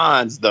of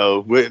lines,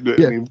 though, we're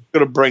going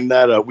to bring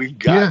that up. We've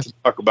got to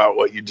talk about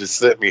what you just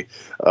sent me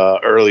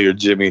earlier,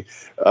 Jimmy.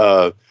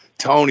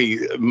 Tony,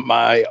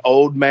 my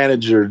old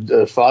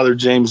manager, Father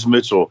James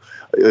Mitchell,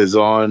 is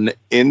on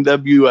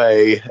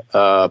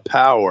NWA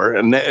Power.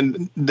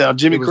 And now,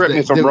 Jimmy, correct me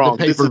if I'm wrong.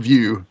 The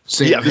pay-per-view.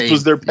 This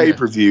was their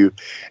pay-per-view.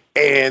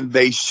 And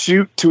they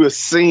shoot to a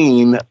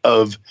scene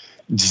of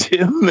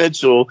Jim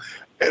Mitchell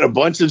and a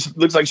bunch of,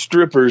 looks like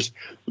strippers,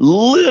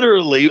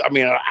 literally, I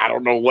mean, I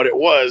don't know what it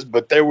was,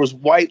 but there was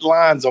white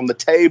lines on the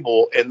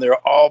table and they're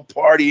all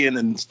partying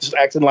and just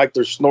acting like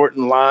they're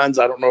snorting lines.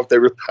 I don't know if they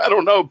were, I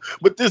don't know,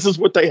 but this is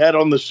what they had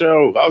on the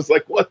show. I was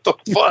like, what the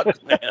fuck,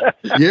 man?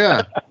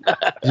 Yeah.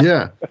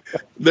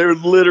 They're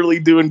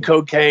literally doing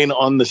cocaine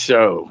on the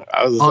show.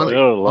 I was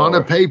on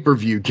a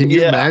pay-per-view. Can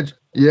you imagine?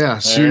 Yeah,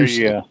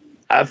 seriously. Yeah.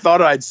 I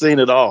thought I'd seen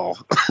it all.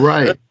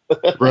 Right.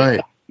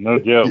 No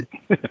joke.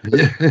 A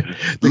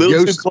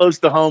little too close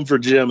to home for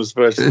Jim,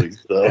 especially.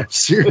 So.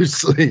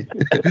 Seriously.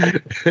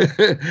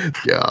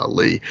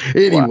 Golly.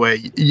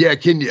 Anyway,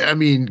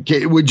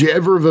 would you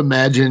ever have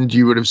imagined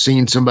you would have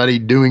seen somebody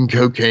doing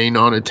cocaine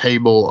on a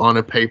table on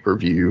a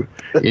pay-per-view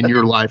in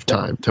your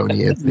lifetime,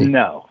 Tony Anthony?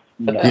 No.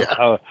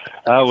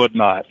 I would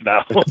not.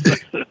 No.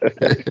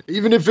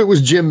 Even if it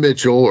was Jim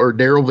Mitchell or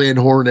Daryl Van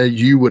Horn,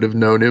 you would have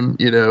known him,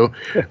 you know.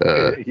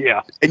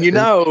 Yeah. And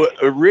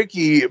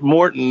Ricky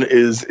Morton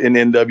is in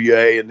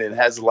NWA and then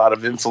has a lot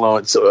of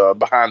influence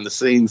behind the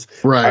scenes.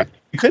 Right.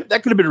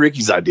 That could have been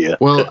Ricky's idea.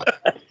 Well,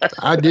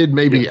 I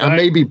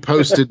maybe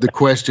posted the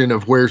question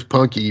of where's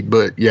Punky,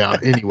 but yeah,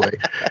 anyway,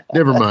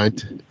 never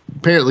mind.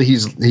 Apparently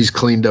he's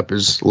cleaned up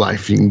his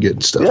life. You can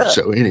get stuff. Yeah.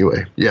 So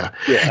anyway, yeah.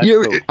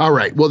 Cool. All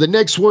right. Well, the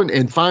next one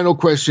and final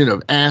question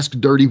of Ask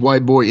Dirty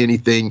White Boy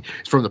Anything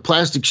is from the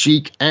Plastic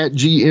Chic at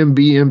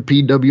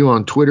GMBMPW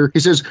on Twitter. He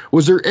says,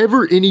 was there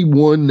ever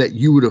anyone that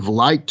you would have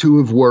liked to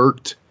have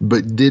worked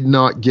but did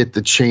not get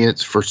the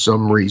chance for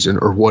some reason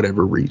or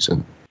whatever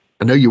reason?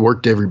 I know you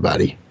worked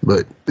everybody,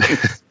 but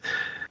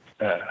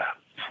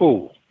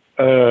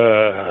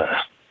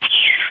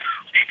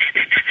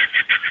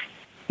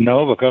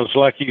no, because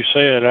like you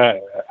said,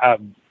 I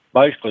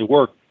basically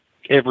worked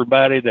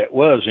everybody that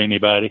was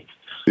anybody.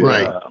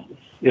 Right.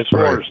 As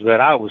far as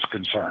that I was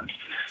concerned.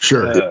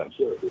 Sure.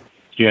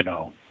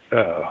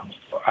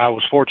 I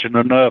was fortunate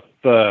enough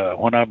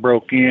when I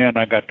broke in,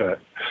 I got a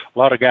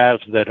lot of guys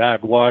that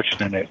I'd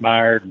watched and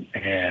admired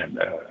and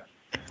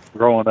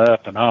growing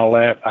up and all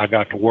that, I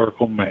got to work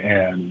them,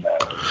 and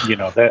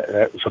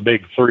that was a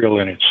big thrill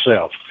in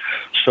itself.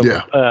 So,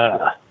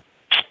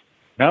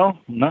 no,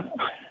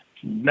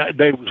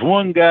 there was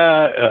one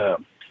guy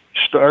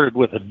started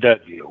with a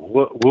W.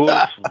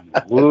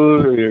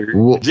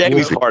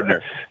 Jamie's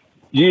partner.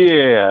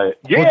 Yeah.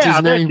 What's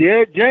his name?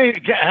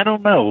 Jamie. I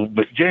don't know,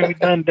 but Jamie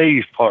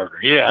Dundee's partner.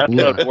 Yeah, I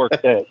thought it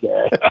worked that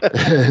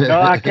guy.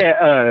 No, I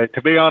can't.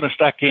 To be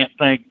honest, I can't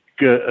think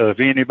of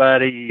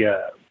anybody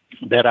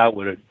that I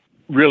would have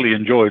really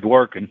enjoyed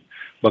working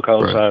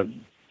because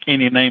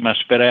any name I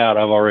spit out,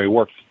 I've already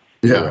worked.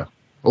 Yeah.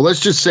 Well,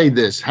 let's just say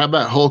this. How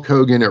about Hulk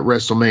Hogan at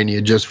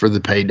WrestleMania just for the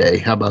payday?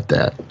 How about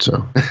that?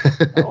 So.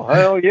 Oh,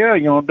 hell yeah.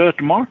 You want to do it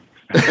tomorrow?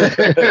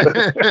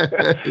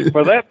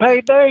 For that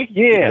payday?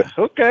 Yeah.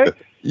 Okay.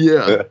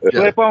 Yeah.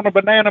 Slip on a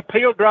banana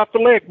peel, drop the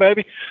leg,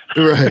 baby.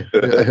 Right.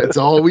 That's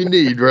all we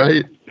need,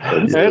 right?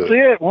 That's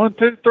it. 1,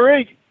 2,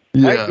 3.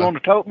 Yeah. Hey, you want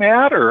to tote me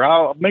out or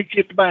I'll meet you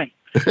at the bank?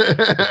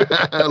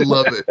 I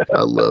love it.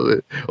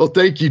 Well,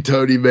 thank you,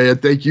 Tony, man.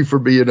 Thank you for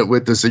being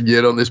with us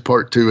again on this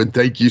part 2, and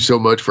thank you so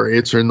much for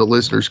answering the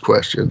listeners'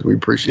 questions. We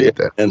appreciate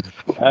that.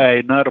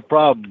 Hey, not a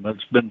problem.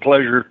 It's been a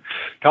pleasure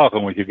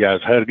talking with you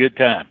guys. Had a good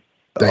time.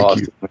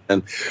 Thank you.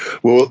 Man.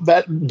 Well,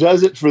 that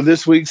does it for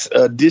this week's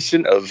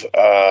edition of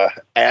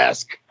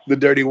Ask the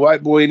Dirty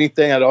White Boy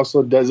Anything. It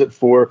also does it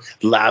for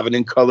Live and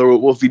in Color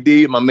with Wolfie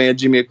D and my man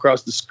Jimmy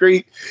across the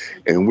street.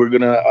 And we're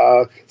going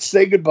to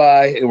say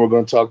goodbye, and we're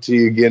going to talk to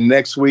you again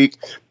next week.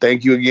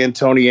 Thank you again,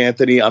 Tony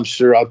Anthony. I'm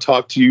sure I'll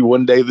talk to you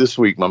one day this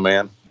week, my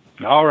man.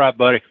 All right,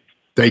 buddy.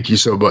 Thank you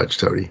so much,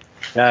 Tony.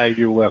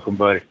 You're welcome,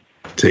 buddy.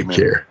 Take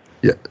care.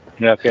 Yeah.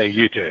 Okay,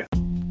 you too.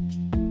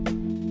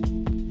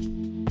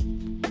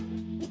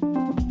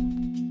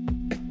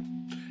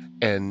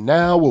 And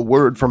now a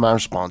word from our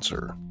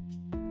sponsor.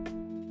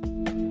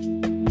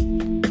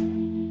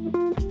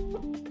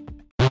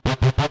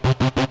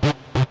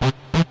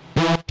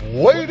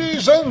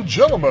 Ladies and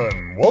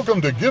gentlemen,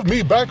 welcome to Give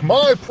Me Back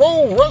My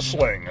Pro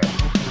Wrestling,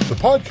 the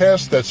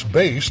podcast that's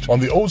based on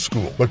the old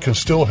school but can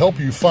still help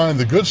you find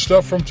the good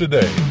stuff from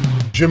today.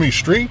 Jimmy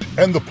Street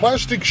and the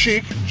Plastic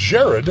Sheik,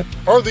 Jared,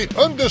 are the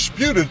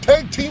undisputed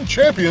tag team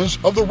champions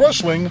of the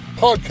wrestling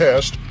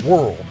podcast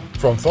world.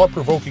 From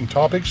thought-provoking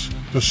topics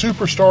to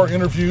superstar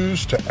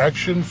interviews to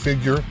action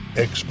figure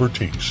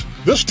expertise.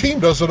 This team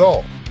does it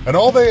all. And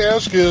all they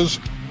ask is,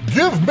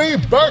 give me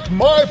back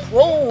my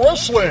pro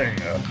wrestling.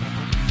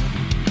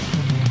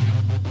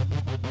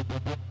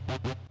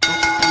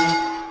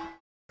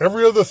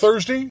 Every other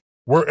Thursday,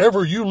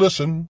 wherever you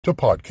listen to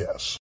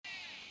podcasts.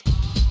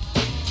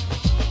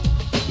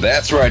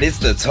 That's right, it's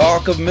the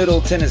talk of Middle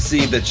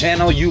Tennessee, the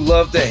channel you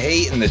love to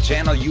hate and the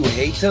channel you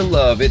hate to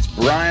love. It's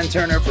Brian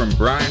Turner from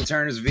Brian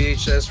Turner's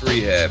VHS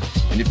Rehab.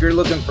 And if you're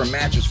looking for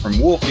matches from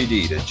Wolfie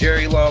D to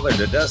Jerry Lawler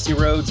to Dusty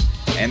Rhodes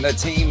and the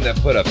team that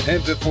put a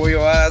pimp before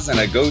your eyes and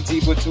a goatee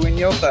between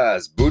your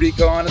thighs, Booty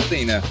Call and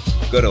Athena,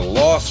 go to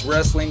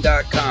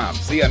lostwrestling.com.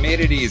 See, I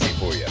made it easy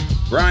for you.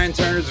 Brian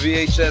Turner's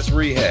VHS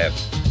Rehab.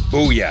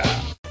 Booyah.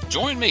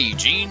 Join me,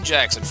 Gene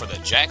Jackson, for the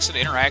Jackson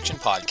Interaction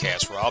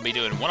Podcast, where I'll be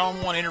doing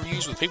one-on-one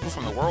interviews with people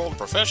from the world of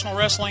professional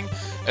wrestling,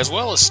 as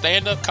well as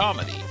stand-up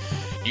comedy.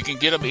 You can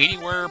get them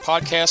anywhere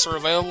podcasts are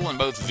available in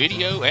both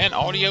video and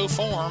audio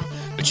form,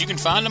 but you can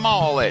find them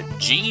all at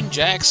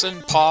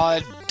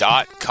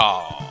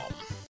genejacksonpod.com.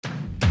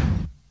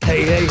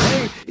 Hey,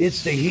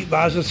 it's the Heat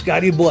Miser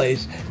Scotty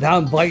Blaze. Now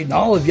I'm inviting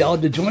all of y'all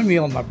to join me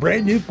on my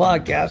brand new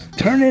podcast,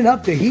 Turning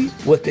Up the Heat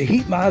with the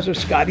Heat Miser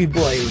Scotty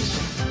Blaze.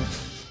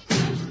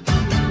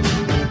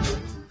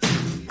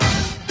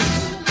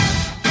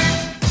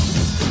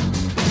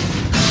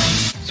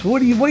 So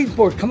what are you waiting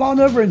for? Come on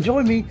over and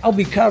join me. I'll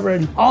be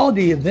covering all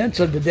the events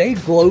of the day,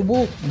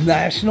 global,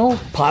 national,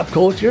 pop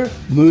culture,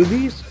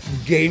 movies,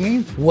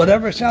 gaming,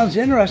 whatever sounds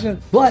interesting.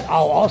 But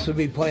I'll also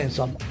be playing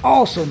some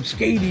awesome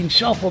skating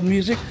shuffle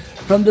music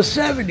from the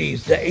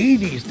 70s, the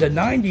 80s, the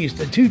 90s,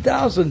 the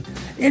 2000s.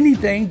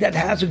 Anything that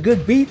has a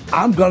good beat,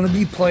 I'm going to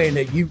be playing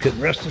it. You can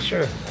rest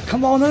assured.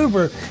 Come on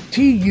over,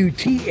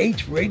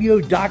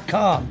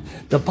 tuthradio.com.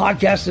 The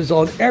podcast is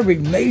on every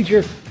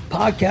major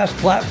podcast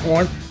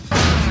platform.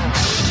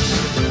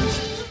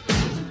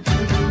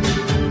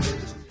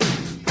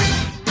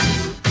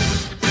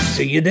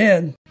 See you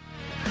then.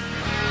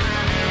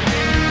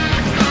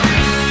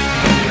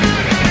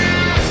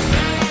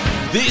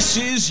 This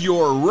is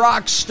your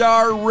rock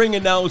star ring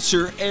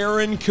announcer,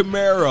 Aaron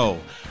Camaro.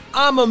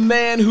 I'm a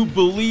man who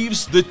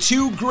believes the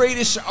two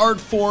greatest art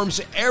forms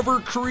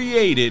ever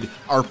created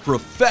are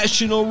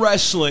professional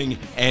wrestling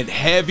and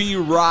heavy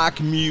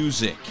rock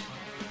music.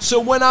 So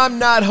when I'm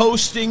not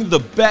hosting the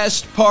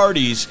best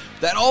parties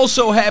that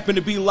also happen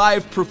to be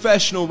live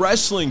professional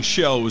wrestling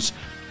shows,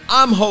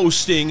 I'm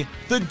hosting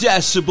the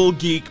Decibel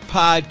Geek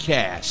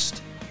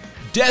Podcast.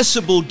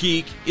 Decibel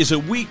Geek is a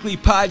weekly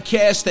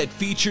podcast that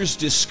features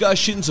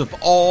discussions of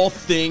all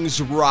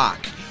things rock.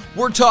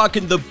 We're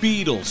talking the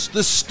Beatles,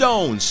 the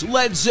Stones,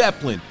 Led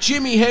Zeppelin,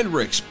 Jimi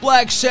Hendrix,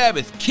 Black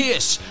Sabbath,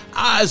 Kiss,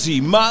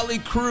 Ozzy, Motley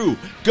Crue,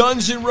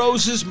 Guns N'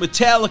 Roses,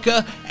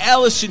 Metallica,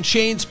 Alice in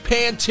Chains,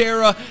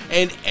 Pantera,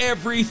 and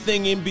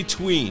everything in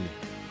between.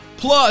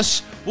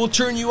 Plus, we'll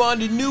turn you on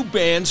to new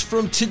bands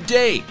from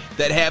today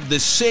that have the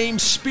same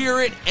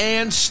spirit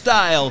and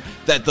style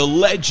that the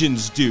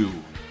legends do.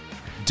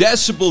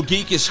 Decibel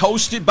Geek is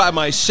hosted by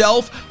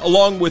myself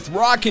along with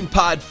Rockin'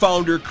 Pod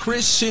founder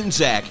Chris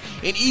Sinzak,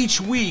 and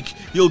each week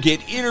you'll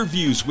get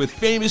interviews with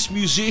famous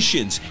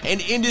musicians and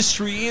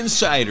industry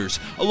insiders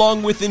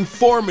along with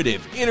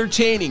informative,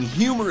 entertaining,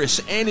 humorous,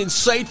 and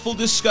insightful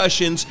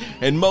discussions,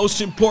 and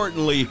most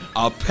importantly,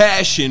 a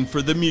passion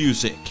for the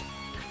music.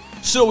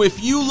 So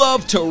if you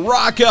love to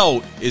rock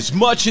out as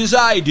much as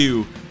I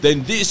do,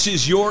 then this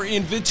is your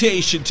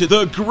invitation to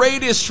the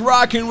greatest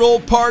rock and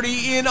roll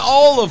party in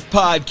all of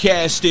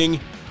podcasting.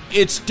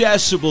 It's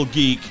Decibel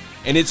Geek,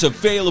 and it's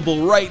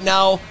available right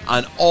now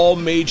on all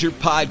major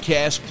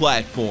podcast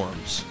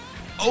platforms.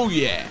 Oh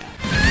yeah!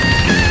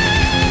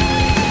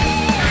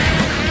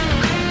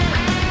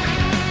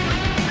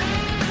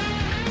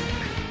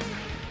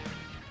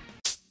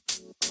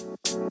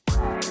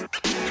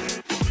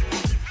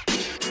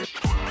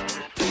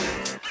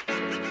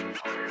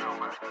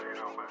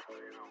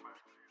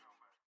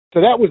 So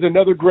that was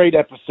another great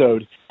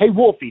episode. Hey,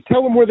 Wolfie,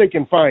 tell them where they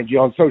can find you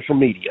on social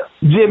media.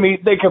 Jimmy,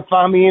 they can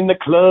find me in the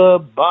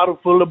club, bottle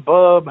full of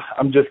bub.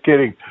 I'm just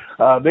kidding.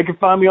 They can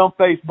find me on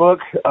Facebook.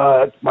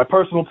 My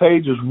personal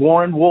page is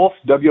Warren Wolf,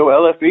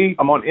 WOLFE.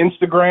 I'm on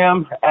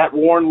Instagram at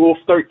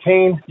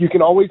WarrenWolf13. You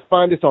can always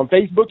find us on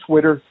Facebook,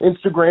 Twitter,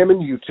 Instagram,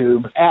 and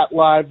YouTube at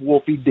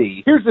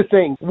LiveWolfieD. Here's the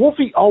thing.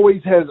 Wolfie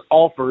always has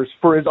offers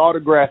for his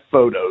autographed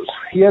photos.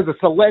 He has a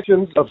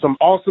selection of some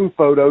awesome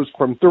photos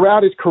from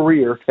throughout his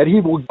career that he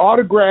will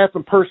autograph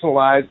and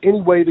personalize any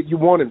way that you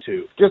want him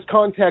to. Just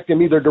contact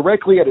him either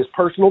directly at his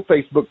personal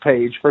Facebook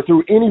page or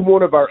through any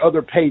one of our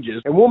other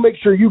pages, and we'll make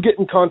sure you get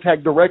in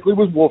contact directly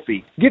with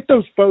Wolfie. Get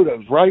those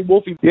photos, right,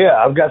 Wolfie? Yeah,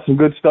 I've got some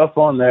good stuff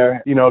on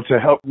there, to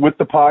help with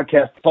the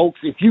podcast. Folks,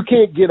 if you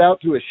can't get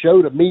out to a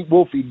show to meet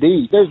Wolfie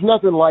D, there's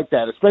nothing like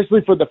that,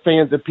 especially for the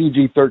fans of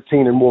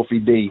PG-13 and Wolfie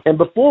D. And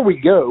before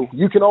we go,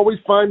 you can always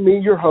find me,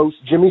 your host,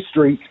 Jimmy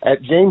Street,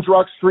 at James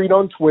Rock Street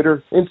on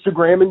Twitter,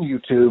 Instagram, and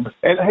YouTube.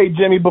 And hey,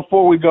 Jimmy,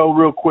 before we go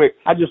real quick,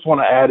 I just want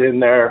to add in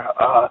there,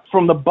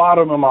 from the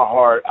bottom of my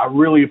heart, I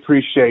really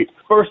appreciate,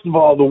 first of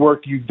all, the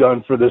work you've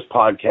done for this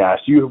podcast.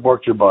 You have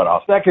worked your butt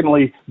off.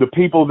 Secondly, the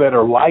people that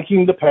are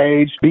liking the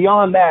page.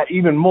 Beyond that,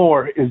 even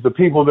more, is the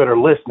people that are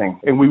listening,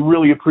 and we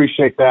really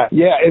appreciate that.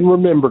 Yeah, and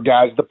remember,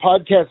 guys, the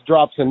podcast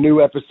drops a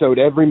new episode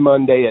every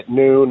Monday at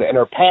noon, and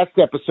our past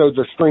episodes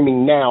are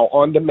streaming now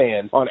on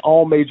demand on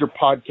all major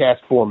podcast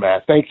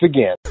formats. Thanks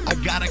again. I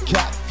got a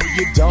cap for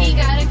your dome. He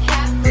got a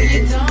cap for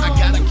your dome. I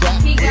got a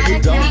cap He got for a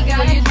your dome. He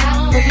got a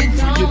cap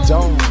for your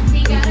dome.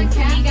 He got a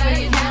cap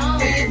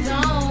for your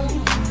dome.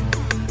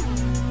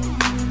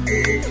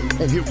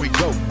 And here we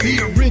go.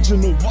 The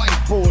original white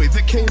boy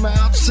that came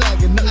out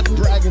sagging, not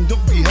bragging, don't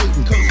be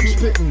hating, cause I'm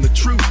spitting the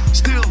truth.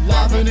 Still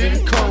livin'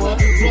 in color.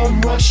 From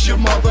rush your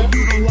mother,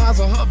 utilize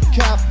a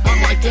hubcap,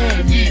 unlike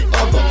any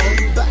other.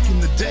 Back in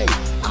the day,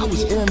 I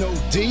was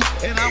NOD,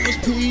 and I was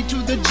P to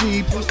the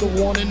G, plus the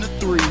 1 and the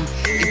 3.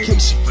 In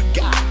case you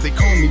forgot, they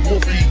call me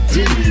Wolfie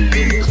D.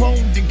 Been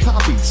cloned and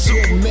copied so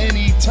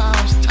many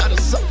times, tired of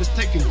suckers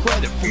taking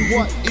credit for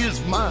what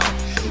is mine.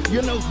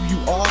 You know who you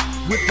are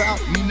without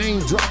me name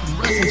dropping.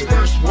 Wrestling's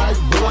first white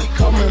boy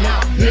coming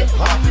out hip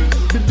hopping.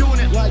 Been doing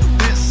it like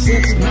this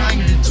since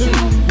 92.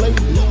 Laid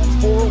low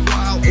for a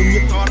while and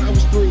you thought I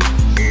was through.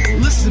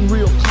 Listen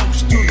real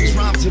close to these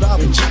rhymes that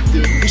I've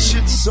injected. This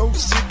shit's so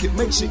sick it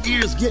makes your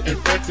ears get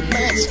infected.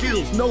 Mad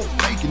skills, no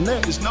faking,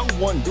 there is no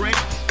one great.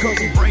 Cause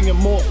I'm bringing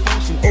more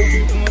folks than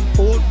Obi-Wan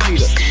or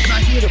Vader.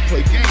 Not here to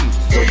play games,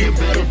 so you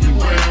better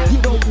beware.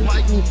 You don't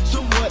like me,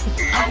 so what?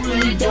 I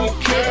really don't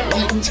care.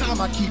 Like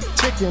time I keep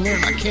ticking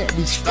and I can't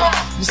be stopped.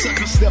 You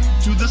sucker step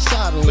to the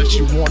side unless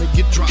you wanna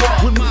get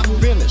dropped. When I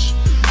finish,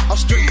 I'll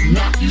straight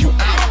knock you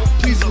out.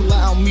 Please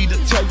allow me to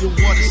tell you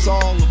what it's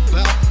all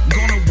about. I'm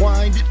gonna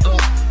wind it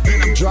up,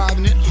 then I'm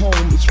driving it home.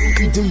 It's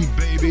Wolfie D,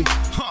 baby.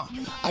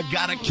 I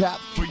got a cap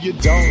for your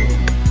dome.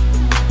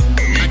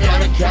 I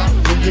got a cap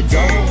for your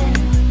dome.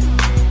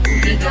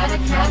 He got a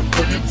cap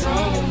for your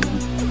dome.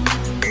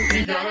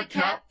 He got a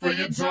cap for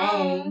your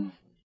dome.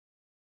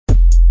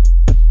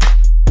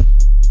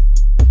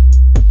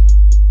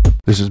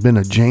 This has been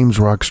a James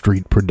Rock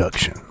Street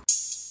production.